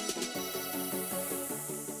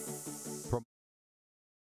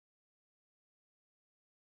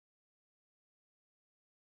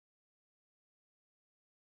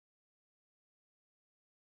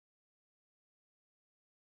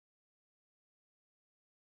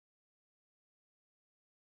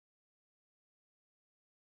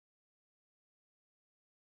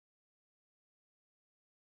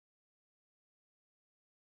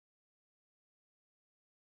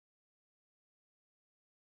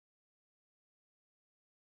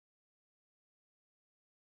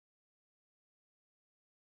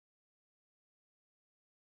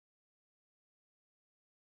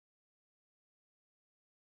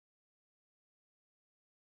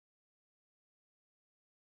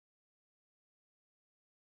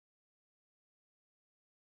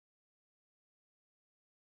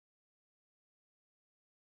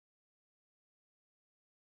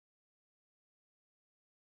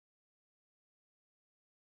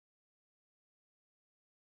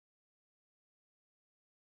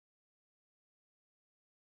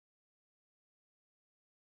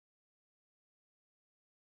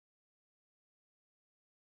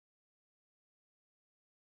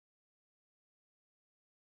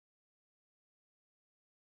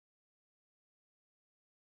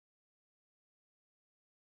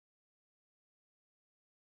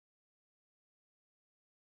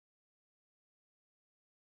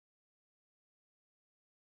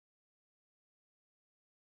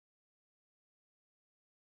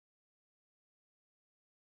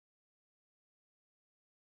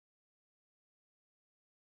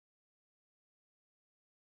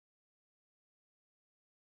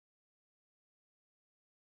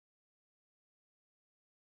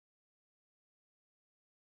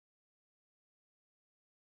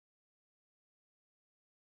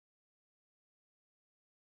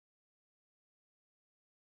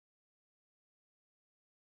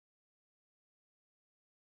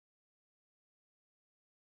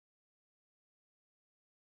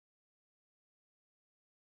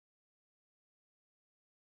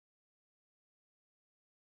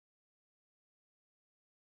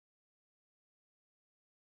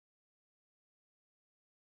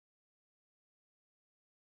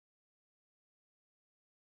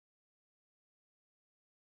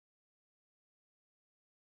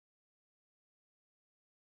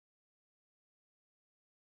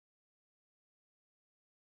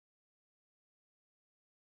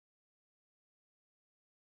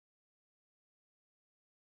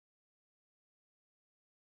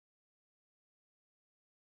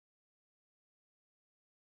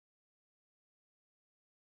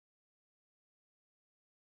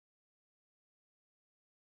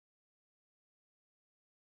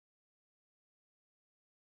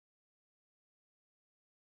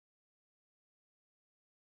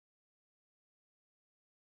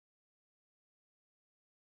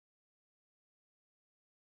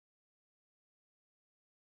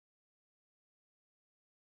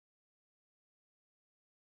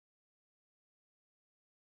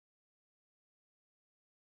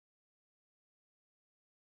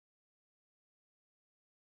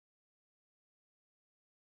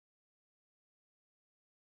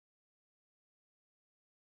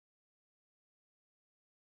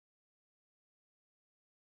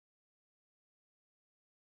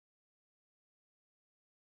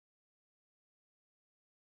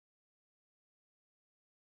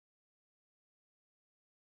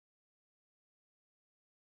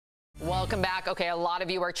 Welcome back. Okay, a lot of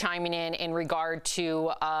you are chiming in regard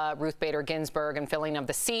to Ruth Bader Ginsburg and filling of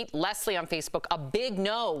the seat. Leslie on Facebook, a big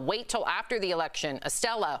no. Wait till after the election.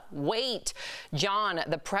 Estella, wait. John,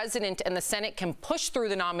 the president and the Senate can push through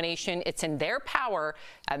the nomination. It's in their power,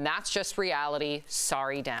 and that's just reality.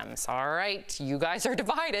 Sorry, Dems. All right, you guys are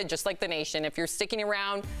divided, just like the nation. If you're sticking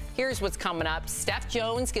around, here's what's coming up. Steph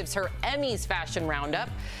Jones gives her Emmys fashion roundup.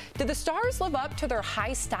 Did the stars live up to their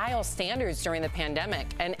high style standards during the pandemic?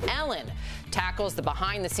 And Ellen tackles the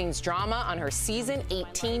behind-the-scenes drama on her season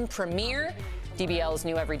 18 premiere. DBL is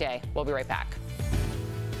new every day. We'll be right back.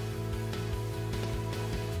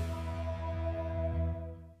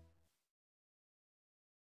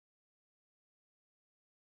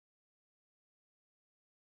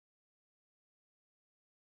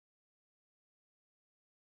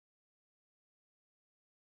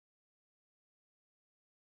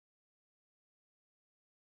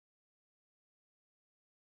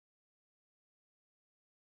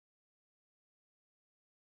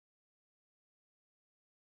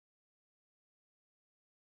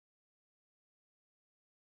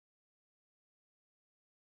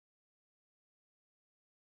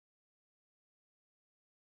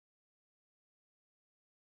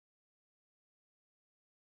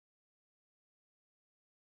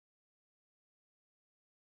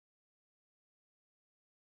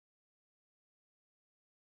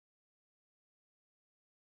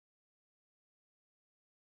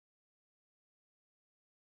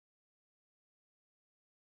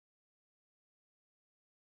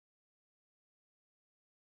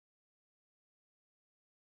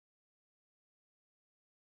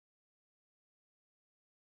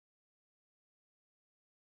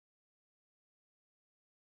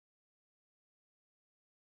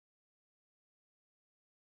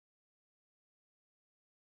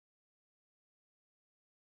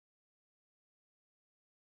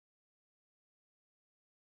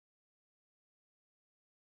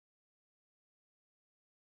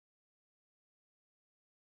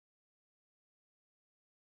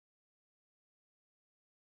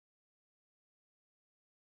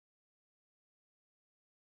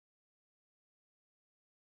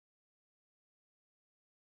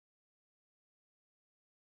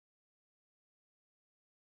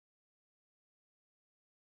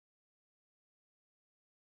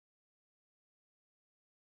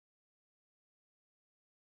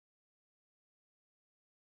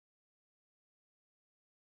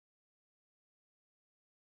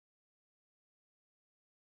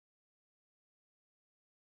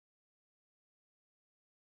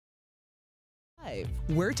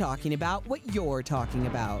 We're talking about what you're talking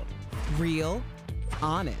about. Real,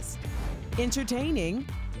 honest, entertaining,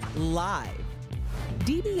 live.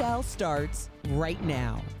 DBL starts right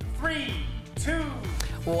now. 3, 2.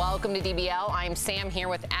 Welcome to DBL. I'm Sam here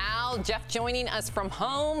with Al. Jeff joining us from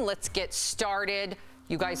home. Let's get started.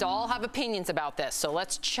 You guys all have opinions about this, so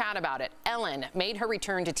let's chat about it. Ellen made her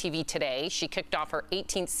return to TV today. She kicked off her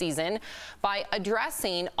 18th season by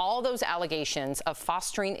addressing all those allegations of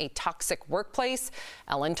fostering a toxic workplace.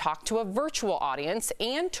 Ellen talked to a virtual audience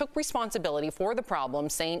and took responsibility for the problem,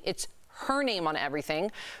 saying it's her name on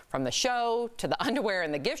everything, from the show to the underwear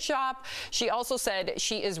in the gift shop. She also said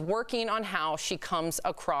she is working on how she comes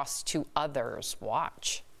across to others.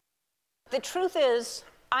 Watch. The truth is,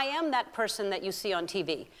 I am that person that you see on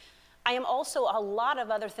TV. I am also a lot of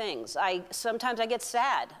other things. Sometimes I get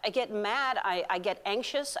sad, I get mad, I get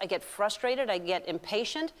anxious, I get frustrated, I get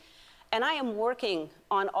impatient, and I am working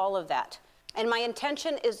on all of that. And my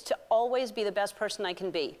intention is to always be the best person I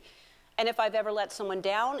can be. And if I've ever let someone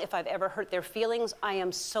down, if I've ever hurt their feelings, I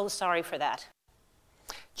am so sorry for that.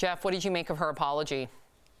 Jeff, what did you make of her apology?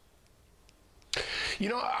 You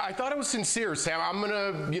know, I thought it was sincere, Sam. I'm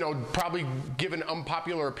going to, probably give an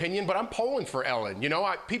unpopular opinion, but I'm pulling for Ellen.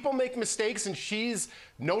 People make mistakes, and she's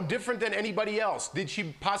no different than anybody else. Did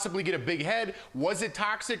she possibly get a big head? Was it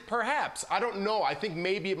toxic? Perhaps. I don't know. I think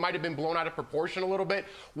maybe it might have been blown out of proportion a little bit.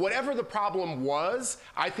 Whatever the problem was,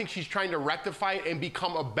 I think she's trying to rectify it and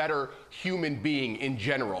become a better human being in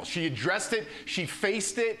general. She addressed it. She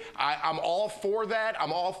faced it. I'm all for that.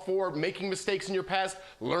 I'm all for making mistakes in your past,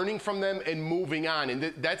 learning from them, and moving on.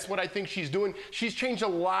 And that's what I think she's doing. She's changed a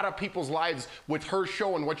lot of people's lives with her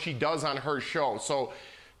show and what she does on her show. So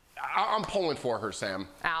I'm pulling for her, Sam.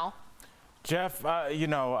 Al? Jeff,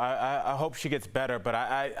 I hope she gets better, but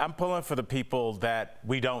I'm pulling for the people that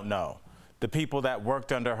we don't know. The people that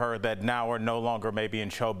worked under her that now are no longer maybe in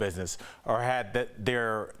show business or had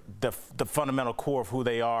the fundamental core of who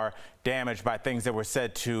they are damaged by things that were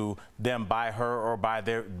said to them by her or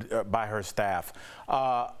by her staff.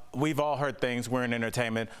 we've all heard things. We're in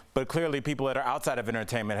entertainment, but clearly people that are outside of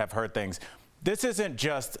entertainment have heard things. This isn't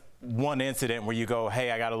just one incident where you go,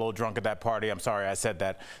 hey, I got a little drunk at that party. I'm sorry I said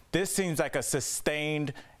that. This seems like a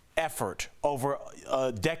sustained effort over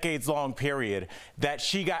a decades-long period that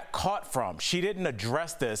she got caught from. She didn't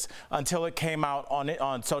address this until it came out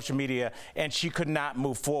on social media, and she could not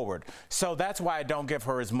move forward. So that's why I don't give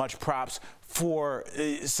her as much props for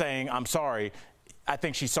saying, I'm sorry. I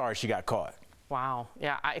think she's sorry she got caught. Wow.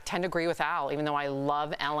 Yeah, I tend to agree with Al, even though I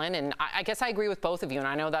love Ellen. And I guess I agree with both of you. And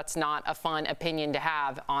I know that's not a fun opinion to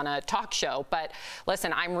have on a talk show. But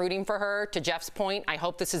listen, I'm rooting for her. To Jeff's point, I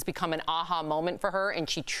hope this has become an aha moment for her, and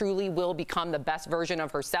she truly will become the best version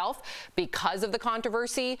of herself because of the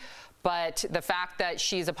controversy. But the fact that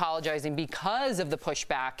she's apologizing because of the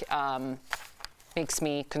pushback makes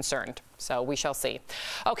me concerned. So we shall see.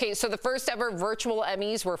 Okay, so the first ever virtual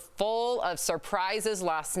Emmys were full of surprises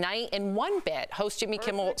last night. In one bit, host Jimmy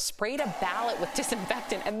Kimmel sprayed a ballot with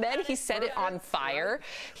disinfectant, and then he set it on fire.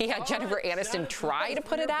 He had Jennifer Aniston try to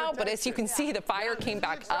put it out, but as you can see, the fire came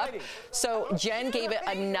back up. So Jen gave it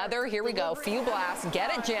another, here we go, few blasts.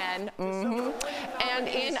 Get it, Jen. And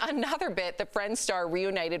in another bit, the Friends star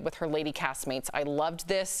reunited with her lady castmates. I loved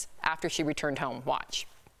this after she returned home. Watch.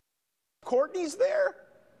 Courtney's there?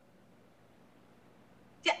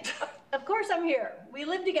 Yeah, of course I'm here. We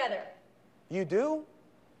live together. You do?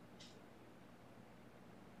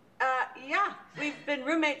 Yeah, we've been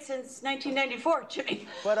roommates since 1994, Jimmy.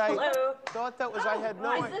 But I Hello. thought that was, I had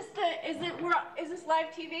no idea. Is this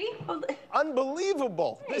live TV?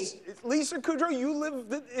 Unbelievable. Hey. This, Lisa Kudrow, you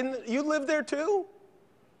live there too?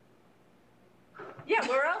 Yeah,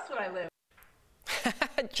 where else would I live?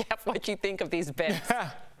 Jeff, what'd you think of these bits?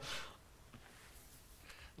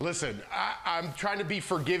 Listen, I'm trying to be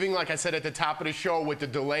forgiving, like I said at the top of the show, with the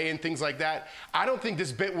delay and things like that. I don't think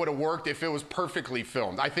this bit would have worked if it was perfectly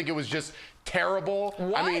filmed. I think it was just terrible.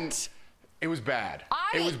 What? I mean, it was bad.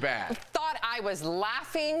 It was bad. Thought I was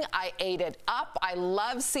laughing. I ate it up. I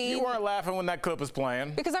love seeing. You weren't laughing when that clip was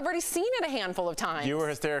playing. Because I've already seen it a handful of times. You were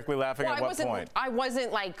hysterically laughing at what point? I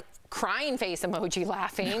wasn't like crying face emoji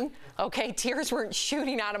laughing. Okay, tears weren't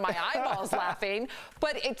shooting out of my eyeballs laughing.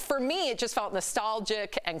 But for me, it just felt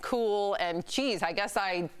nostalgic and cool. And geez, I guess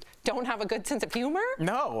I don't have a good sense of humor?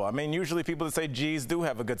 No, I mean, usually people that say geez do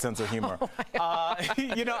have a good sense of humor.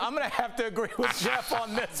 You know, I'm going to have to agree with Jeff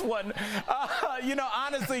on this one. You know,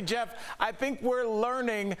 honestly, Jeff, I think we're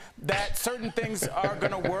learning that certain things are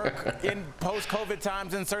going to work in post-COVID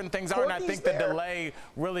times and certain things aren't. I think the delay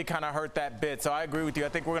really kind of hurt that bit. So I agree with you. I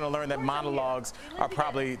think we're going to learn that monologues are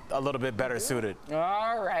probably a little bit better suited.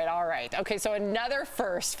 All right, all right. Okay, so another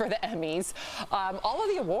first for the Emmys. All of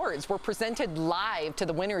the awards were presented live to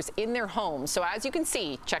the winners in their homes. So as you can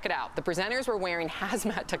see, check it out. The presenters were wearing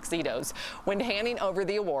hazmat tuxedos when handing over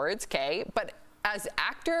the awards, okay? But as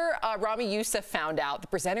actor Rami Youssef found out, the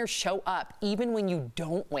presenters show up even when you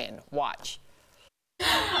don't win. Watch.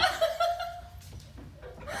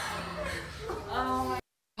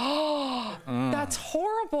 That's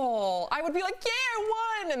horrible. I would be like, yeah,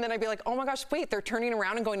 I won. And then I'd be like, oh my gosh, wait, they're turning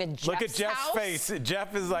around and going to Jeff's Look at Jeff's house? face.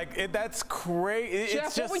 Jeff is like, that's crazy. Jeff,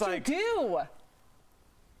 it's just what would like, you do?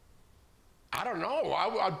 I don't know.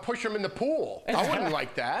 I'd push him in the pool. I wouldn't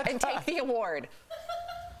like that. And take the award.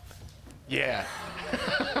 Yeah.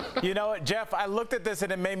 You know what, Jeff, I looked at this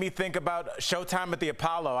and it made me think about Showtime at the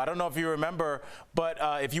Apollo. I don't know if you remember, but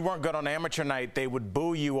if you weren't good on amateur night, they would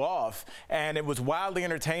boo you off. And it was wildly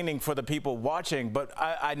entertaining for the people watching. But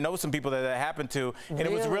I know some people that happened to, and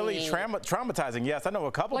it was really traumatizing. Yes, I know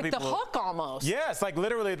a couple people. Like the Hook almost. Yes, like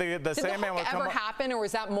literally the Sandman would come up. Did the Hook ever happen, or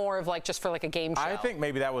was that more of like just for like a game show? I think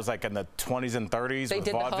maybe that was like in the 20s and 30s with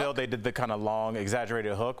vaudeville. They did the kind of long,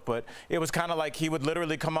 exaggerated hook. But it was kind of like he would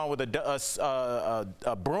literally come on with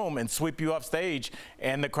a broom and sweep you off stage,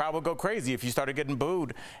 and the crowd would go crazy if you started getting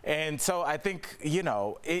booed. And so I think, you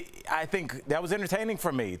know, I think that was entertaining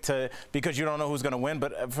for me because you don't know who's going to win.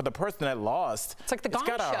 But for the person that lost, it's like the gong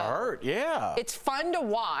show. It's gotta hurt. Yeah. It's fun to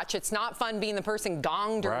watch. It's not fun being the person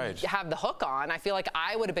gonged or have the hook on. I feel like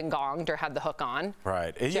I would have been gonged or had the hook on.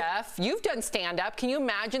 Right. Jeff, you've done stand-up. Can you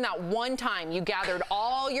imagine that one time you gathered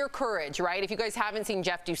all your courage, right? If you guys haven't seen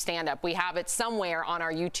Jeff do stand-up, we have it somewhere on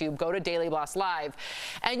our YouTube. Go to Daily Blast Live.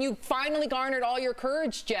 And you finally garnered all your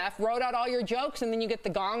courage, Jeff, wrote out all your jokes, and then you get the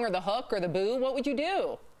gong or the hook or the boo. What would you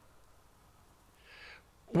do?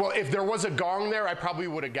 Well, if there was a gong there, I probably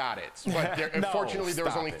would have got it. But unfortunately, there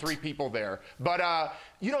was only 3 people there. But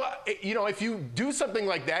you know, if you do something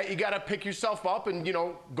like that, you got to pick yourself up and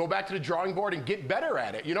go back to the drawing board and get better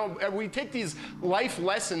at it. We take these life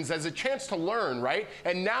lessons as a chance to learn, right?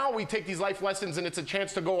 And now we take these life lessons and it's a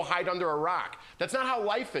chance to go hide under a rock. That's not how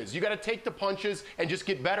life is. You got to take the punches and just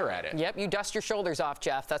get better at it. Yep, you dust your shoulders off,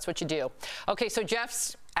 Jeff. That's what you do. Okay, so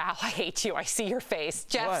Jeff's. Al, I hate you. I see your face.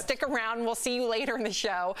 Jeff, what? Stick around. We'll see you later in the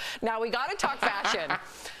show. Now, we got to talk fashion.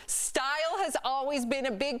 Style has always been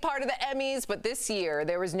a big part of the Emmys, but this year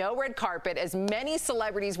there was no red carpet as many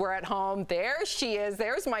celebrities were at home. There she is.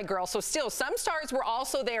 There's my girl. So still, some stars were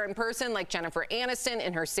also there in person, like Jennifer Aniston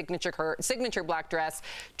in her signature black dress.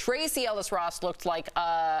 Tracee Ellis Ross looked like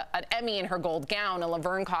an Emmy in her gold gown, and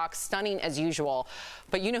Laverne Cox stunning as usual.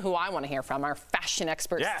 But you know who I want to hear from, our fashion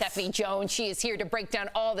expert, Stephanie Jones. She is here to break down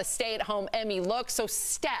all the stay-at-home Emmy looks. So,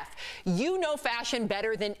 Steph, you know fashion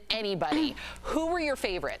better than anybody. Who were your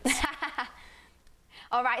favorites?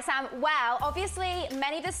 All right, Sam. Well, obviously,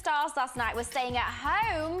 many of the stars last night were staying at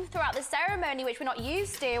home throughout the ceremony, which we're not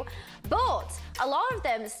used to, but a lot of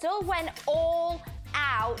them still went all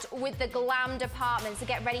out with the glam department. So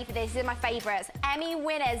get ready for this. These are my favorites. Emmy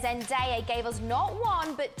winner Zendaya gave us not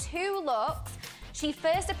 1, but 2 looks. She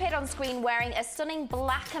first appeared on screen wearing a stunning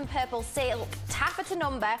black and purple silk taffeta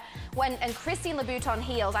number and Christine Louboutin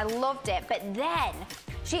heels. I loved it. But then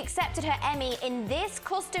she accepted her Emmy in this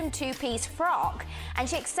custom 2-piece frock, and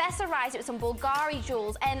she accessorized it with some Bulgari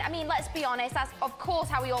jewels. And I mean, let's be honest, that's of course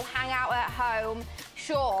how we all hang out at home,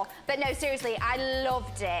 sure. But no, seriously, I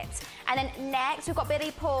loved it. And then next, we've got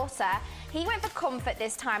Billy Porter. He went for comfort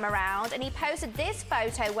this time around, and he posted this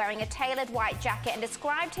photo wearing a tailored white jacket and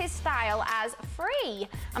described his style as free.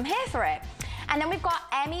 I'm here for it. And then we've got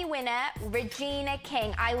Emmy winner Regina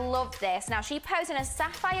King. I love this. Now, she posed in a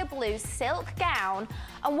sapphire blue silk gown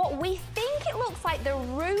and what we think it looks like the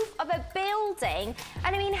roof of a building.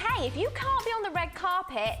 And I mean, hey, if you can't be on the red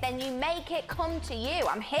carpet, then you make it come to you.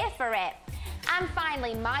 I'm here for it. And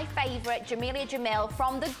finally, my favorite, Jamelia Jamil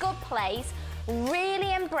from The Good Place,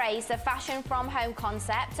 really embraced the fashion from home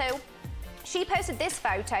concept. So she posted this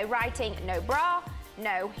photo writing, no bra,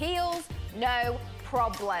 no heels, no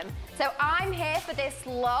problem. So I'm here for this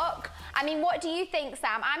look. I mean, what do you think,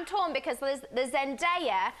 Sam? I'm torn because there's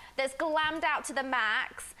Zendaya that's glammed out to the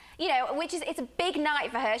max, it's a big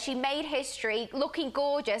night for her. She made history, looking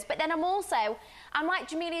gorgeous. But then I'm like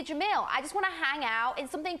Jamelia Jamil. I just want to hang out in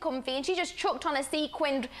something comfy, and she just chucked on a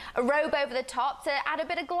sequined robe over the top to add a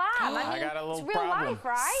bit of glam. I got a little it's real problem. Life,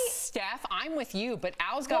 right? Steph, I'm with you, but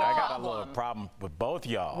Al's got I got a little problem with both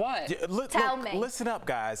y'all. What? Tell me. Listen up,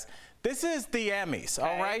 guys. This is the Emmys,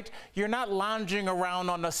 all right? You're not lounging around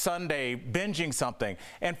on a Sunday binging something.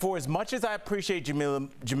 And for as much as I appreciate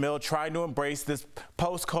Jamil trying to embrace this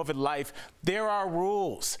post-COVID life, there are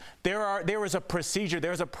rules. There is a procedure.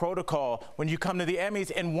 There's a protocol when you come to the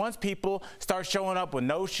Emmys. And once people start showing up with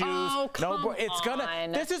no shoes,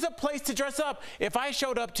 this is a place to dress up. If I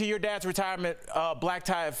showed up to your dad's retirement black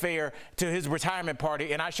tie affair, to his retirement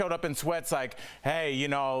party, and I showed up in sweats like, hey,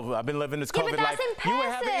 I've been living this COVID life, you would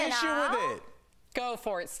have an issue with it. Go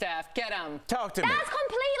for it, Steph. Get him. Talk to me. That's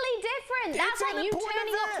completely different. That's like you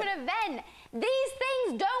turning up to an event. These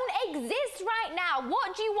things don't exist right now.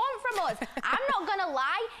 What do you want from us? I'm not gonna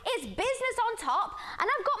lie. It's business on top, and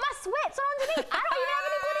I've got my sweats on underneath. I don't even have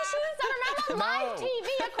any bloody shoes on, and I'm on live TV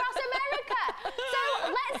across America. So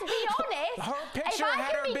let's be honest. Her picture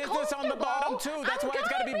had her business on the bottom too. That's why it's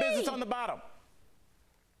got to be business on the bottom.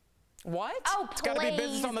 What? Oh, it's got to be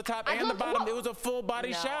business on the top and the bottom. It was a full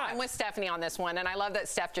body shot. I'm with Stephanie on this one, and I love that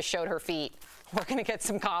Steph just showed her feet. We're going to get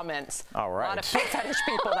some comments. All right. A lot of foot fetish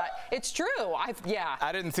people. It's true.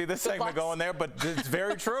 I didn't see this segment going there, but it's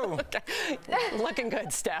very true. Looking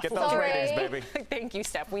good, Steph. Get those ratings, baby. Thank you,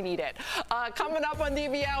 Steph. We need it. Coming up on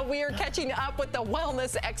DBL, we are catching up with the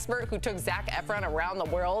wellness expert who took Zac Efron around the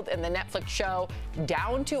world in the Netflix show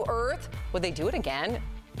Down to Earth. Would they do it again?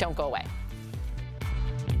 Don't go away.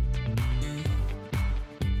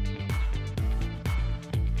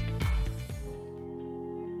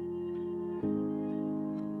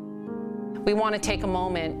 We want to take a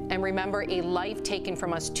moment and remember a life taken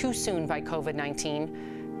from us too soon by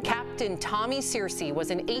COVID-19. Captain Tommy Searcy was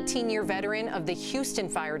an 18-year veteran of the Houston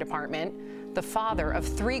Fire Department. The father of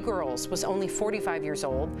 3 girls, was only 45 years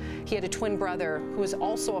old. He had a twin brother who was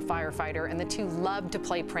also a firefighter, and the two loved to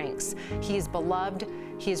play pranks. He is beloved,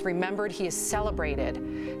 he is remembered, he is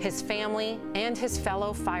celebrated. His family and his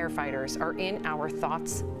fellow firefighters are in our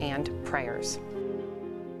thoughts and prayers.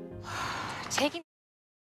 Taking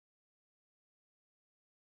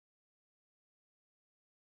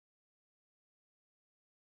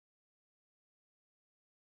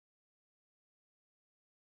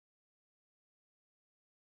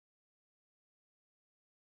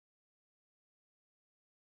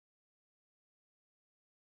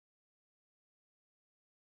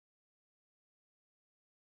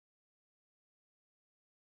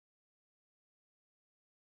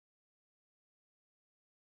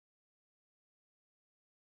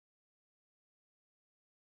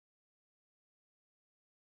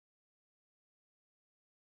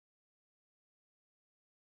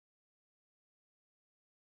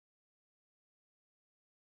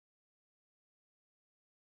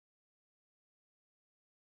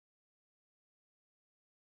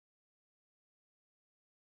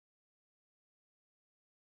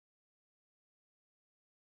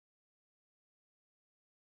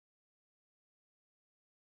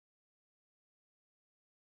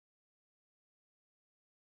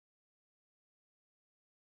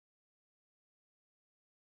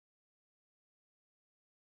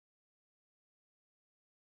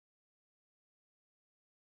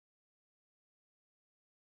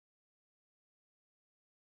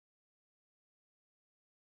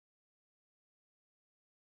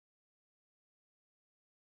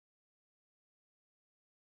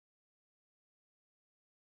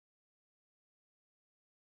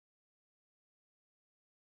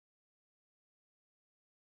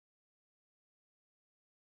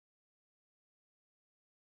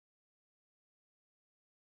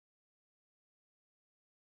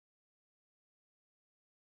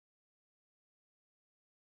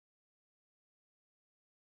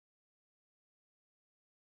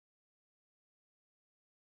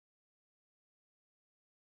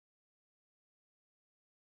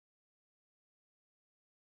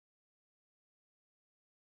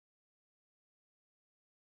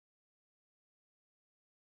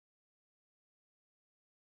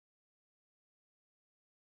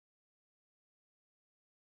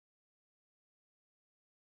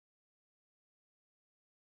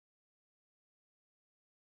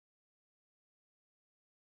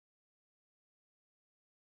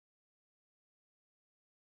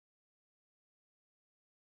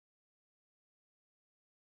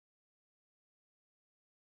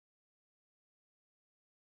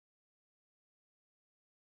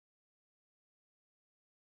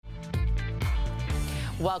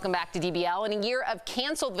Welcome back to DBL. In a year of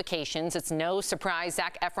canceled vacations, it's no surprise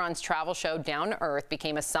Zac Efron's travel show Down to Earth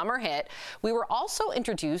became a summer hit. We were also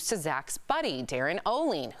introduced to Zac's buddy, Darren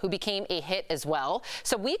O'Leen, who became a hit as well.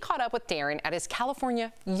 So we caught up with Darren at his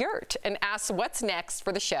California yurt and asked what's next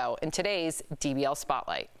for the show in today's DBL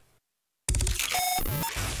Spotlight.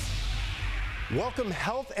 Welcome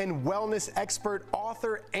health and wellness expert,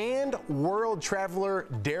 author, and world traveler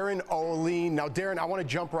Darren O'Leen. Now, Darren, I want to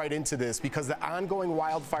jump right into this because the ongoing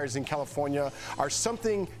wildfires in California are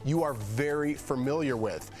something you are very familiar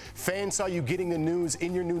with. Fans saw you getting the news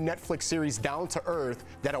in your new Netflix series Down to Earth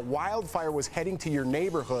that a wildfire was heading to your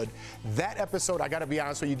neighborhood. That episode, I got to be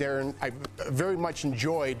honest with you, Darren, I very much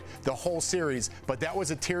enjoyed the whole series, but that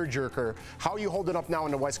was a tearjerker. How are you holding up now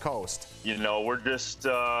on the West Coast? You know, we're just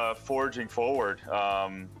forging forward.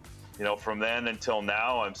 You know, from then until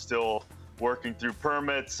now, I'm still working through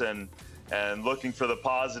permits and looking for the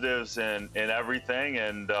positives in everything,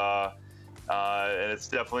 and it's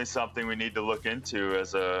definitely something we need to look into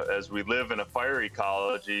as we live in a fire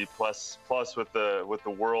ecology. Plus with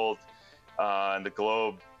the world and the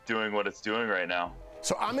globe doing what it's doing right now.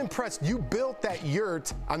 So I'm impressed. You built that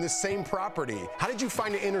yurt on the same property. How did you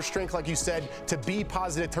find the inner strength, like you said, to be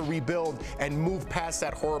positive, to rebuild, and move past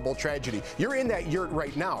that horrible tragedy? You're in that yurt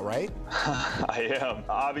right now, right? I am.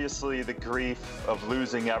 Obviously, the grief of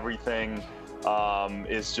losing everything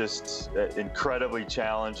is just incredibly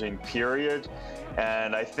challenging, period.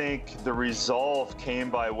 And I think the resolve came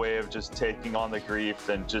by way of just taking on the grief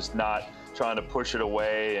and just not trying to push it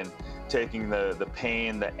away, and taking the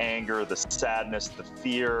pain, the anger, the sadness, the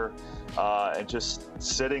fear, and just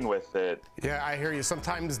sitting with it. Yeah, I hear you.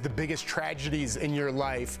 Sometimes the biggest tragedies in your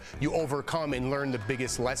life you overcome and learn the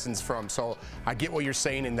biggest lessons from. So I get what you're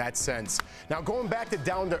saying in that sense. Now, going back to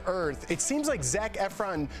Down to Earth, it seems like Zac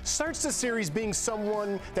Efron starts the series being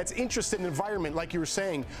someone that's interested in the environment, like you were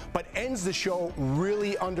saying, but ends the show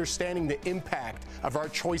really understanding the impact of our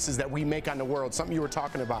choices that we make on the world, something you were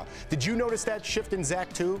talking about. Did you notice that shift in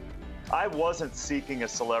Zac too? I wasn't seeking a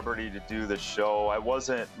celebrity to do the show. I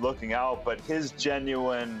wasn't looking out, but his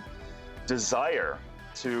genuine desire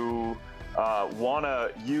to want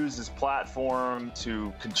to use his platform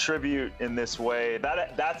to contribute in this way,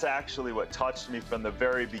 that's actually what touched me from the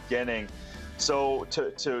very beginning. So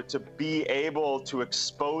to be able to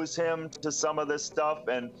expose him to some of this stuff,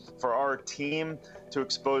 and for our team to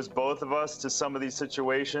expose both of us to some of these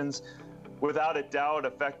situations, without a doubt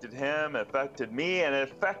affected him, affected me, and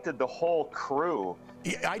it affected the whole crew.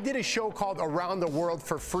 I did a show called Around the World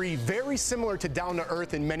for free, very similar to Down to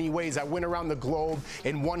Earth in many ways. I went around the globe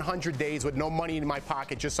in 100 days with no money in my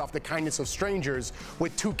pocket, just off the kindness of strangers,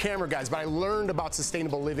 with 2 camera guys. But I learned about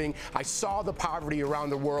sustainable living. I saw the poverty around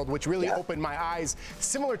the world, which really opened my eyes,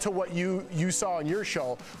 similar to what you saw in your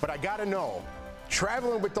show. But I gotta know,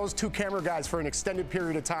 traveling with those 2 camera guys for an extended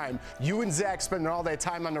period of time, you and Zac spending all that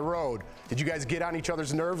time on the road, did you guys get on each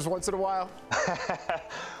other's nerves once in a while?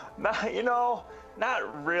 You know,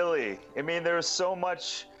 not really. I mean, there was so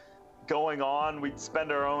much going on. We'd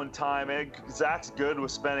spend our own time. Zac's good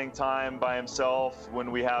with spending time by himself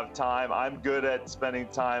when we have time. I'm good at spending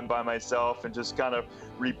time by myself and just kind of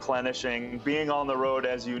replenishing. Being on the road,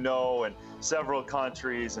 as you know, in several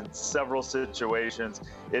countries and several situations,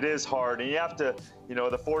 it is hard. And you have to, you know,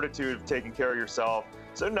 the fortitude of taking care of yourself.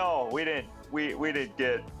 So no, we didn't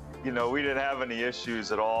get, you know, we didn't have any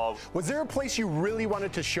issues at all. Was there a place you really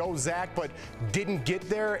wanted to show Zac but didn't get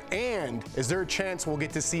there? And is there a chance we'll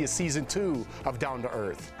get to see a season 2 of Down to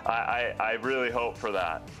Earth? I really hope for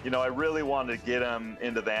that. You know, I really wanted to get him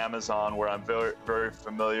into the Amazon, where I'm very, very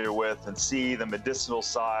familiar with, and see the medicinal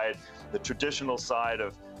side, the traditional side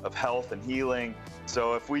of health and healing.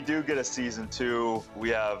 So if we do get a season 2, we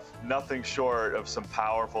have nothing short of some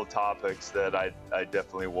powerful topics that I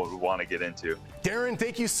definitely would want to get into. Darren,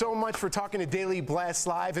 thank you so much for talking to Daily Blast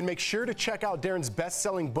Live, and make sure to check out Darren's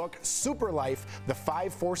best-selling book, Super Life, The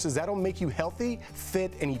 5 Forces That'll Make You Healthy,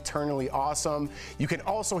 Fit, and Eternally Awesome. You can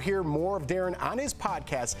also hear more of Darren on his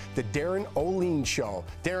podcast, The Darren O'Leen Show.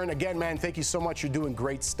 Darren, again, man, thank you so much. You're doing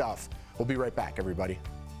great stuff. We'll be right back, everybody.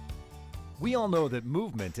 We all know that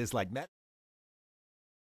movement is like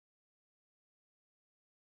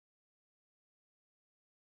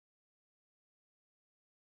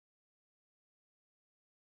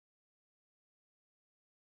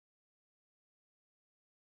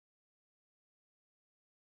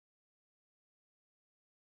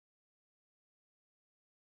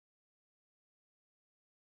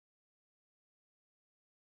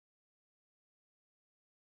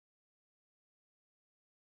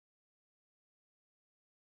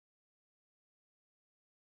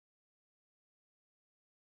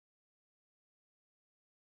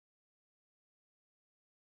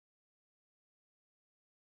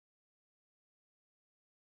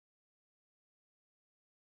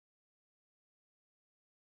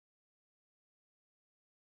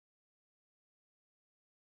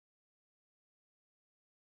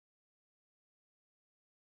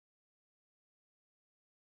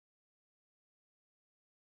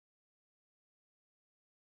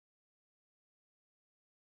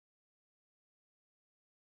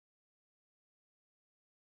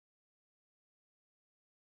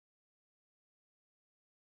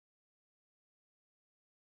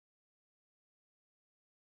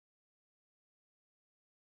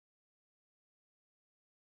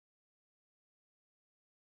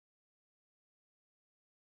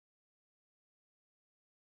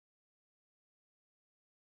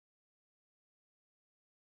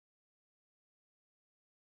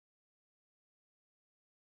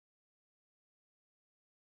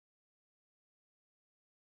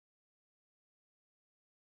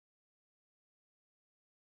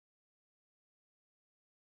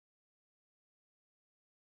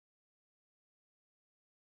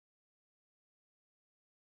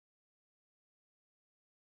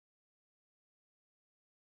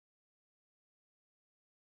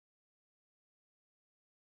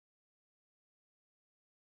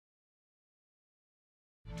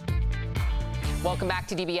Welcome back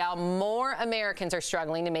to DBL. More Americans are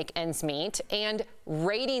struggling to make ends meet and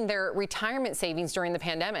rating their retirement savings during the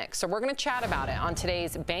pandemic. So we're going to chat about it on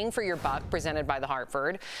today's Bang for Your Buck presented by The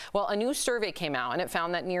Hartford. Well, a new survey came out and it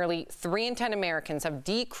found that nearly 3 in 10 Americans have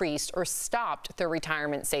decreased or stopped their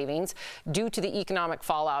retirement savings due to the economic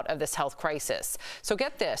fallout of this health crisis. So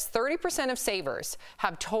get this, 30% of savers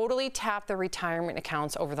have totally tapped their retirement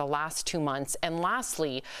accounts over the last 2 months. And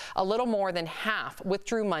lastly, a little more than half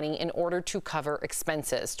withdrew money in order to cover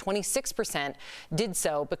expenses. 26% did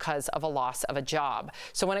so because of a loss of a job.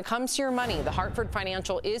 So when it comes to your money, the Hartford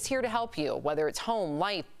Financial is here to help you, whether it's home,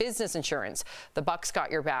 life, business insurance. The Buck's got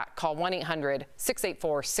your back. Call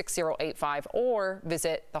 1-800-684-6085 or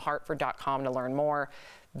visit thehartford.com to learn more.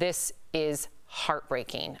 This is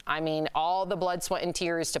heartbreaking. I mean, all the blood, sweat, and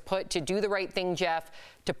tears to do the right thing, Jeff,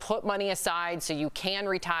 to put money aside so you can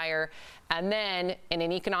retire, and then in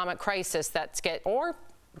an economic crisis or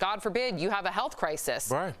God forbid, you have a health crisis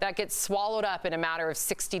that gets swallowed up in a matter of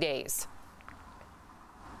 60 days.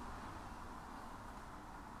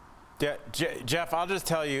 Yeah, Jeff, I'll just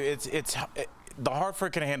tell you, the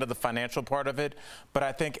Hartford can handle the financial part of it, but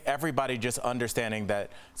I think everybody just understanding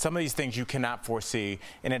that some of these things you cannot foresee,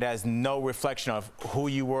 and it has no reflection of who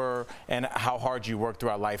you were and how hard you worked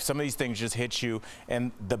throughout life. Some of these things just hit you,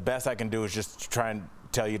 and the best I can do is just try and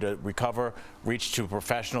tell you to recover, reach to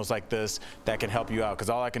professionals like this that can help you out, because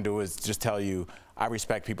all I can do is just tell you I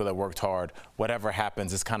respect people that worked hard. Whatever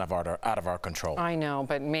happens is kind of out of our control. I know,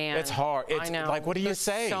 but man, it's hard. I know. Like, what do you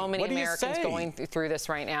say? So many Americans going through this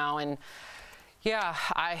right now, and yeah,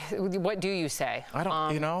 what do you say? I don't,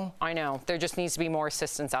 I know. There just needs to be more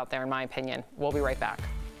assistance out there, in my opinion. We'll be right back.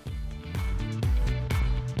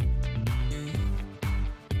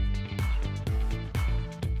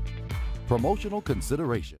 Promotional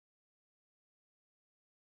consideration.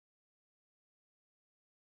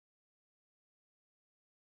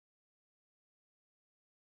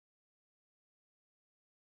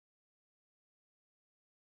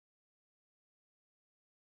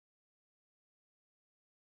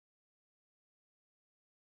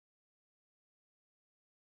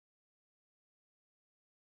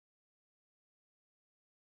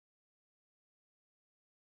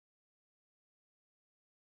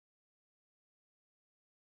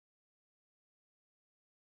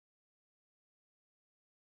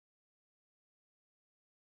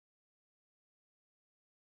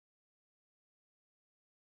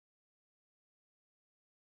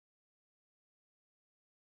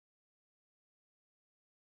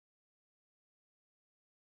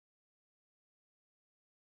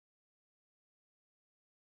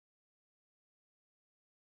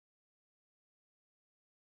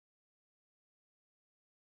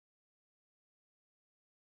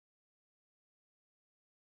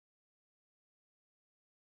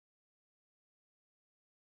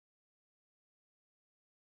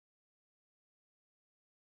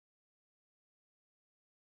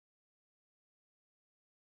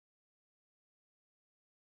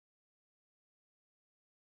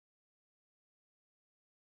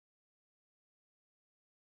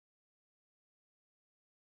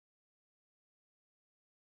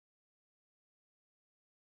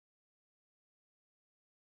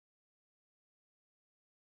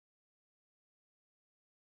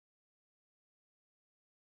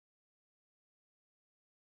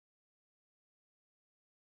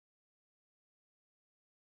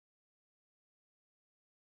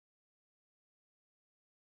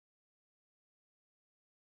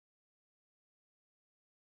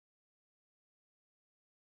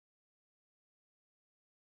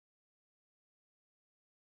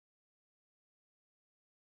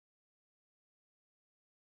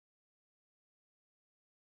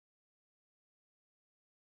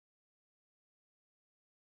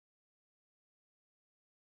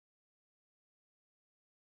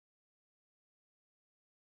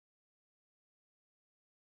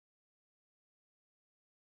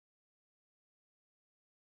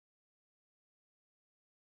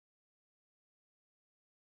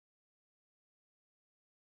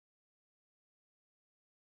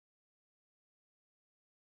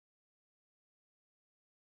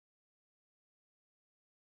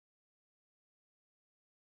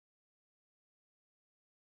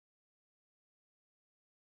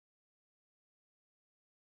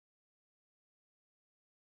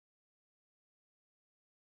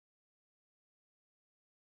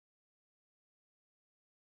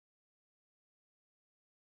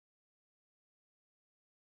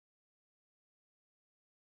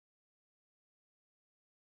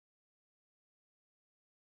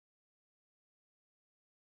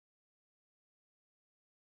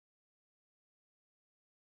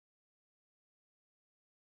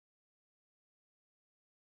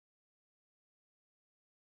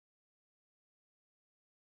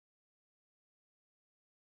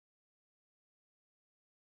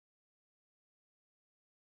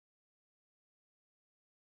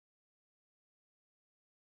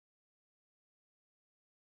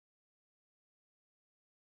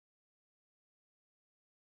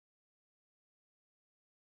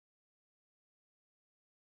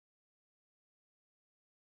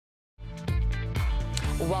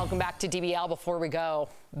 Welcome back to DBL. Before we go,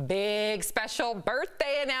 big special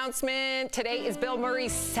birthday announcement. Today is Bill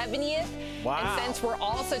Murray's 70th. Wow. And since we're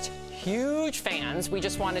all such huge fans, we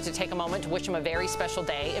just wanted to take a moment to wish him a very special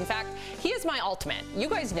day. In fact, he is my ultimate. You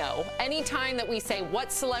guys know, anytime that we say,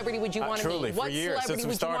 what celebrity would you want to meet? What celebrity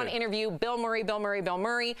would you want to interview? Bill Murray, Bill Murray, Bill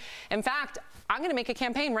Murray. In fact, I'm going to make a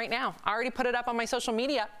campaign right now. I already put it up on my social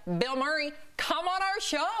media. Bill Murray, come on our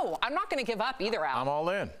show. I'm not going to give up either, Al. I'm all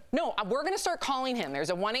in. No, we're going to start calling him.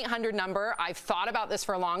 There's a 1-800 number. I've thought about this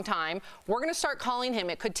for a long time. We're going to start calling him.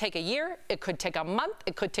 It could take a year. It could take a month.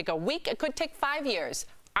 It could take a week. It could take 5 years.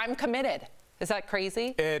 I'm committed. Is that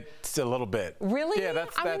crazy? It's a little bit. Really? Yeah,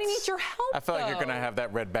 I'm going to need your help, I feel like you're going to have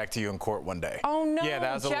that read back to you in court one day. Oh, no. Yeah,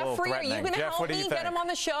 that was a little Jeffrey, threatening. are you going to help me get him on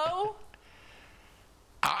the show?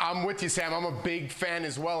 I'm with you, Sam. I'm a big fan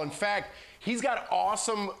as well. In fact, he's got an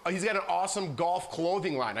awesome golf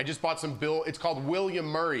clothing line. I just bought some it's called William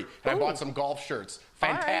Murray, and I bought some golf shirts.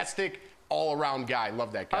 Fantastic all-around guy.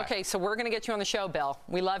 Love that guy. Okay, so we're going to get you on the show, Bill.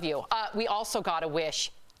 We love you. We also got to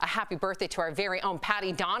wish a happy birthday to our very own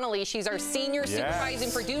Patty Donnelly. She's our senior supervising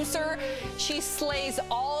producer. She slays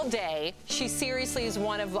all day. She seriously is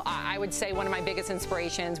one of, I would say, one of my biggest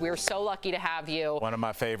inspirations. We are so lucky to have you. One of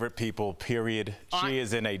my favorite people, period. She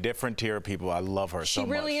is in a different tier of people. I love her so much.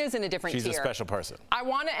 She really is in a different tier. She's a special person. I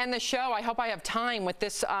want to end the show. I hope I have time with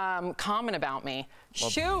this comment about me. Well,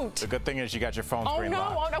 shoot. The good thing is you got your phone screen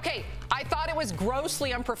locked. Oh, no. Okay. I thought it was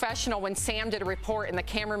grossly unprofessional when Sam did a report and the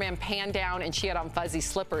cameraman panned down and she had on fuzzy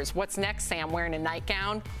slippers. What's next, Sam? Wearing a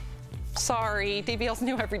nightgown? Sorry. DBL's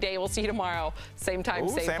new every day. We'll see you tomorrow. Same time,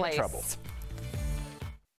 same Sam place. in trouble.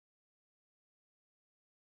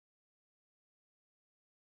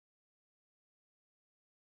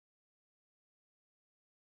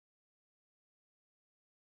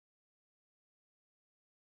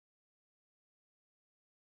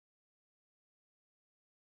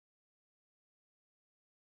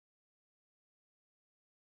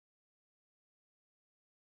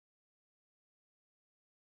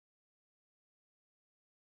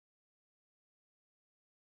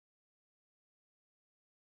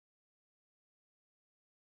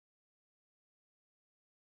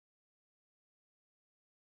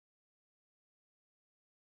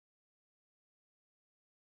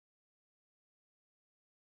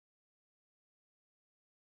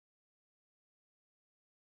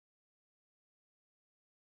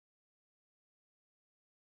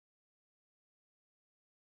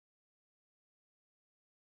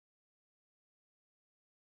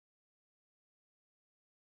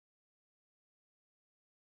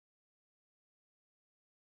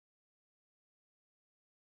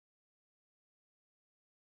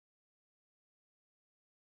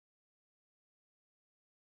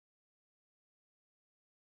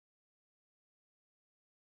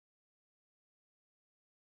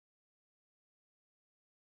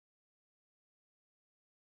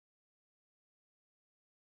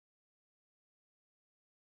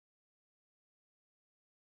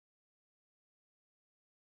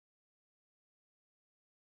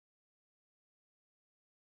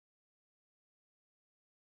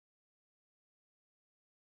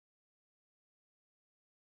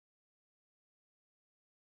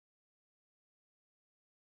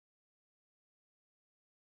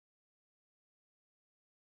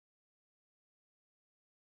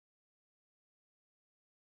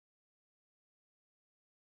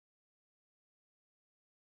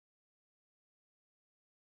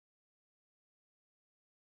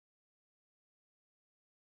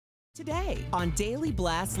 Today on Daily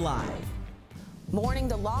Blast Live. Mourning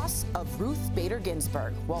the loss of Ruth Bader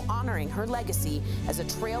Ginsburg while honoring her legacy as a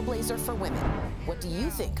trailblazer for women. What do you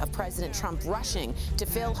think of President Trump rushing to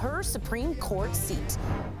fill her Supreme Court seat?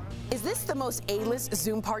 Is this the most A-list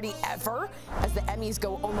Zoom party ever? As the Emmys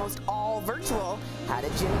go almost all virtual, how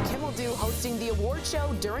did Jimmy Kimmel do hosting the award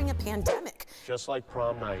show during a pandemic? Just like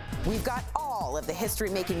prom night. We've got all of the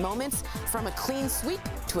history-making moments, from a clean sweep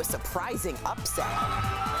to a surprising upset.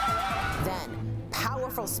 Then,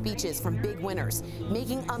 powerful speeches from big winners,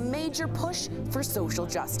 making a major push for social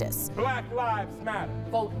justice. Black Lives Matter.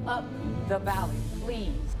 Vote up the ballot,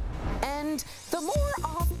 please. And the more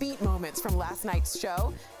offbeat moments from last night's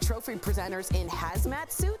show, trophy presenters in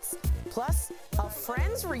hazmat suits, plus a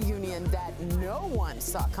Friends reunion that no one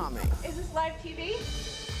saw coming. Is this live TV?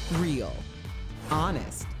 Real,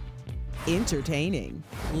 honest, entertaining,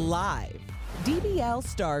 live. DBL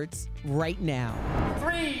starts right now.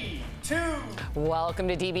 3, 2. Welcome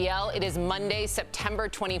to DBL. It is Monday, September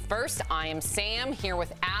 21st. I am Sam, here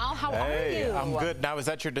with Al. how are you? I'm good. Now, is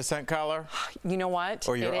that your dissent collar? You know what?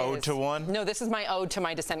 Or your ode to one? No, this is my ode to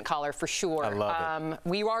my dissent collar for sure. I love it.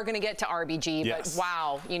 We are going to get to RBG, yes. but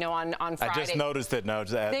wow, you know, on Friday. I just noticed it. No,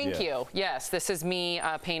 Thank you. Yes, this is me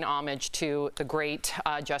paying homage to the great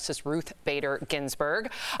Justice Ruth Bader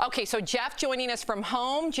Ginsburg. Okay, so Jeff joining us from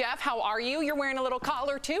home. Jeff, how are you? You're wearing a little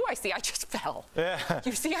collar too. I see. I just fell. Yeah.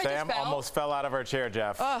 You see, I Sam just fell. almost fell out of her chair,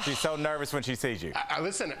 Jeff. Ugh. She's so nervous when she sees you.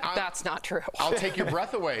 Listen, that's not true. I'll take your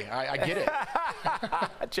breath away. I get it.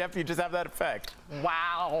 Jeff, you just have that effect.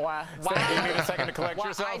 Wow. Wow. You need a second to collect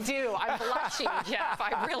yourself? I do. I'm blushing, Jeff.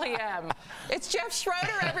 I really am. It's Jeff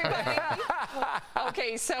Schroeder, everybody.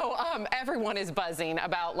 Okay, so everyone is buzzing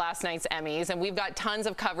about last night's Emmys, and we've got tons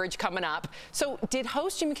of coverage coming up. So did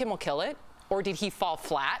host Jimmy Kimmel kill it? Or did he fall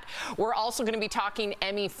flat? We're also going to be talking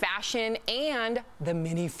Emmy fashion and the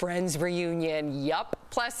Mini Friends reunion. Yup.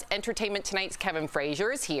 Plus, Entertainment Tonight's Kevin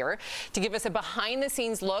Frazier is here to give us a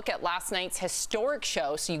behind-the-scenes look at last night's historic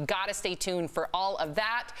show, so you got to stay tuned for all of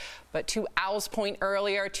that. But to Al's point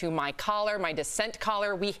earlier, to my collar, my dissent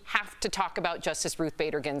collar, we have to talk about Justice Ruth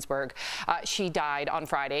Bader Ginsburg. She died on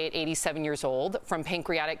Friday at 87 years old from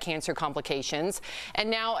pancreatic cancer complications. And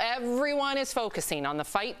now everyone is focusing on the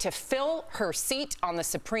fight to fill her seat on the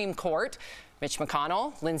Supreme Court. Mitch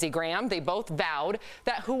McConnell, Lindsey Graham, they both vowed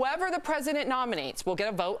that whoever the president nominates will get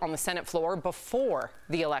a vote on the Senate floor before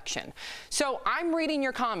the election. So I'm reading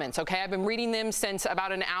your comments, okay? I've been reading them since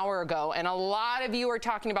about an hour ago, and a lot of you are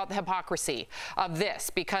talking about the hypocrisy of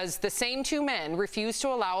this because the same two men refused to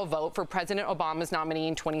allow a vote for President Obama's nominee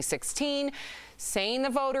in 2016, saying the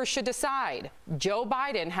voters should decide. Joe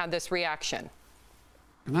Biden had this reaction.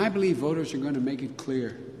 And I believe voters are going to make it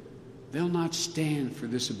clear they'll not stand for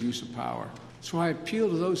this abuse of power. So I appeal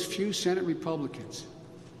to those few Senate Republicans,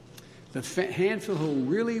 the handful who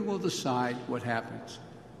really will decide what happens.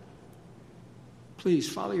 Please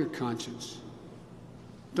follow your conscience.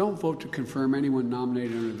 Don't vote to confirm anyone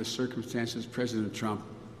nominated under the circumstances President Trump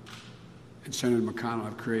and Senator McConnell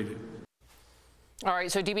have created. All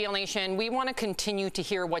right, so DBL Nation, we want to continue to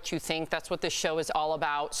hear what you think. That's what this show is all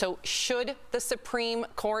about. So should the Supreme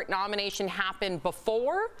Court nomination happen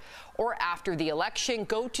before or after the election?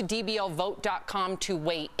 Go to dblvote.com to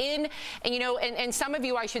weigh in. And, you know, and some of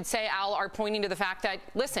you, I should say, Al, are pointing to the fact that,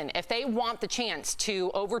 listen, if they want the chance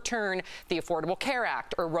to overturn the Affordable Care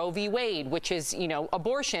Act or Roe v. Wade, which is, you know,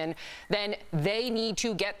 abortion, then they need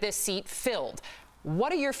to get this seat filled.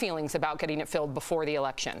 What are your feelings about getting it filled before the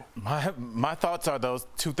election? My thoughts are those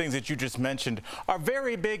two things that you just mentioned are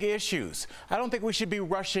very big issues. I don't think we should be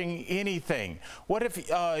rushing anything. What if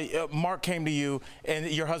Mark came to you and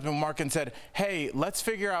your husband Mark and said, hey, let's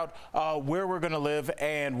figure out where we're going to live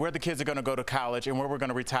and where the kids are going to go to college and where we're going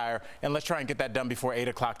to retire, and let's try and get that done before 8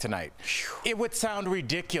 o'clock tonight. It would sound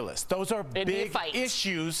ridiculous. Those are big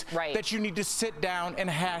issues that you need to sit down and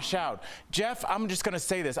hash out. Jeff, I'm just going to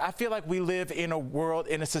say this. I feel like we live in a world,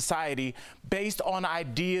 in a society based on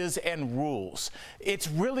ideas and rules. It's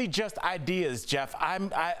really just ideas, Jeff.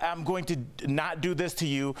 I'm going to not do this to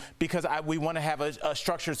you because we want to have a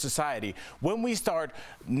structured society. When we start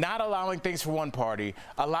not allowing things for one party,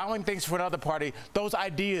 allowing things for another party, those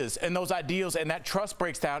ideas and those ideals and that trust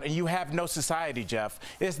breaks down and you have no society, Jeff.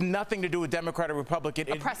 It has nothing to do with Democrat or Republican.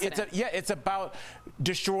 It's about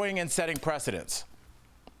destroying and setting precedents.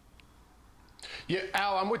 Yeah,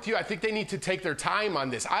 Al, I'm with you. I think they need to take their time on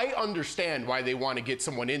this. I understand why they want to get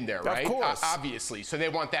someone in there, right? Of course. Obviously. So they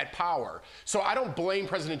want that power. So I don't blame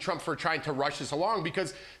President Trump for trying to rush this along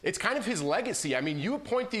because it's kind of his legacy. I mean, you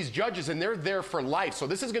appoint these judges and they're there for life. So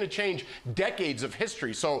this is going to change decades of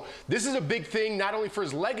history. So this is a big thing, not only for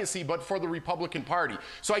his legacy, but for the Republican Party.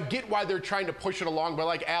 So I get why they're trying to push it along. But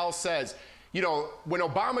like Al says, you know, when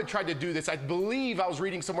Obama tried to do this, I believe I was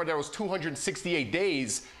reading somewhere that it was 268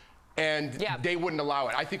 days. And they wouldn't allow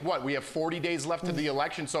it. I think, we have 40 days left to the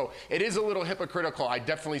election, so it is a little hypocritical. I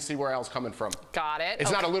definitely see where Al's coming from. Got it. It's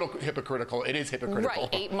not a little hypocritical. It is hypocritical. Right,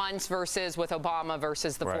 8 months versus with Obama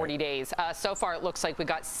versus the 40 days. So far, it looks like we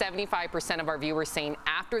got 75% of our viewers saying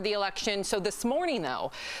after the election. So this morning,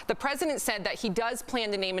 though, the president said that he does plan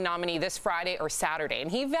to name a nominee this Friday or Saturday, and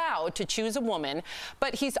he vowed to choose a woman,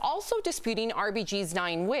 but he's also disputing RBG's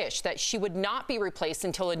dying wish that she would not be replaced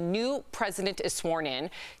until a new president is sworn in.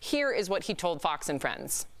 Here is what he told Fox and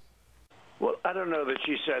Friends. Well, I don't know that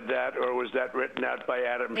she said that, or was that written out by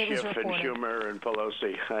Adam Schiff and Schumer and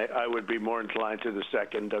Pelosi. I would be more inclined to the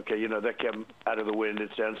second. Okay, you know, that came out of the wind.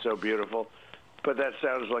 It sounds so beautiful. But that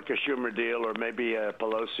sounds like a Schumer deal, or maybe a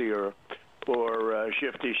Pelosi or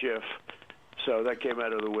Shifty Schiff. So that came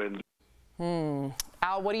out of the wind.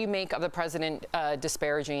 Al, what do you make of the president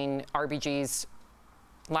disparaging RBG's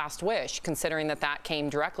last wish, considering that that came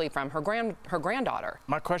directly from her granddaughter.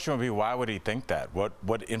 My question would be, why would he think that?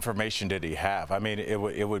 What information did he have? I mean, it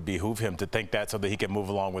would behoove him to think that so that he can move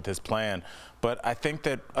along with his plan. But I think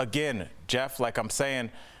that, again, Jeff, like I'm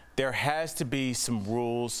saying, there has to be some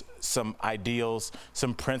rules, some ideals,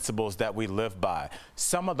 some principles that we live by.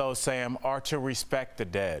 Some of those, Sam, are to respect the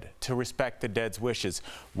dead, to respect the dead's wishes.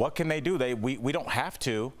 What can they do? We don't have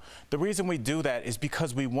to. The reason we do that is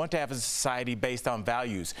because we want to have a society based on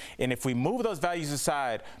values. And if we move those values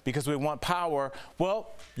aside because we want power,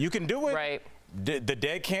 well, you can do it. Right. The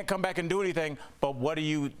dead can't come back and do anything, but what are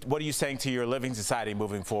you saying to your living society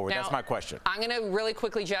moving forward? Now, that's my question. I'm going to really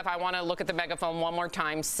quickly, Jeff, I want to look at the megaphone one more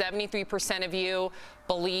time. 73% of you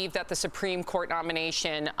believe that the Supreme Court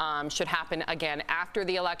nomination should happen again after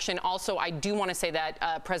the election. Also, I do want to say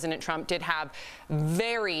that President Trump did have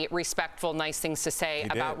very respectful, nice things to say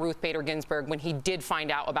about Ruth Bader Ginsburg when he did find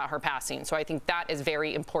out about her passing. So I think that is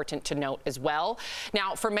very important to note as well.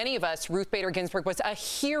 Now, for many of us, Ruth Bader Ginsburg was a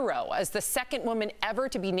hero as the second woman ever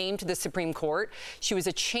to be named to the Supreme Court. She was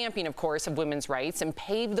a champion, of course, of women's rights and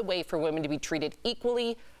paved the way for women to be treated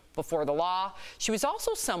equally before the law. She was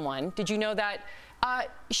also someone, did you know that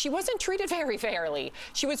she wasn't treated very fairly?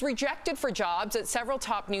 She was rejected for jobs at several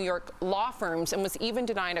top New York law firms and was even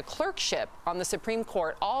denied a clerkship on the Supreme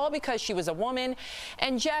Court, all because she was a woman.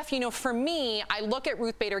 And Jeff, you know, for me, I look at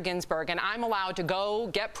Ruth Bader Ginsburg and I'm allowed to go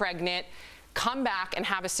get pregnant, come back and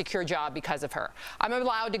have a secure job because of her. I'm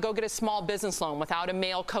allowed to go get a small business loan without a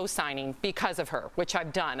male co-signing because of her, which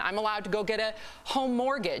I've done. I'm allowed to go get a home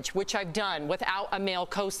mortgage, which I've done without a male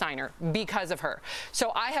co-signer because of her.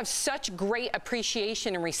 So I have such great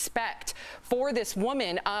appreciation and respect for this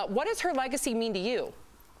woman. What does her legacy mean to you?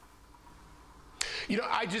 You know,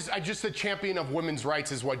 I just the champion of women's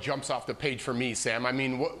rights is what jumps off the page for me, Sam. I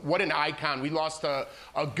mean, what an icon. We lost a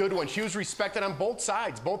good one. She was respected on both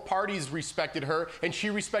sides. Both parties respected her, and she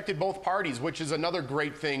respected both parties, which is another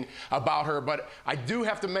great thing about her. But I do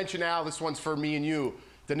have to mention, Al, this one's for me and you.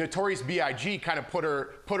 The Notorious B.I.G. kind of put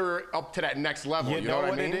her up to that next level. You know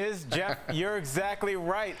what I mean? it is, Jeff? You're exactly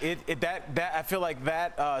right. That I feel like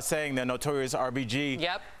that saying, the Notorious R.B.G.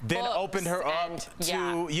 then books opened her up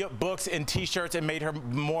to books and T-shirts and made her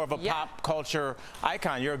more of a pop culture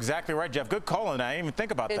icon. You're exactly right, Jeff. Good call on that. I didn't even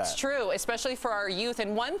think about that. It's true, especially for our youth.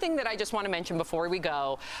 And one thing that I just want to mention before we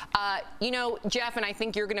go, you know, Jeff, and I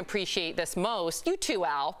think you're going to appreciate this most, you too,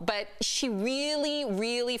 Al, but she really,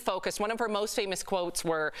 really focused. One of her most famous quotes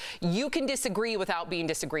were, "You can disagree without being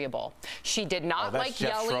disagreeable." She did not like Jeff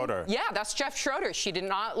yelling. Schroeder. Yeah, that's Jeff Schroeder. She did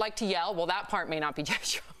not like to yell. Well, that part may not be Jeff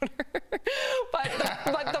Schroeder.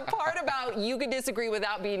 but the part about you can disagree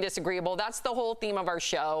without being disagreeable, that's the whole theme of our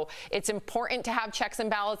show. It's important to have checks and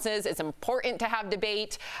balances. It's important to have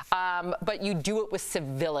debate, but you do it with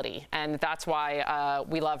civility. And that's why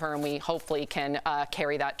we love her, and we hopefully can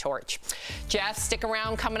carry that torch. Jeff, stick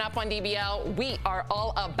around. Coming up on DBL, we are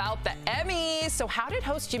all about the Emmys. So how did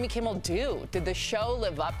host Jimmy Kimmel do? Did the show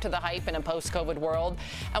live up to the hype in a post-COVID world?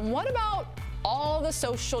 And what about all the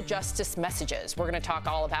social justice messages? We're going to talk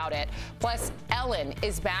all about it. Plus, Ellen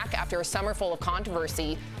is back after a summer full of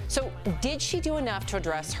controversy. So did she do enough to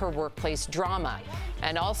address her workplace drama?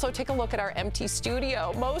 And also take a look at our empty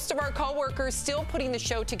studio. Most of our coworkers still putting the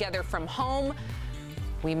show together from home.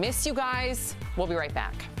 We miss you guys. We'll be right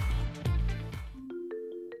back.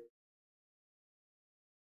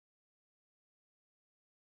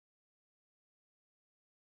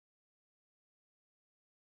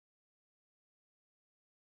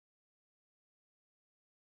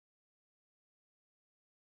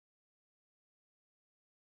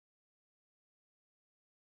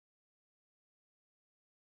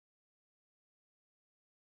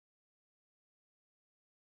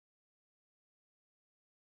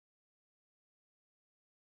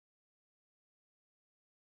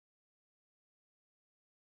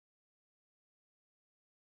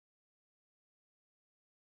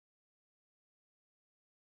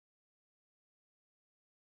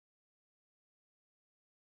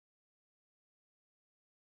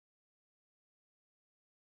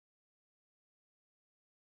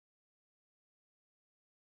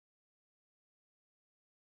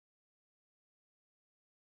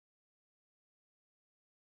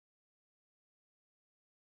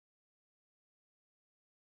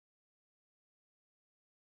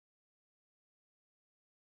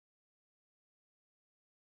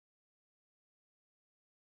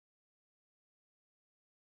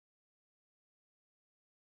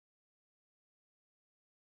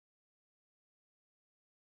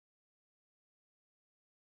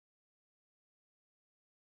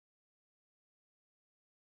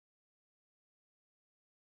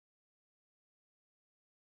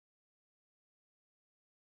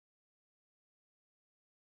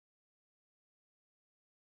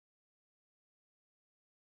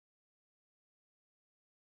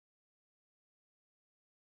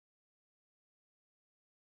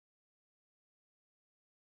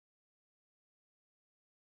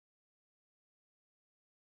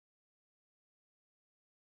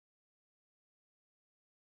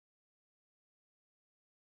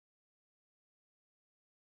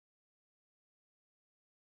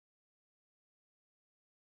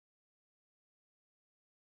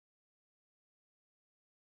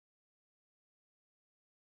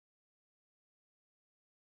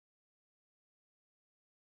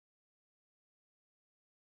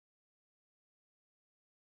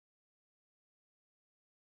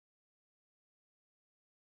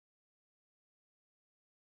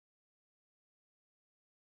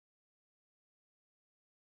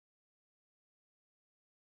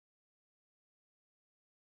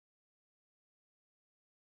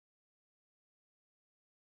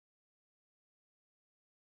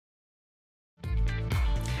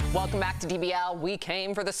 Welcome back to DBL. We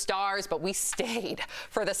came for the stars, but we stayed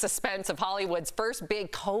for the suspense of Hollywood's first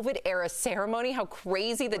big COVID-era ceremony. How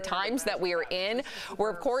crazy the times that we are in. We're,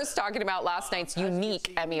 of course, talking about last night's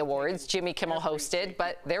unique Emmy Awards Jimmy Kimmel hosted,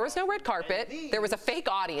 but there was no red carpet. There was a fake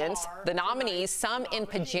audience. The nominees, some in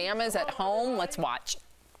pajamas at home. Let's watch.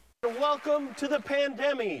 Welcome to the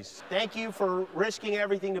Pandemies. Thank you for risking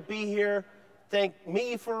everything to be here. Thank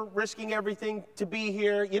me for risking everything to be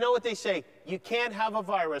here. You know what they say, you can't have a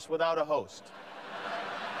virus without a host.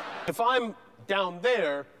 If I'm down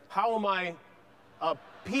there, how am I up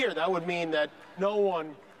here? That would mean that no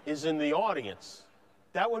one is in the audience.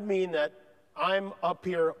 That would mean that I'm up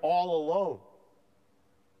here all alone.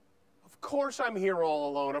 Of course I'm here all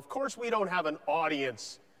alone. Of course we don't have an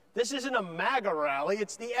audience. This isn't a MAGA rally,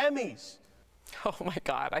 it's the Emmys. Oh my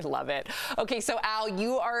God, I love it. Okay, so Al,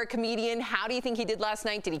 you are a comedian. How do you think he did last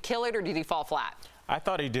night? Did he kill it or did he fall flat? I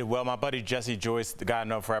thought he did well. My buddy Jesse Joyce, the guy I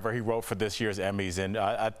know forever, he wrote for this year's Emmys, and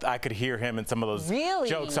I could hear him in some of those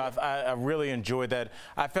jokes. I really enjoyed that.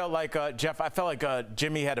 I felt like, Jeff,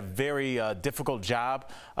 Jimmy had a very difficult job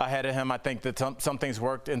ahead of him. I think that some things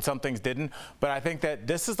worked and some things didn't. But I think that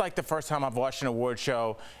this is like the first time I've watched an award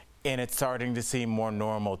show and it's starting to seem more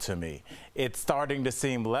normal to me. It's starting to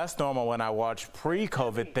seem less normal when I watch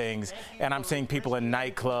pre-COVID things and I'm seeing people in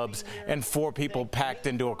nightclubs and 4 people packed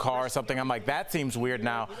into a car or something. I'm like, that seems weird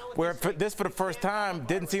now. Where this for the first time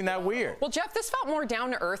didn't seem that weird. Well, Jeff, this felt more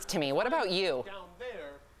down to earth to me. What about you?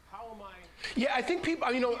 Yeah, I think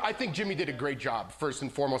I think Jimmy did a great job, first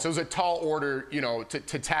and foremost. It was a tall order,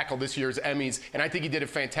 to tackle this year's Emmys, and I think he did a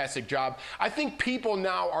fantastic job. I think people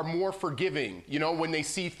now are more forgiving, when they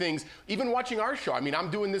see things, even watching our show. I mean, I'm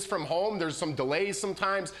doing this from home. There's some delays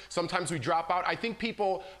sometimes. Sometimes we drop out. I think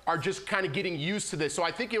people are just kind of getting used to this. So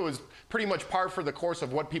I think it was pretty much par for the course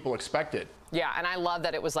of what people expected. Yeah, and I love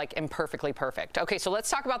that it was like imperfectly perfect. Okay, so let's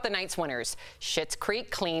talk about the night's winners. Schitt's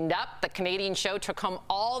Creek cleaned up. The Canadian show took home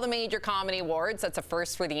all the major comedy awards. That's a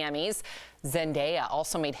first for the Emmys. Zendaya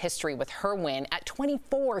also made history with her win. At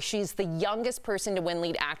 24, she's the youngest person to win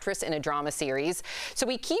lead actress in a drama series. So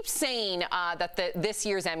we keep saying that this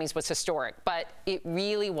year's Emmys was historic, but it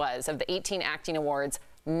really was. Of the 18 acting awards,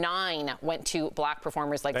 9 went to black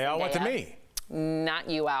performers like Zendaya. They all went to me. Not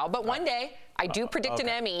you, Al, but one day. I do predict an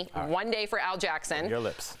Emmy one day for Al Jackson. Your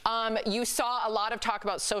lips. You saw a lot of talk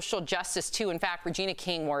about social justice, too. In fact, Regina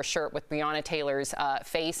King wore a shirt with Breonna Taylor's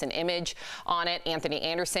face and image on it. Anthony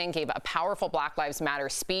Anderson gave a powerful Black Lives Matter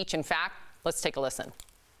speech. In fact, let's take a listen.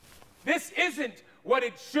 This isn't what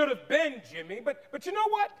it should have been, Jimmy, but you know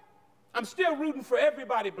what? I'm still rooting for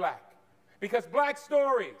everybody black, because black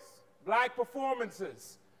stories, black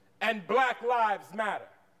performances, and Black Lives Matter.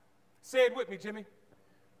 Say it with me, Jimmy.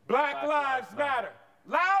 Black Lives Matter.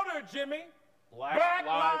 Louder, Jimmy. Black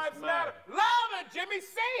Lives Matter. Louder, Jimmy.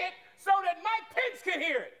 Say it so that Mike Pence can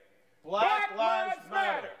hear it. Black Lives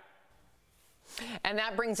Matter. And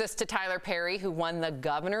that brings us to Tyler Perry, who won the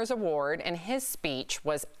Governor's Award, and his speech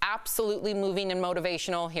was absolutely moving and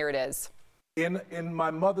motivational. Here it is. In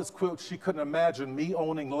my mother's quilt, she couldn't imagine me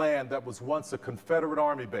owning land that was once a Confederate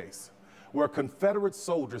Army base, where Confederate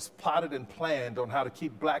soldiers plotted and planned on how to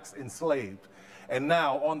keep blacks enslaved. And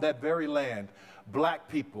now, on that very land, black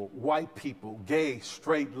people, white people, gay,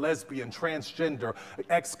 straight, lesbian, transgender,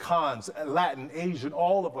 ex-cons, Latin, Asian,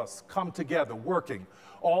 all of us come together, working,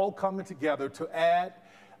 all coming together to add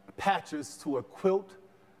patches to a quilt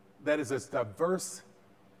that is as diverse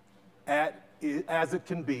as it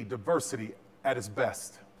can be, diversity at its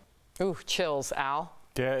best. Ooh, chills, Al.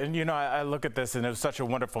 Yeah, and I look at this and it was such a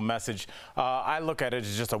wonderful message. I look at it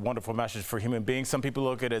as just a wonderful message for human beings. Some people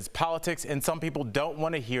look at it as politics, and some people don't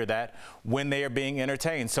want to hear that when they are being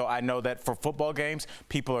entertained. So I know that for football games,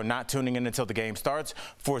 people are not tuning in until the game starts.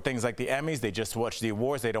 For things like the Emmys, they just watch the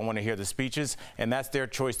awards. They don't want to hear the speeches, and that's their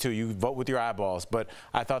choice too. You vote with your eyeballs. But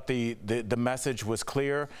I thought the message was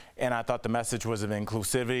clear, and I thought the message was of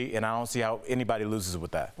inclusivity, and I don't see how anybody loses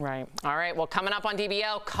with that. Right. All right. Well, coming up on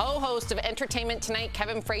DBL, co-host of Entertainment Tonight,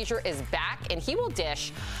 Kevin Frazier is back, and he will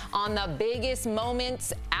dish on the biggest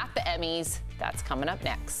moments at the Emmys. That's coming up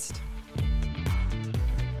next.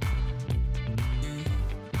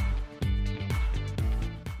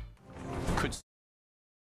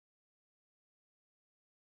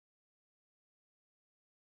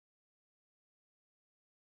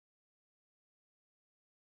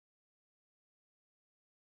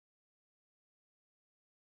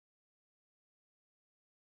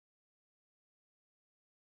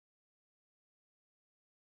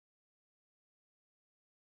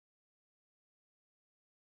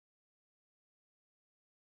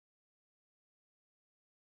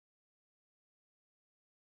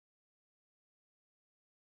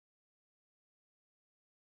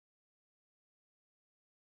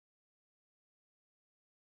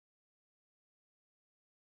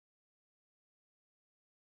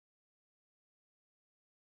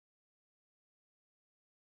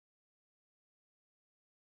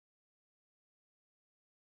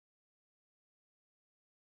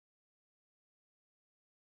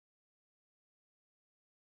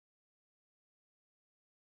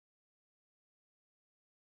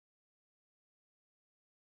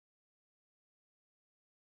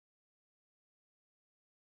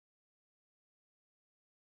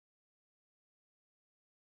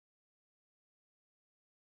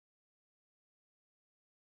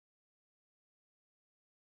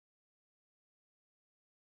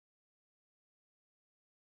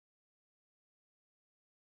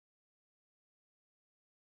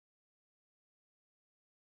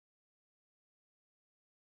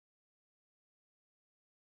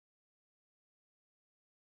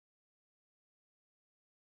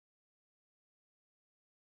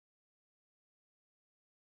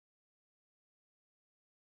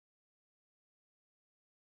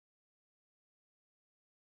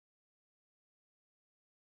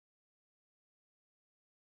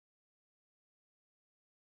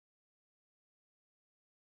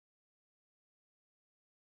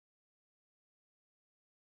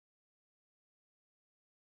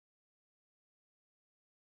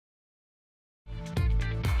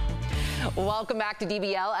 Welcome back to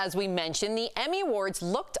DBL. As we mentioned, the Emmy Awards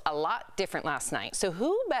looked a lot different last night. So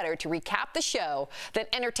who better to recap the show than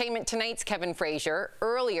Entertainment Tonight's Kevin Frazier?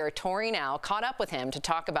 Earlier, Tori Now caught up with him to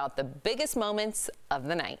talk about the biggest moments of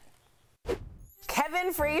the night.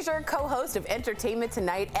 Kevin Frazier, co-host of Entertainment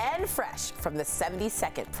Tonight and fresh from the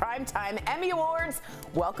 72nd Primetime Emmy Awards.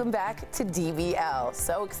 Welcome back to DBL.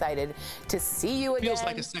 So excited to see you again. Feels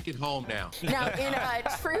like a second home now. Now, in a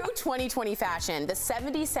true 2020 fashion, the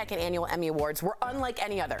 72nd Annual Emmy Awards were unlike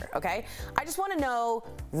any other, okay? I just want to know,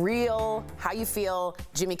 real, how you feel,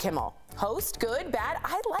 Jimmy Kimmel. Host, good, bad?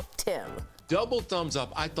 I liked him. Double thumbs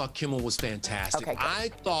up. I thought Kimmel was fantastic. Okay, I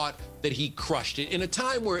thought that he crushed it. In a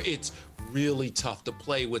time where it's really tough to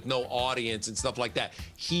play with no audience and stuff like that,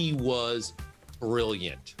 he was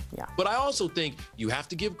brilliant. Yeah. But I also think you have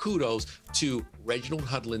to give kudos to Reginald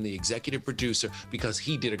Hudlin, the executive producer, because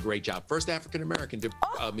he did a great job. First African-American to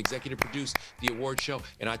executive produce the award show,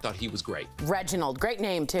 and I thought he was great. Reginald, great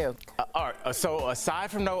name, too. All right, so aside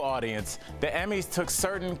from no audience, the Emmys took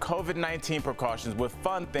certain COVID-19 precautions with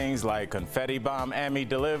fun things like confetti bomb Emmy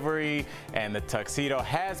delivery and the tuxedo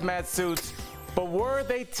hazmat suits. But were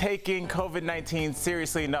they taking COVID-19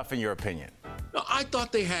 seriously enough, in your opinion? No, I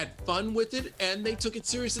thought they had fun with it, and they took it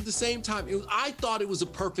serious at the same time. I thought it was a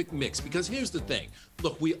perfect mix, because here's the thing.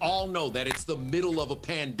 Look, we all know that it's the middle of a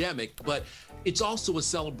pandemic, but it's also a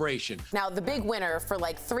celebration. Now, the big winner for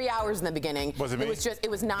like 3 hours in the beginning. Was it me? It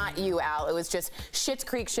was not you, Al. It was just Schitt's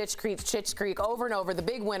Creek, Schitt's Creek, Schitt's Creek over and over, the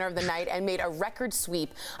big winner of the night, and made a record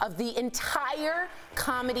sweep of the entire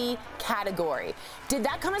comedy category. Did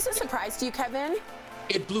that come as a surprise to you, Kevin?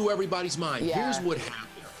 It blew everybody's mind. Yeah. Here's what happened.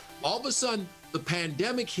 All of a sudden, the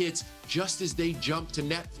pandemic hits just as they jump to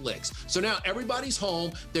Netflix. So now everybody's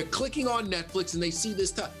home, they're clicking on Netflix, and they see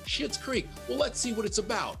this Schitt's Creek. Well, let's see what it's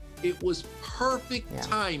about. It was perfect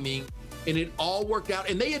timing, and it all worked out.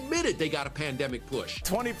 And they admitted they got a pandemic push.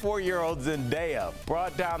 24-year-old Zendaya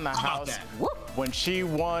brought down the house when she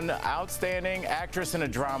won Outstanding Actress in a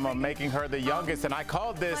Drama, making her the youngest, and I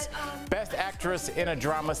called this Best Actress in a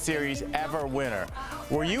Drama Series Ever winner.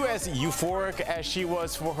 Were you as euphoric as she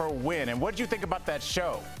was for her win? And what did you think about that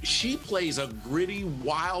show? She plays a gritty,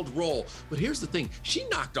 wild role. But here's the thing. She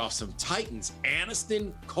knocked off some titans.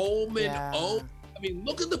 Aniston, Coleman, I mean,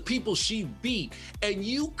 look at the people she beat, and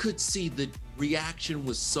you could see the reaction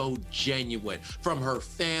was so genuine, from her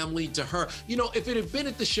family to her. You know, if it had been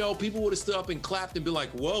at the show, people would have stood up and clapped and be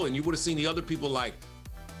like, whoa, and you would have seen the other people like,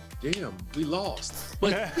 damn, we lost.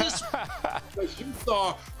 But this, you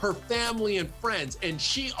saw her family and friends, and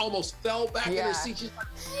she almost fell back in her seat. She's like,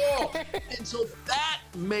 whoa. And so that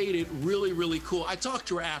made it really, really cool. I talked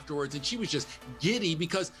to her afterwards, and she was just giddy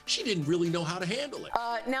because she didn't really know how to handle it.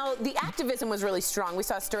 Now, the activism was really strong. We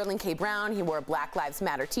saw Sterling K. Brown. He wore a Black Lives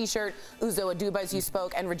Matter t-shirt. Uzo Aduba, as you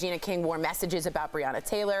spoke, and Regina King wore messages about Breonna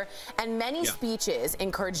Taylor. And many speeches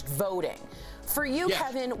encouraged voting. For you,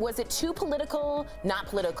 Kevin, was it too political, not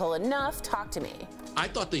political enough? Talk to me. I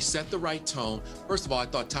thought they set the right tone. First of all, I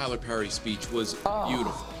thought Tyler Perry's speech was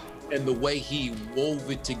beautiful. And the way he wove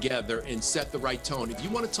it together and set the right tone. If you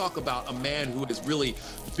want to talk about a man who has really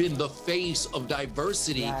been the face of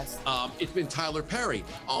diversity, it's been Tyler Perry.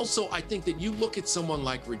 Also, I think that you look at someone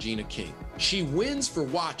like Regina King. She wins for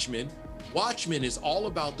Watchmen. Watchmen is all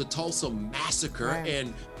about the Tulsa massacre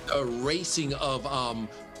and erasing of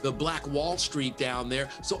the Black Wall Street down there.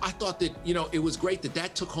 So I thought that, you know, it was great that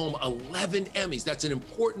that took home 11 Emmys. That's an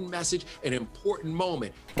important message, an important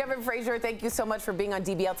moment. Kevin Frazier, thank you so much for being on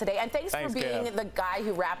DBL today. And thanks for being the guy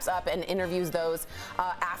who wraps up and interviews those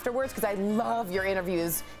afterwards, because I love your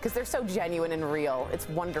interviews because they're so genuine and real. It's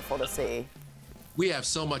wonderful to see. We have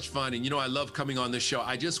so much fun, and you know I love coming on this show.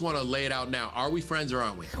 I just want to lay it out now. Are we friends or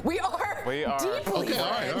aren't we? We are. We are. Deeply okay, friends.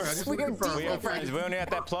 all right. We are deeply friends. We don't have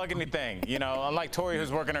to plug anything. You know, unlike Tori,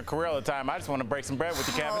 who's working her career all the time, I just want to break some bread with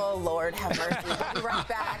you, Kevin. Oh, Lord, have mercy. We'll be right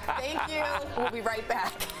back. Thank you. We'll be right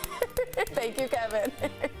back. Thank you, Kevin.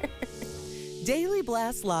 Daily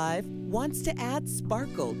Blast Live wants to add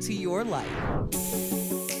sparkle to your life.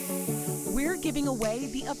 We're giving away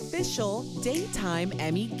the official Daytime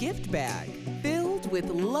Emmy gift bag, filled with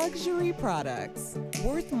luxury products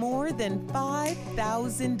worth more than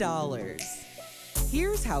 $5,000.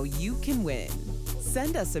 Here's how you can win.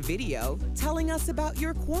 Send us a video telling us about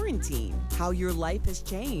your quarantine, how your life has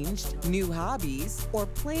changed, new hobbies, or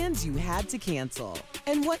plans you had to cancel,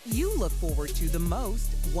 and what you look forward to the most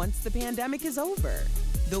once the pandemic is over.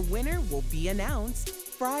 The winner will be announced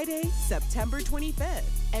Friday, September 25th,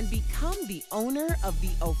 and become the owner of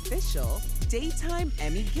the official Daytime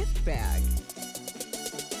Emmy gift bag.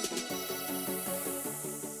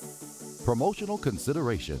 Promotional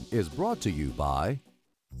consideration is brought to you by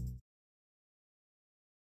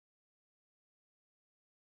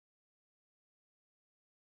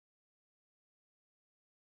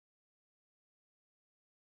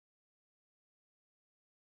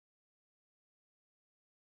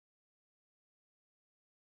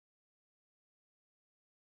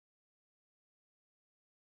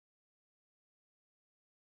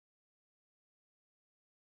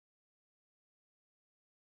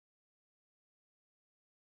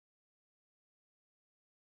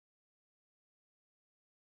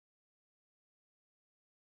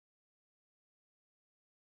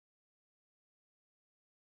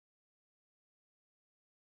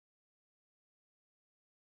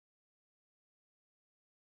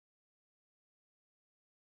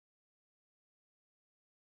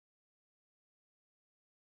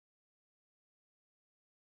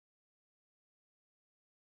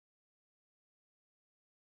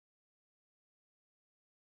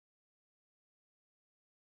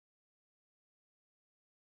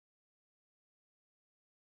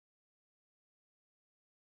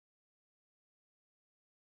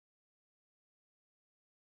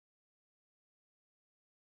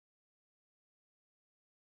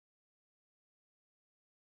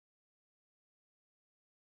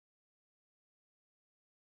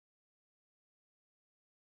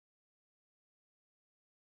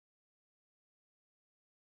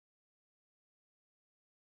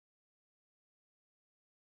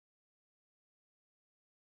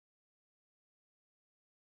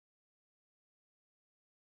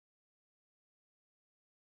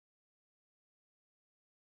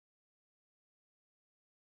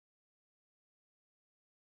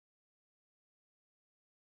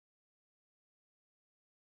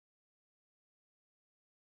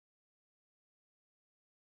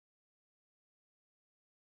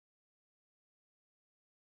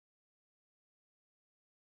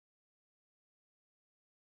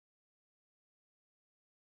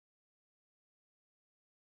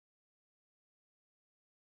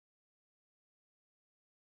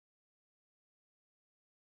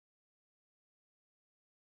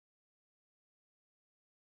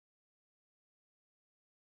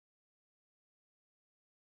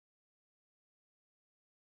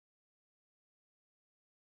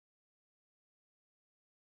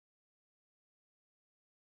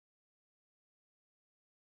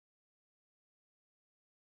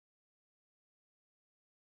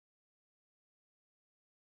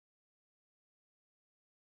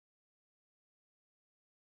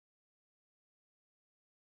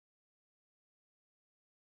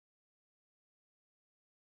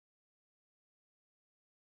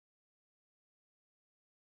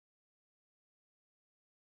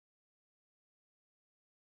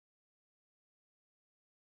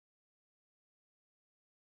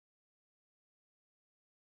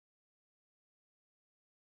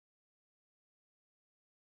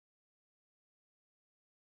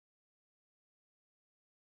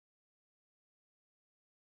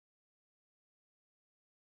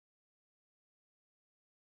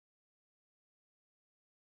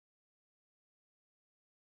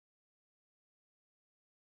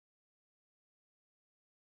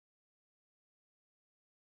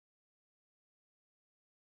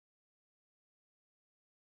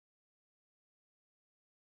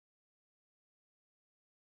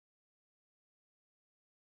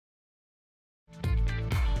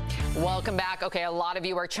Welcome back. Okay, a lot of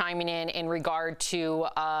you are chiming in regard to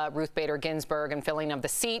Ruth Bader Ginsburg and filling of the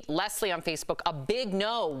seat. Leslie on Facebook, a big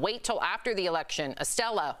no. Wait till after the election.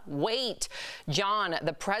 Estella, wait. John,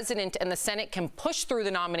 the president and the Senate can push through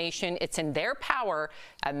the nomination. It's in their power,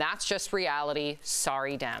 and that's just reality.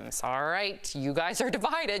 Sorry, Dems. All right, you guys are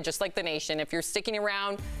divided, just like the nation. If you're sticking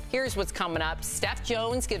around, here's what's coming up. Steph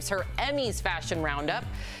Jones gives her Emmys fashion roundup.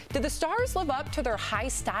 Did the stars live up to their high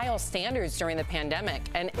style standards during the pandemic?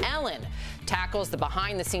 And Ellen tackles the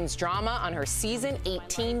behind-the-scenes drama on her season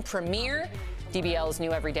 18 premiere. DBL is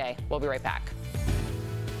new every day. We'll be right back.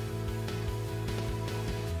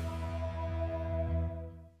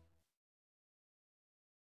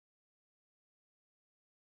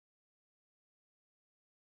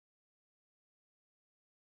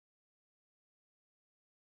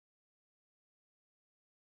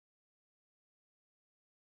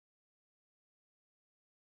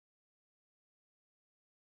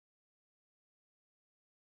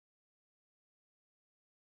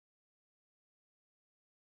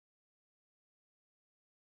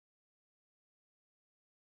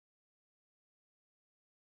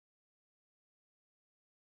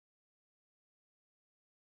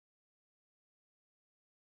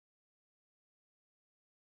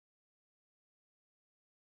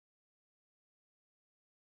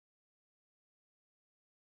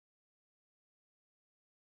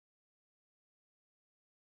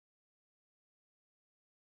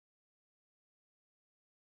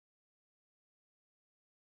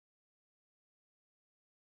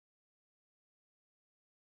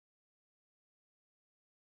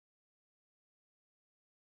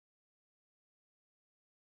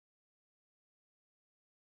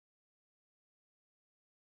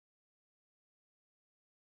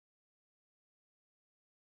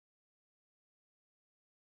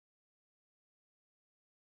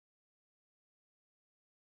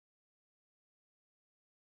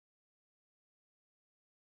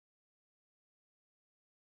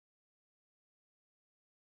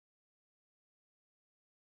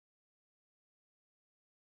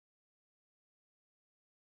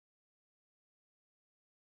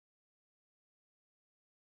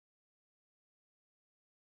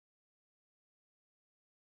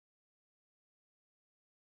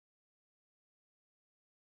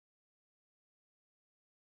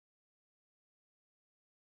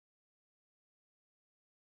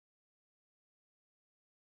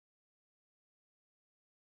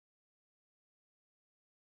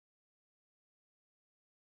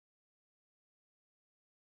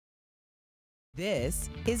 This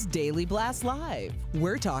is Daily Blast Live.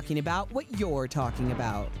 We're talking about what you're talking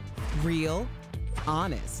about. Real,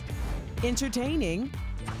 honest, entertaining,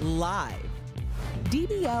 live.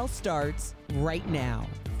 DBL starts right now.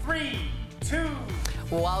 3, 2.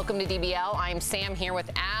 Welcome to DBL. I'm Sam here with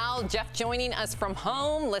Al. Jeff joining us from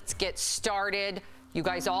home. Let's get started. You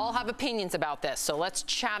guys all have opinions about this, so let's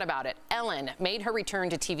chat about it. Ellen made her return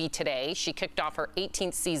to TV today. She kicked off her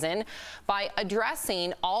 18th season by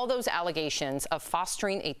addressing all those allegations of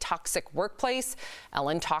fostering a toxic workplace.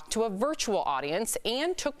 Ellen talked to a virtual audience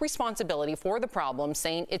and took responsibility for the problem,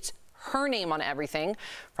 saying it's her name on everything,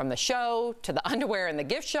 from the show to the underwear in the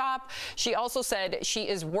gift shop. She also said she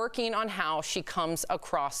is working on how she comes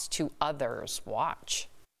across to others. Watch.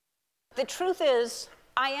 The truth is,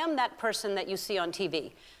 I am that person that you see on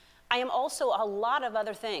TV. I am also a lot of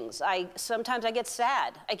other things. Sometimes I get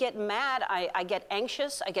sad, I get mad, I get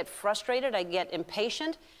anxious, I get frustrated, I get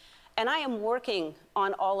impatient, and I am working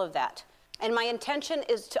on all of that. And my intention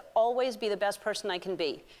is to always be the best person I can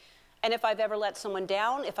be. And if I've ever let someone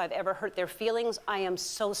down, if I've ever hurt their feelings, I am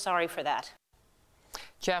so sorry for that.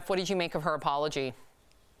 Jeff, what did you make of her apology?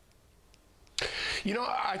 You know,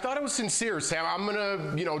 I thought it was sincere, Sam. I'm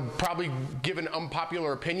going to, probably give an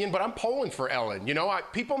unpopular opinion, but I'm pulling for Ellen.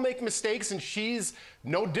 People make mistakes, and she's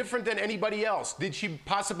no different than anybody else. Did she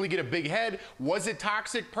possibly get a big head? Was it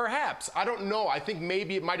toxic? Perhaps. I don't know. I think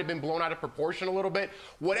maybe it might have been blown out of proportion a little bit.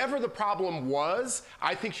 Whatever the problem was,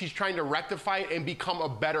 I think she's trying to rectify it and become a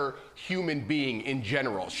better human being in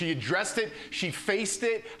general. She addressed it. She faced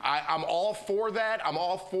it. I'm all for that. I'm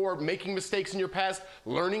all for making mistakes in your past,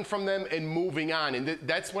 learning from them, and moving on. And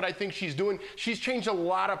that's what I think she's doing. She's changed a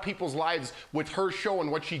lot of people's lives with her show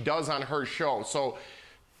and what she does on her show. So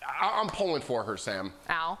I'm pulling for her, Sam.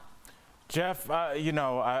 Al? Jeff,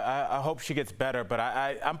 I hope she gets better, but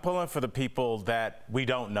I'm pulling for the people that we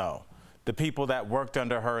don't know. the people that worked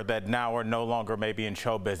under her that now are no longer maybe in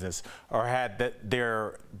show business or had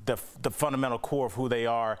the fundamental core of who they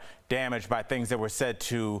are damaged by things that were said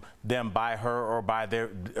to them by her or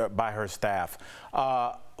by her staff.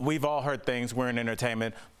 We've all heard things. We're in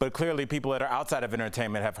entertainment, but clearly people that are outside of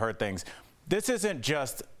entertainment have heard things. This isn't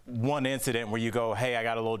just one incident where you go, hey, I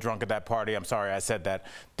got a little drunk at that party. I'm sorry I said that.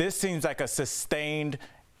 This seems like a sustained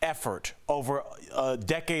effort over a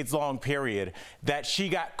decades-long period that she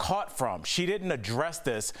got caught from. She didn't address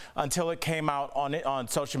this until it came out on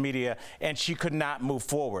social media, and she could not move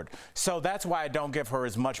forward. So that's why I don't give her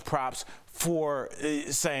as much props for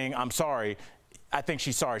saying, I'm sorry. I think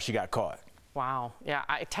she's sorry she got caught. Wow. Yeah,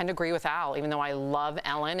 I tend to agree with Al, even though I love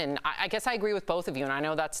Ellen. And I guess I agree with both of you. And I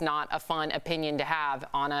know that's not a fun opinion to have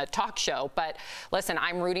on a talk show. But listen,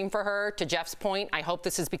 I'm rooting for her. To Jeff's point, I hope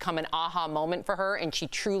this has become an aha moment for her and she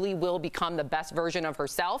truly will become the best version of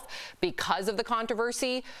herself because of the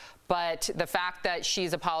controversy. But the fact that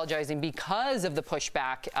she's apologizing because of the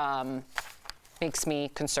pushback makes me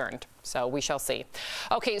concerned. So we shall see.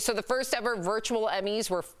 Okay, so the first ever virtual Emmys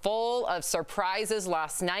were full of surprises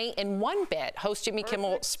last night. In one bit, host Jimmy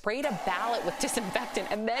Kimmel sprayed a ballot with disinfectant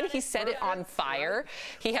and then he set it on fire.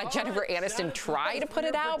 He had Jennifer Aniston try to put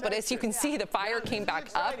it out, but as you can see, the fire came back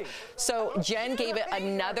up. So Jen gave it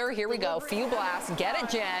another, here we go, few blasts. Get it,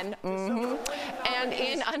 Jen. And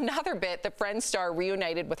in another bit, the Friends star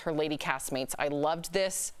reunited with her lady castmates. I loved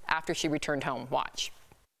this after she returned home. Watch.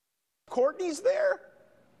 Courtney's there?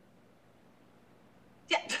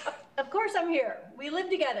 Yeah, of course I'm here. We live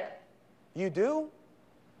together. You do?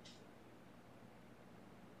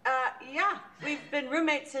 Yeah, we've been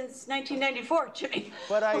roommates since 1994, Jimmy.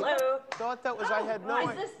 But I Hello. thought that was, I had no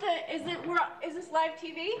idea. Is this live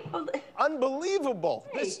TV? Unbelievable.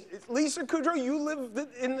 Hey. This, Lisa Kudrow,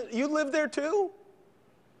 you live there too?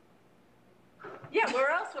 Yeah, where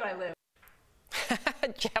else would I live?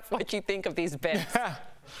 Jeff, what'd you think of these bits?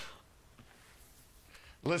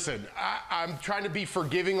 Listen, I'm trying to be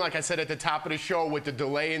forgiving, like I said at the top of the show, with the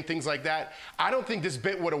delay and things like that. I don't think this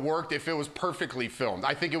bit would have worked if it was perfectly filmed.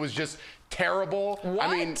 I think it was just terrible. What?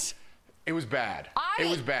 I mean, it was bad. It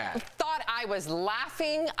was bad. I thought I was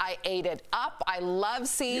laughing. I ate it up. I love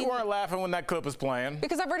seeing... You weren't laughing when that clip was playing.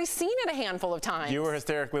 Because I've already seen it a handful of times. You were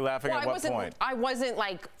hysterically laughing at what point? I wasn't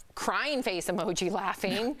like crying face emoji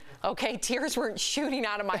laughing. Okay, tears weren't shooting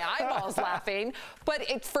out of my eyeballs laughing.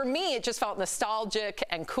 But for me, it just felt nostalgic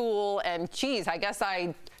and cool. And geez, I guess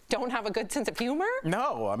I don't have a good sense of humor?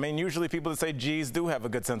 No, I mean, usually people that say geez do have a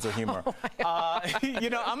good sense of humor. You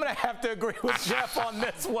know, I'm going to have to agree with Jeff on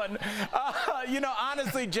this one. You know,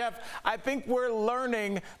 honestly, Jeff, I think we're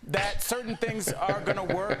learning that certain things are going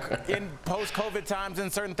to work in post-COVID times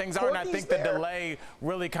and certain things aren't. I think the delay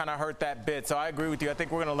really kind of hurt that bit. So I agree with you. I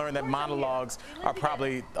think we're going to learn that monologues are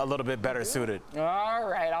probably a little bit better suited. All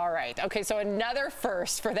right, all right. Okay, so another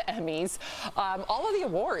first for the Emmys. All of the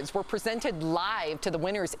awards were presented live to the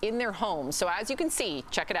winners in their homes. So as you can see,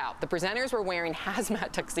 check it out. The presenters were wearing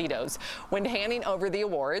hazmat tuxedos when handing over the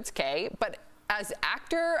awards, okay? But as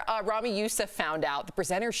actor Rami Youssef found out, the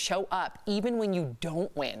presenters show up even when you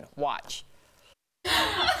don't win. Watch.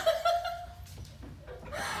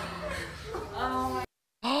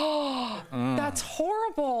 That's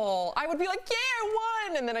horrible. I would be like, yeah, I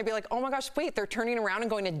won. And then I'd be like, oh my gosh, wait, they're turning around and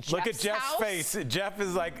going to Jeff's house? Look at Jeff's face. Jeff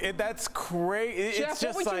is like, that's crazy. Jeff, it's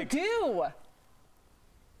just what would like, you do?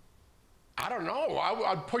 I don't know.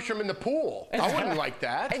 I'd push him in the pool. I wouldn't like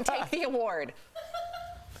that. And take the award.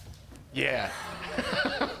 Yeah.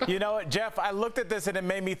 You know what, Jeff, I looked at this and it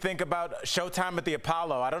made me think about Showtime at the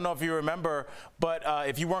Apollo. I don't know if you remember, but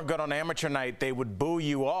if you weren't good on amateur night, they would boo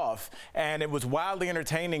you off. And it was wildly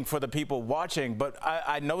entertaining for the people watching, but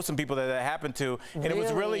I know some people that happened to, and it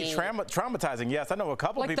was really traumatizing. Yes, I know a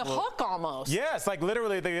couple like people. Like the hook almost. Yes, like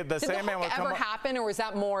literally the Sandman would come ever happen, or was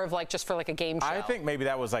that more of like just for like a game show? I think maybe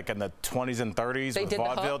that was like in the 20s and 30s with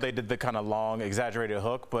vaudeville. They did the kind of long, exaggerated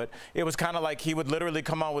hook, but it was kind of like he would literally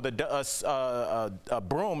come on with a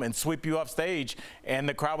broom and sweep you off stage, and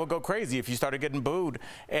the crowd would go crazy if you started getting booed.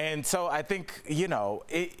 And so I think, you know,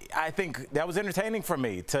 I think that was entertaining for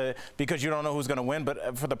me because you don't know who's going to win,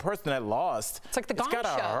 but for the person that lost, it's like the gong show. It's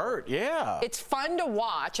gotta hurt, yeah. It's fun to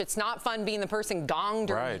watch. It's not fun being the person gonged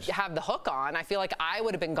or have the hook on. I feel like I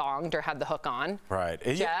would have been gonged or had the hook on. Right.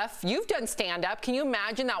 Jeff, you've done stand-up. Can you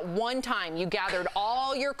imagine that one time you gathered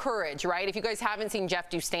all your courage, right? If you guys haven't seen Jeff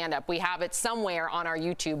do stand-up, we have it somewhere on our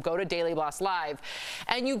YouTube. Go to Daily Blast Live.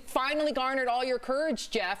 And you finally garnered all your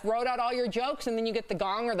courage, Jeff, wrote out all your jokes, and then you get the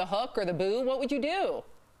gong or the hook or the boo. What would you do?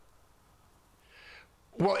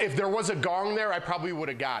 Well, if there was a gong there, I probably would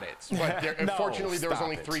have got it. But unfortunately, there was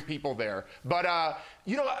only 3 people there. But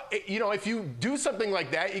you know, if you do something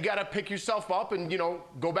like that, you got to pick yourself up and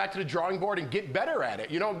go back to the drawing board and get better at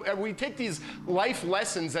it. And we take these life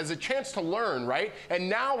lessons as a chance to learn, right? And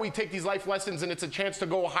now we take these life lessons and it's a chance to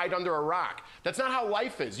go hide under a rock. That's not how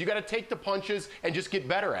life is. You got to take the punches and just get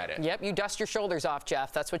better at it. Yep, you dust your shoulders off,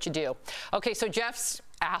 Jeff. That's what you do. Okay, so Jeff's.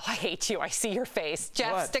 Al, I hate you. I see your face.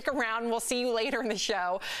 Jeff, what? Stick around. We'll see you later in the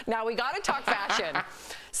show. Now, we got to talk fashion.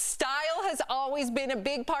 Style has always been a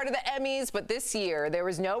big part of the Emmys, but this year there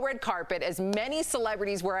was no red carpet as many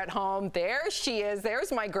celebrities were at home. There she is.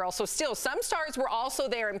 There's my girl. So still, some stars were also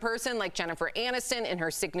there in person, like Jennifer Aniston in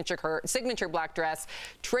her signature black dress.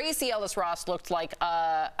 Tracy Ellis Ross looked like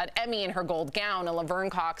an Emmy in her gold gown, and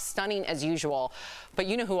Laverne Cox stunning as usual. But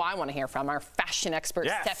you know who I want to hear from, our fashion expert,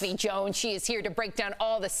 yes. Stephanie Jones. She is here to break down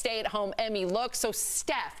all the stay-at-home Emmy looks. So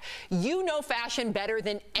Steph, you know fashion better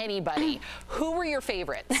than anybody. Who were your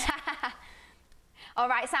favorites? All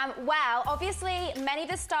right, Sam. Well, obviously, many of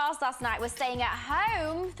the stars last night were staying at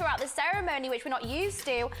home throughout the ceremony, which we're not used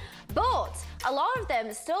to, but a lot of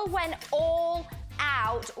them still went all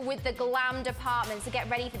out with the glam department. So get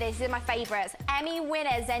ready for this. These are my favorites. Emmy winner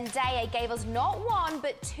Zendaya gave us not 1,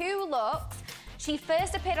 but 2 looks. She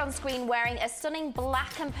first appeared on screen wearing a stunning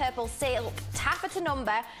black and purple silk taffeta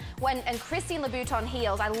number and Christine Louboutin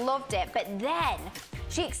heels. I loved it. But then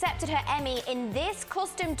she accepted her Emmy in this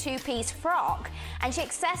custom 2-piece frock, and she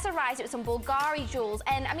accessorized it with some Bulgari jewels.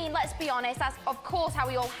 And I mean, let's be honest, that's of course how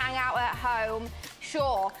we all hang out at home.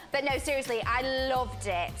 Sure, but no, seriously, I loved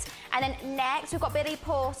it. And then next, we've got Billy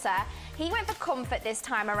Porter. He went for comfort this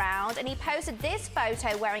time around, and he posted this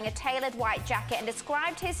photo wearing a tailored white jacket and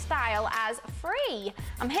described his style as free.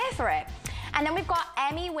 I'm here for it. And then we've got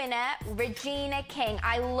Emmy winner Regina King.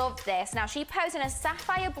 I love this. Now, she posed in a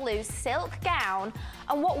sapphire blue silk gown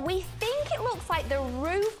and what we think it looks like the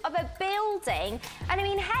roof of a building. And I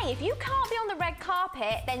mean, hey, if you can't be on the red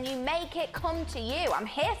carpet, then you make it come to you. I'm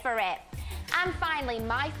here for it. And finally,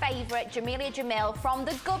 my favorite, Jamelia Jamil from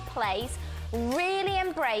The Good Place, really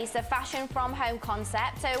embraced the fashion from home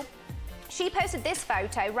concept. So she posted this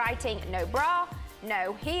photo writing, no bra,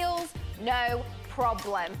 no heels, no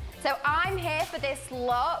problem. So I'm here for this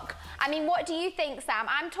look. I mean, what do you think, Sam?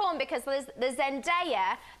 I'm torn because there's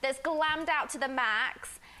Zendaya that's glammed out to the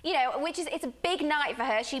max, you know, it's a big night for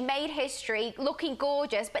her. She made history, looking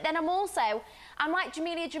gorgeous. But then I'm like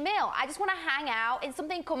Jamelia Jamil. I just want to hang out in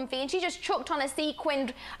something comfy, and she just chucked on a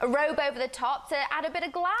sequined robe over the top to add a bit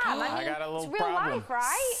of glam. I mean, I got a little it's real problem. life,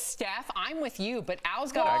 right? Steph, I'm with you, but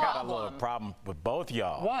Al's got I a got a problem. little problem with both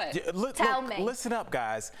y'all. What? Tell me. Listen up,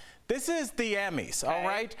 guys. This is the Emmys, all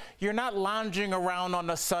right? You're not lounging around on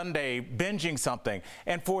a Sunday binging something.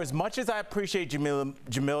 And for as much as I appreciate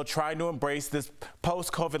Jamil trying to embrace this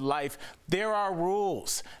post-COVID life, there are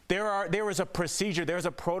rules. There is a procedure. There's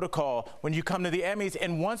a protocol when you come to the Emmys.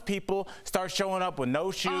 And once people start showing up with no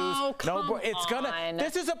shoes,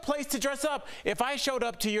 this is a place to dress up. If I showed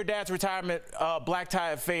up to your dad's retirement black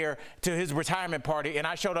tie affair to his retirement party, and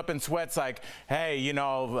I showed up in sweats like, hey, you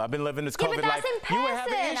know, I've been living this COVID life, you would have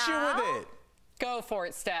an issue with it. Go for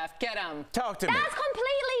it, Steph. Get him. Talk to me. That's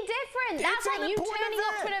completely different. That's like you turning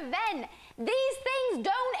up to an event. These things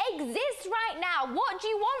don't exist right now. What do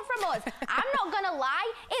you want from us? I'm not gonna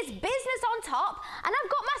lie, it's business on top, and I've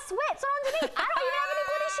got my sweats on underneath. I don't even have any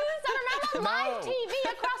bloody shoes on, and I'm on live TV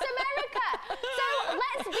across America. So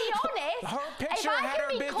let's be honest. Her picture had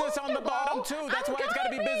her business on the bottom too. That's why it's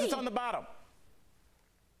gotta be business on the bottom.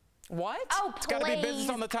 What? Oh, it's got to be business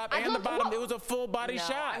on the top and the bottom. It was a full body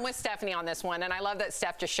shot. I'm with Stephanie on this one, and I love that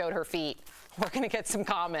Steph just showed her feet. We're going to get some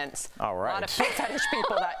comments. All right. A lot of foot fetish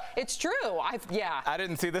people. It's true. I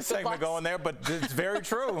didn't see this segment going there, but it's very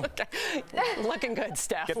true. Looking good,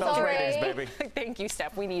 Steph. Get those ratings, baby. Thank you,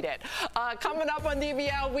 Steph. We need it. Coming up on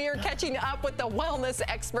DBL, we are catching up with the wellness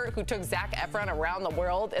expert who took Zac Efron around the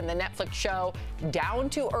world in the Netflix show Down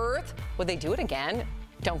to Earth. Will they do it again?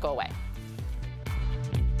 Don't go away.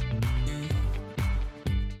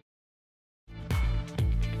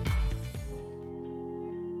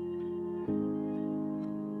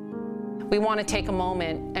 We want to take a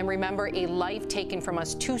moment and remember a life taken from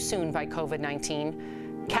us too soon by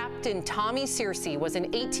COVID-19. Captain Tommy Searcy was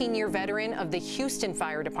an 18-year veteran of the Houston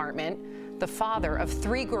Fire Department. The father of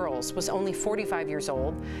 3 girls, was only 45 years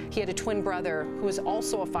old. He had a twin brother who was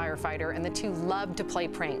also a firefighter, and the two loved to play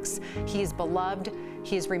pranks. He is beloved,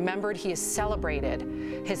 he is remembered, he is celebrated.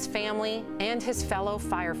 His family and his fellow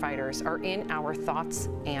firefighters are in our thoughts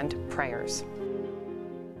and prayers.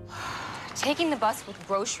 Taking the bus with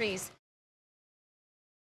groceries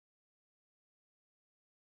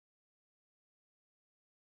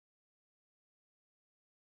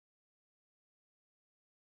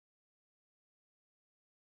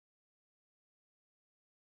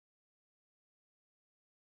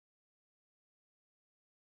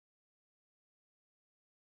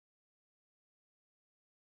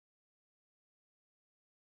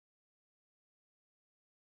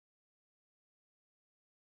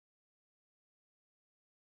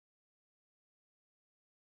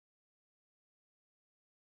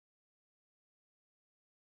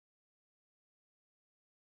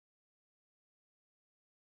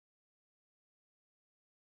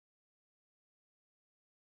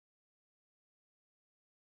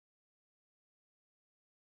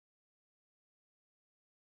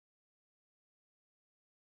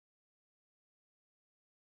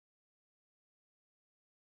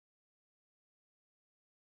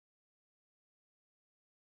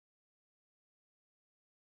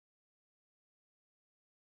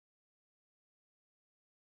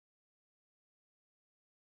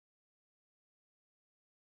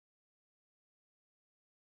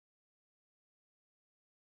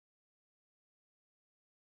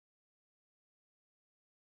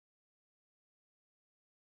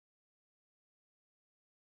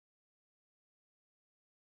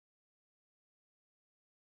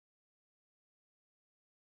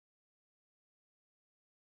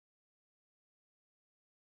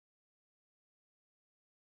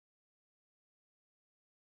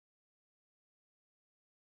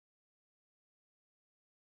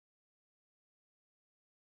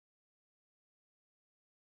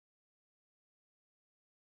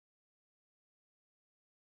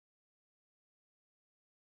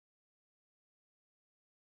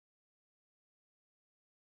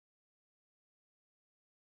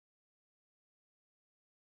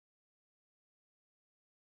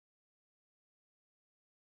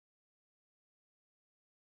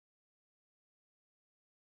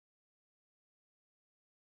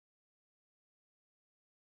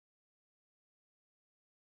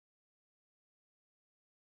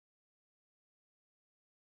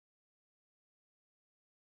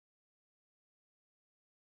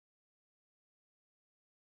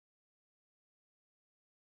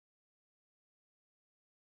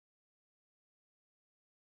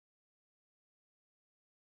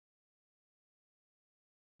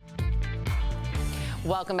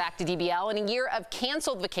Welcome back to DBL. In a year of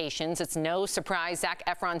canceled vacations, it's no surprise Zac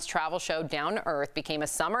Efron's travel show Down to Earth became a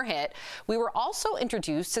summer hit. We were also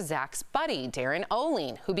introduced to Zac's buddy, Darren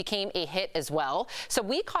O'Leen, who became a hit as well. So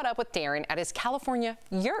we caught up with Darren at his California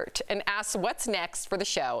yurt and asked what's next for the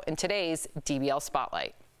show in today's DBL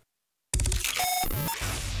Spotlight.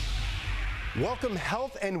 Welcome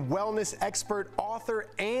health and wellness expert, author,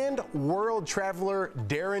 and world traveler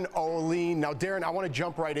Darren O'Leen. Now, Darren, I want to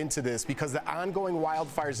jump right into this because the ongoing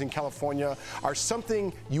wildfires in California are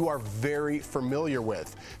something you are very familiar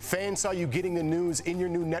with. Fans saw you getting the news in your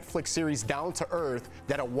new Netflix series Down to Earth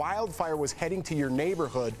that a wildfire was heading to your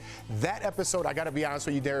neighborhood. That episode, I got to be honest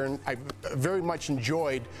with you, Darren, I very much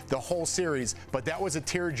enjoyed the whole series, but that was a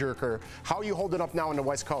tearjerker. How are you holding up now on the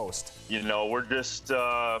West Coast? You know, we're just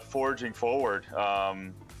forging forward.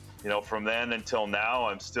 You know, from then until now,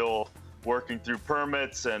 I'm still working through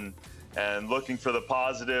permits and looking for the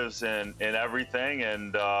positives in everything,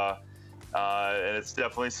 and it's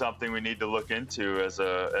definitely something we need to look into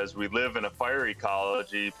as we live in a fire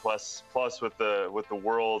ecology. Plus with the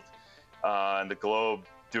world and the globe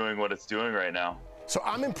doing what it's doing right now. So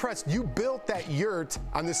I'm impressed. You built that yurt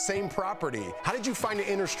on the same property. How did you find the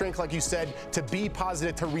inner strength, like you said, to be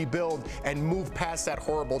positive, to rebuild, and move past that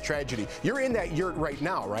horrible tragedy? You're in that yurt right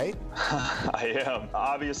now, right? I am.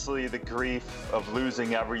 Obviously, the grief of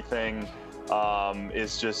losing everything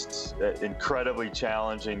is just incredibly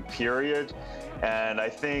challenging, period. And I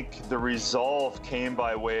think the resolve came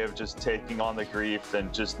by way of just taking on the grief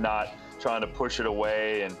and just not trying to push it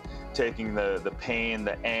away, and taking the pain,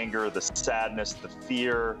 the anger, the sadness, the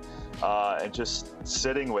fear, and just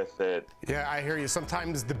sitting with it. Yeah, I hear you.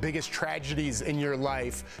 Sometimes the biggest tragedies in your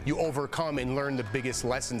life you overcome and learn the biggest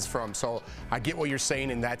lessons from. So I get what you're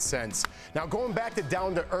saying in that sense. Now, going back to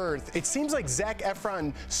Down to Earth, it seems like Zac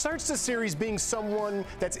Efron starts the series being someone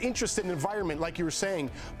that's interested in the environment, like you were saying,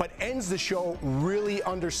 but ends the show really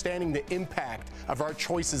understanding the impact of our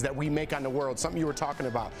choices that we make on the world, something you were talking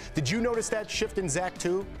about. Did you notice that shift in Zac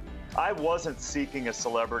too? I wasn't seeking a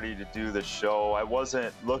celebrity to do the show. I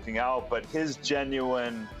wasn't looking out, but his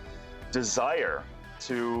genuine desire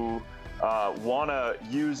to want to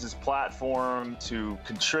use his platform to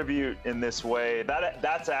contribute in this way,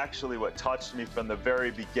 that's actually what touched me from the very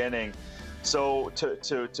beginning. So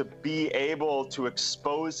to be able to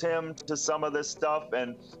expose him to some of this stuff,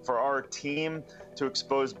 and for our team to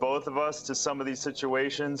expose both of us to some of these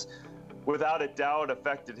situations, without a doubt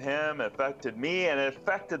affected him, affected me, and it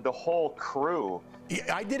affected the whole crew.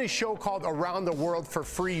 I did a show called Around the World for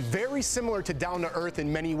Free, very similar to Down to Earth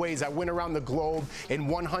in many ways. I went around the globe in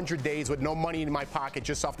 100 days with no money in my pocket,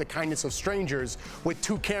 just off the kindness of strangers, with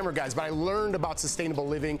 2 camera guys. But I learned about sustainable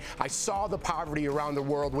living. I saw the poverty around the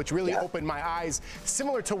world, which really opened my eyes,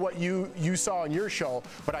 similar to what you saw in your show.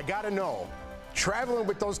 But I gotta know, traveling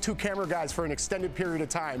with those 2 camera guys for an extended period of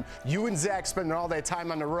time, you and Zac spending all that time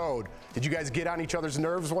on the road, did you guys get on each other's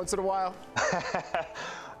nerves once in a while?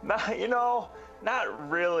 No, you know, not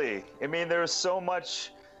really. I mean, there's so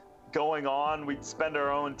much going on. We'd spend our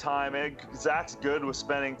own time. Zac's good with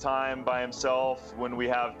spending time by himself when we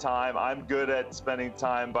have time. I'm good at spending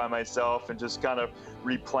time by myself and just kind of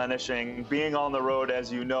replenishing. Being on the road,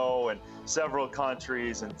 as you know, and several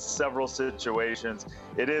countries and several situations,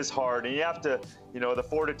 it is hard, and you have to, you know, the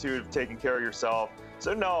fortitude of taking care of yourself.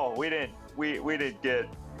 So no, we didn't get,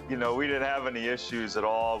 you know, we didn't have any issues at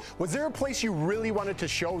all. Was there a place you really wanted to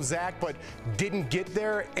show Zac but didn't get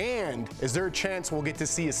there? And is there a chance we'll get to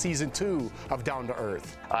see a season 2 of Down to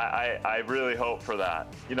Earth? I really hope for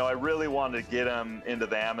that. You know, I really wanted to get him into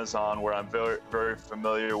the Amazon, where I'm very, very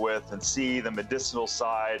familiar with, and see the medicinal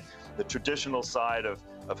side, the traditional side of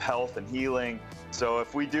health and healing. So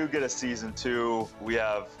if we do get a season 2, we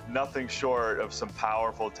have nothing short of some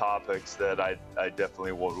powerful topics that I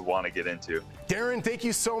definitely would want to get into. Darren, thank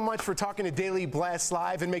you so much for talking to Daily Blast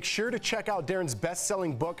Live, and make sure to check out Darren's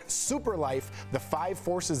best-selling book, Super Life: The 5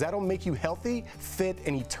 Forces That'll Make You Healthy, Fit,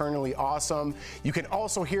 and Eternally Awesome. You can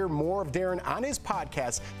also hear more of Darren on his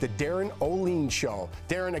podcast, The Darren O'Leen Show.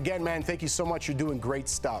 Darren, again, man, thank you so much. You're doing great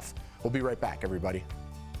stuff. We'll be right back, everybody.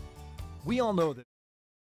 We all know that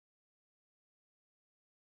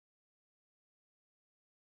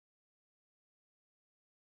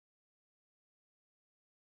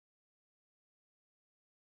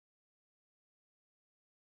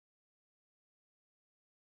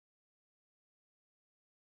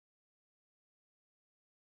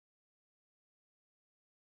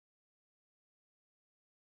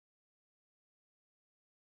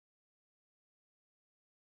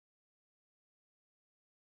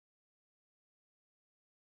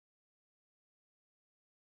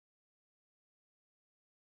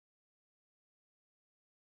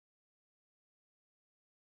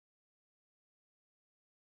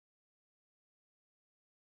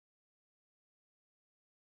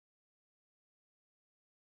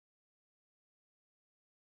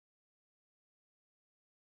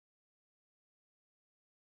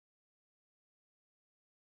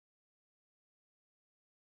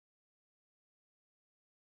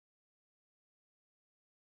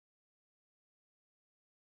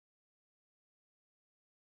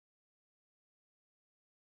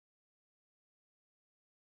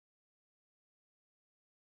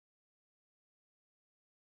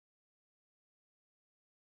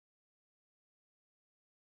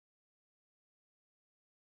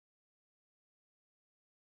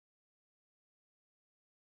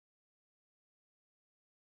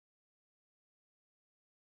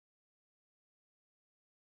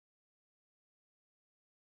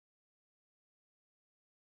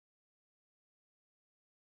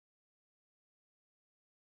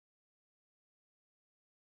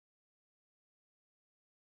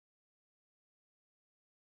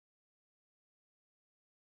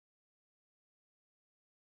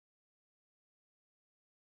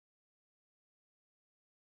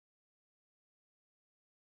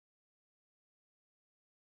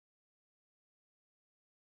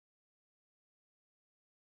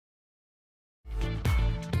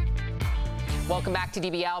Welcome back to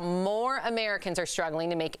DBL. More Americans are struggling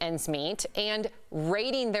to make ends meet and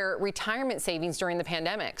raiding their retirement savings during the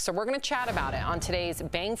pandemic. So we're going to chat about it on today's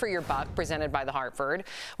Bang for Your Buck presented by The Hartford.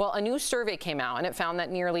 Well, a new survey came out and it found that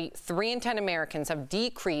nearly 3 in 10 Americans have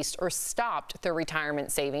decreased or stopped their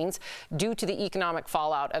retirement savings due to the economic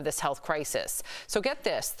fallout of this health crisis. So get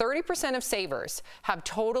this, 30% of savers have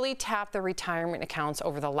totally tapped their retirement accounts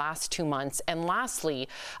over the last 2 months. And lastly,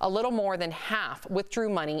 a little more than half withdrew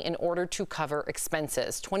money in order to cover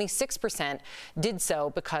expenses. 26% did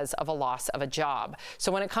so because of a loss of a job.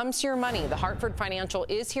 So when it comes to your money, the Hartford Financial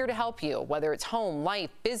is here to help you, whether it's home,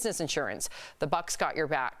 life, business insurance. The Buck's got your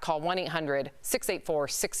back. Call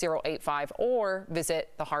 1-800-684-6085 or visit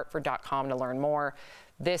thehartford.com to learn more.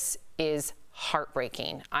 This is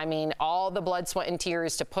heartbreaking. I mean, all the blood, sweat, and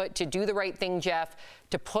tears to do the right thing, Jeff,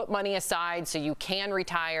 to put money aside so you can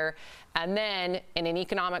retire, and then in an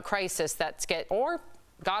economic crisis or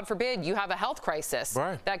God forbid, you have a health crisis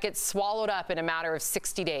that gets swallowed up in a matter of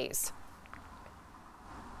 60 days.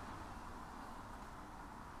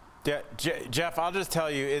 Yeah, Jeff, I'll just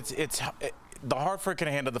tell you, the Hartford can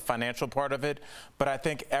handle the financial part of it, but I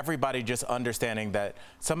think everybody just understanding that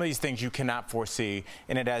some of these things you cannot foresee,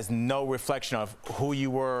 and it has no reflection of who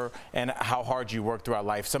you were and how hard you worked throughout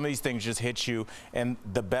life. Some of these things just hit you, and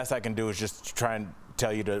the best I can do is just try and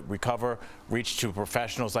tell you to recover, reach to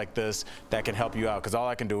professionals like this that can help you out, because all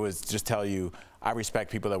I can do is just tell you I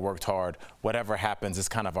respect people that worked hard. Whatever happens is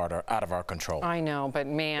kind of out of our control. I know, but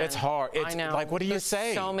man, it's hard. I know. Like, what do you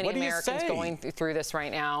say? So many Americans going through this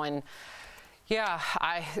right now, and yeah,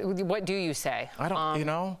 what do you say? I don't, you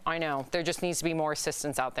know? I know. There just needs to be more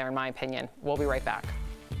assistance out there, in my opinion. We'll be right back.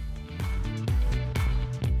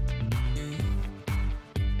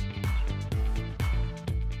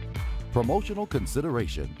 Promotional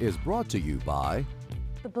consideration is brought to you by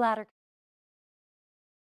the bladder.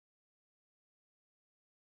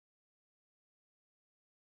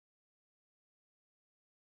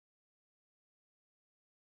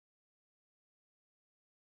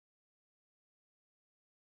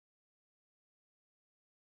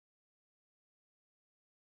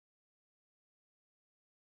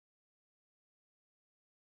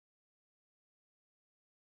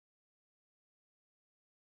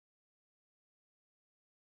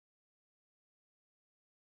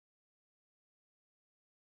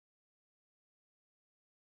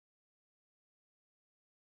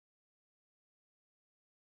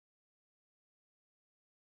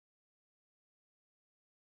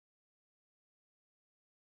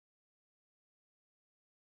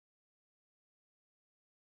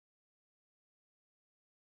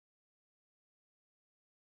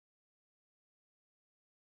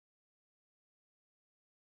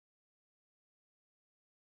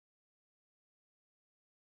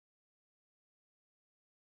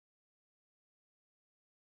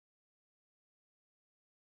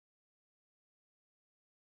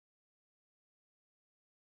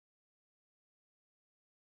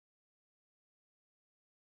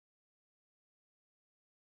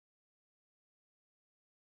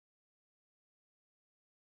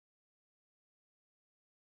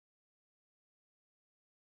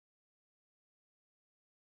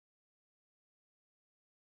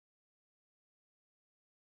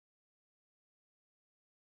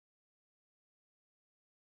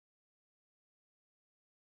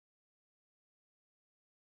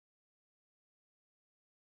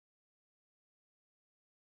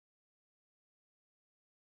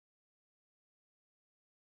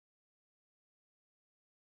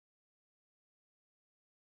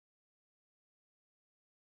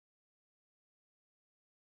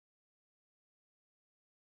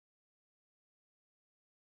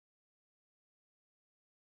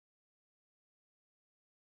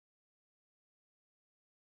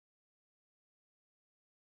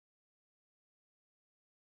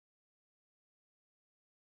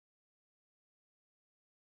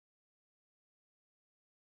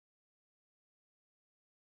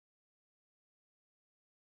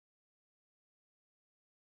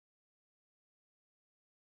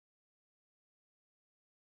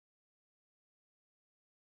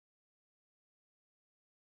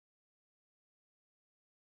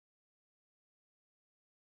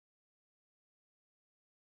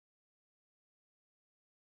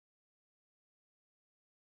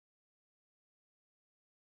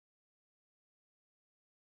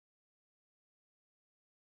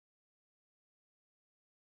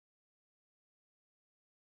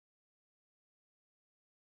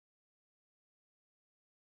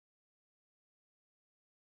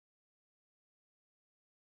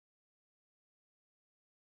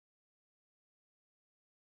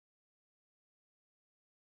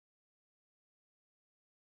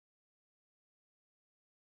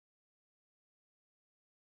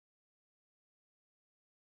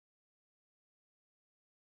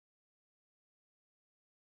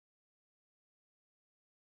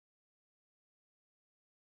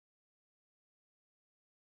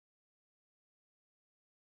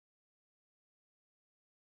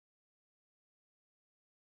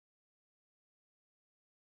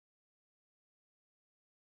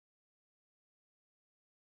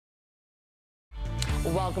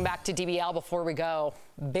 Welcome back to DBL. Before we go,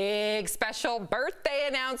 big special birthday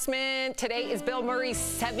announcement. Today is Bill Murray's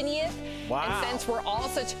 70th. Wow. And since we're all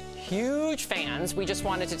such huge fans, we just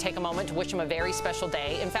wanted to take a moment to wish him a very special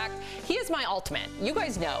day. In fact, he is my ultimate. You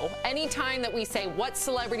guys know, anytime that we say, what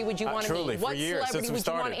celebrity would you want to meet? What celebrity would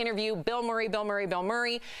you want to interview? Bill Murray, Bill Murray, Bill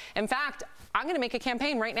Murray. In fact, I'm going to make a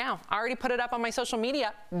campaign right now. I already put it up on my social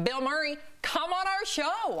media. Bill Murray, come on our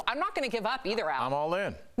show. I'm not going to give up either, Al. I'm all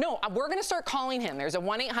in. No, we're going to start calling him. There's a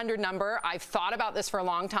 1-800 number. I've thought about this for a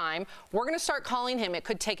long time. We're going to start calling him. It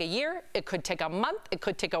could take a year. It could take a month. It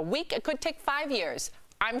could take a week. It could take 5 years.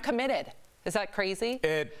 I'm committed. Is that crazy?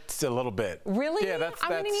 It's a little bit. Really? Yeah, I'm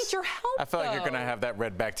going to need your help, I feel like though. you're going to have that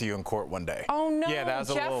read back to you in court one day. Oh, no. Yeah, that was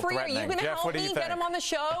a little Jeffrey, threatening. are you going to help me get him on the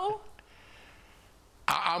show?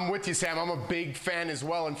 I'm with you, Sam. I'm a big fan as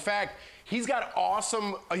well. In fact, he's got an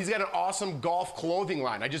awesome golf clothing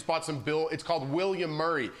line. I just bought some it's called William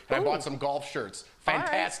Murray, and I bought some golf shirts.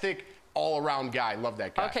 Fantastic all-around guy. Love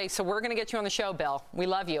that guy. Okay, so we're going to get you on the show, Bill. We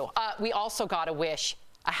love you. We also got to wish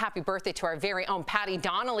a happy birthday to our very own Patty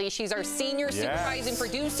Donnelly. She's our senior supervising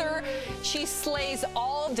producer. She slays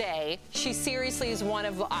all day. She seriously is one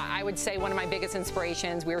of, I would say, one of my biggest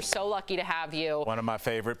inspirations. We were so lucky to have you. One of my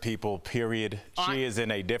favorite people, period. She is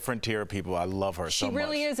in a different tier of people. I love her so much. She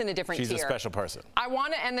really is in a different tier. She's a special person. I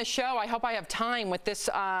want to end the show. I hope I have time with this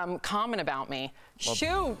comment about me. Well,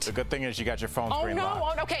 shoot. The good thing is you got your phone screen locked.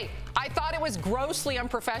 Oh, no. Okay. I thought it was grossly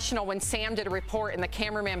unprofessional when Sam did a report and the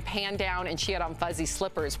cameraman panned down and she had on fuzzy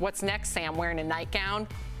slippers. What's next, Sam? Wearing a nightgown?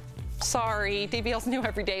 Sorry. DBL's new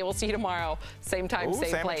every day. We'll see you tomorrow. Same time, same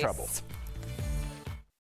place. Sam in trouble.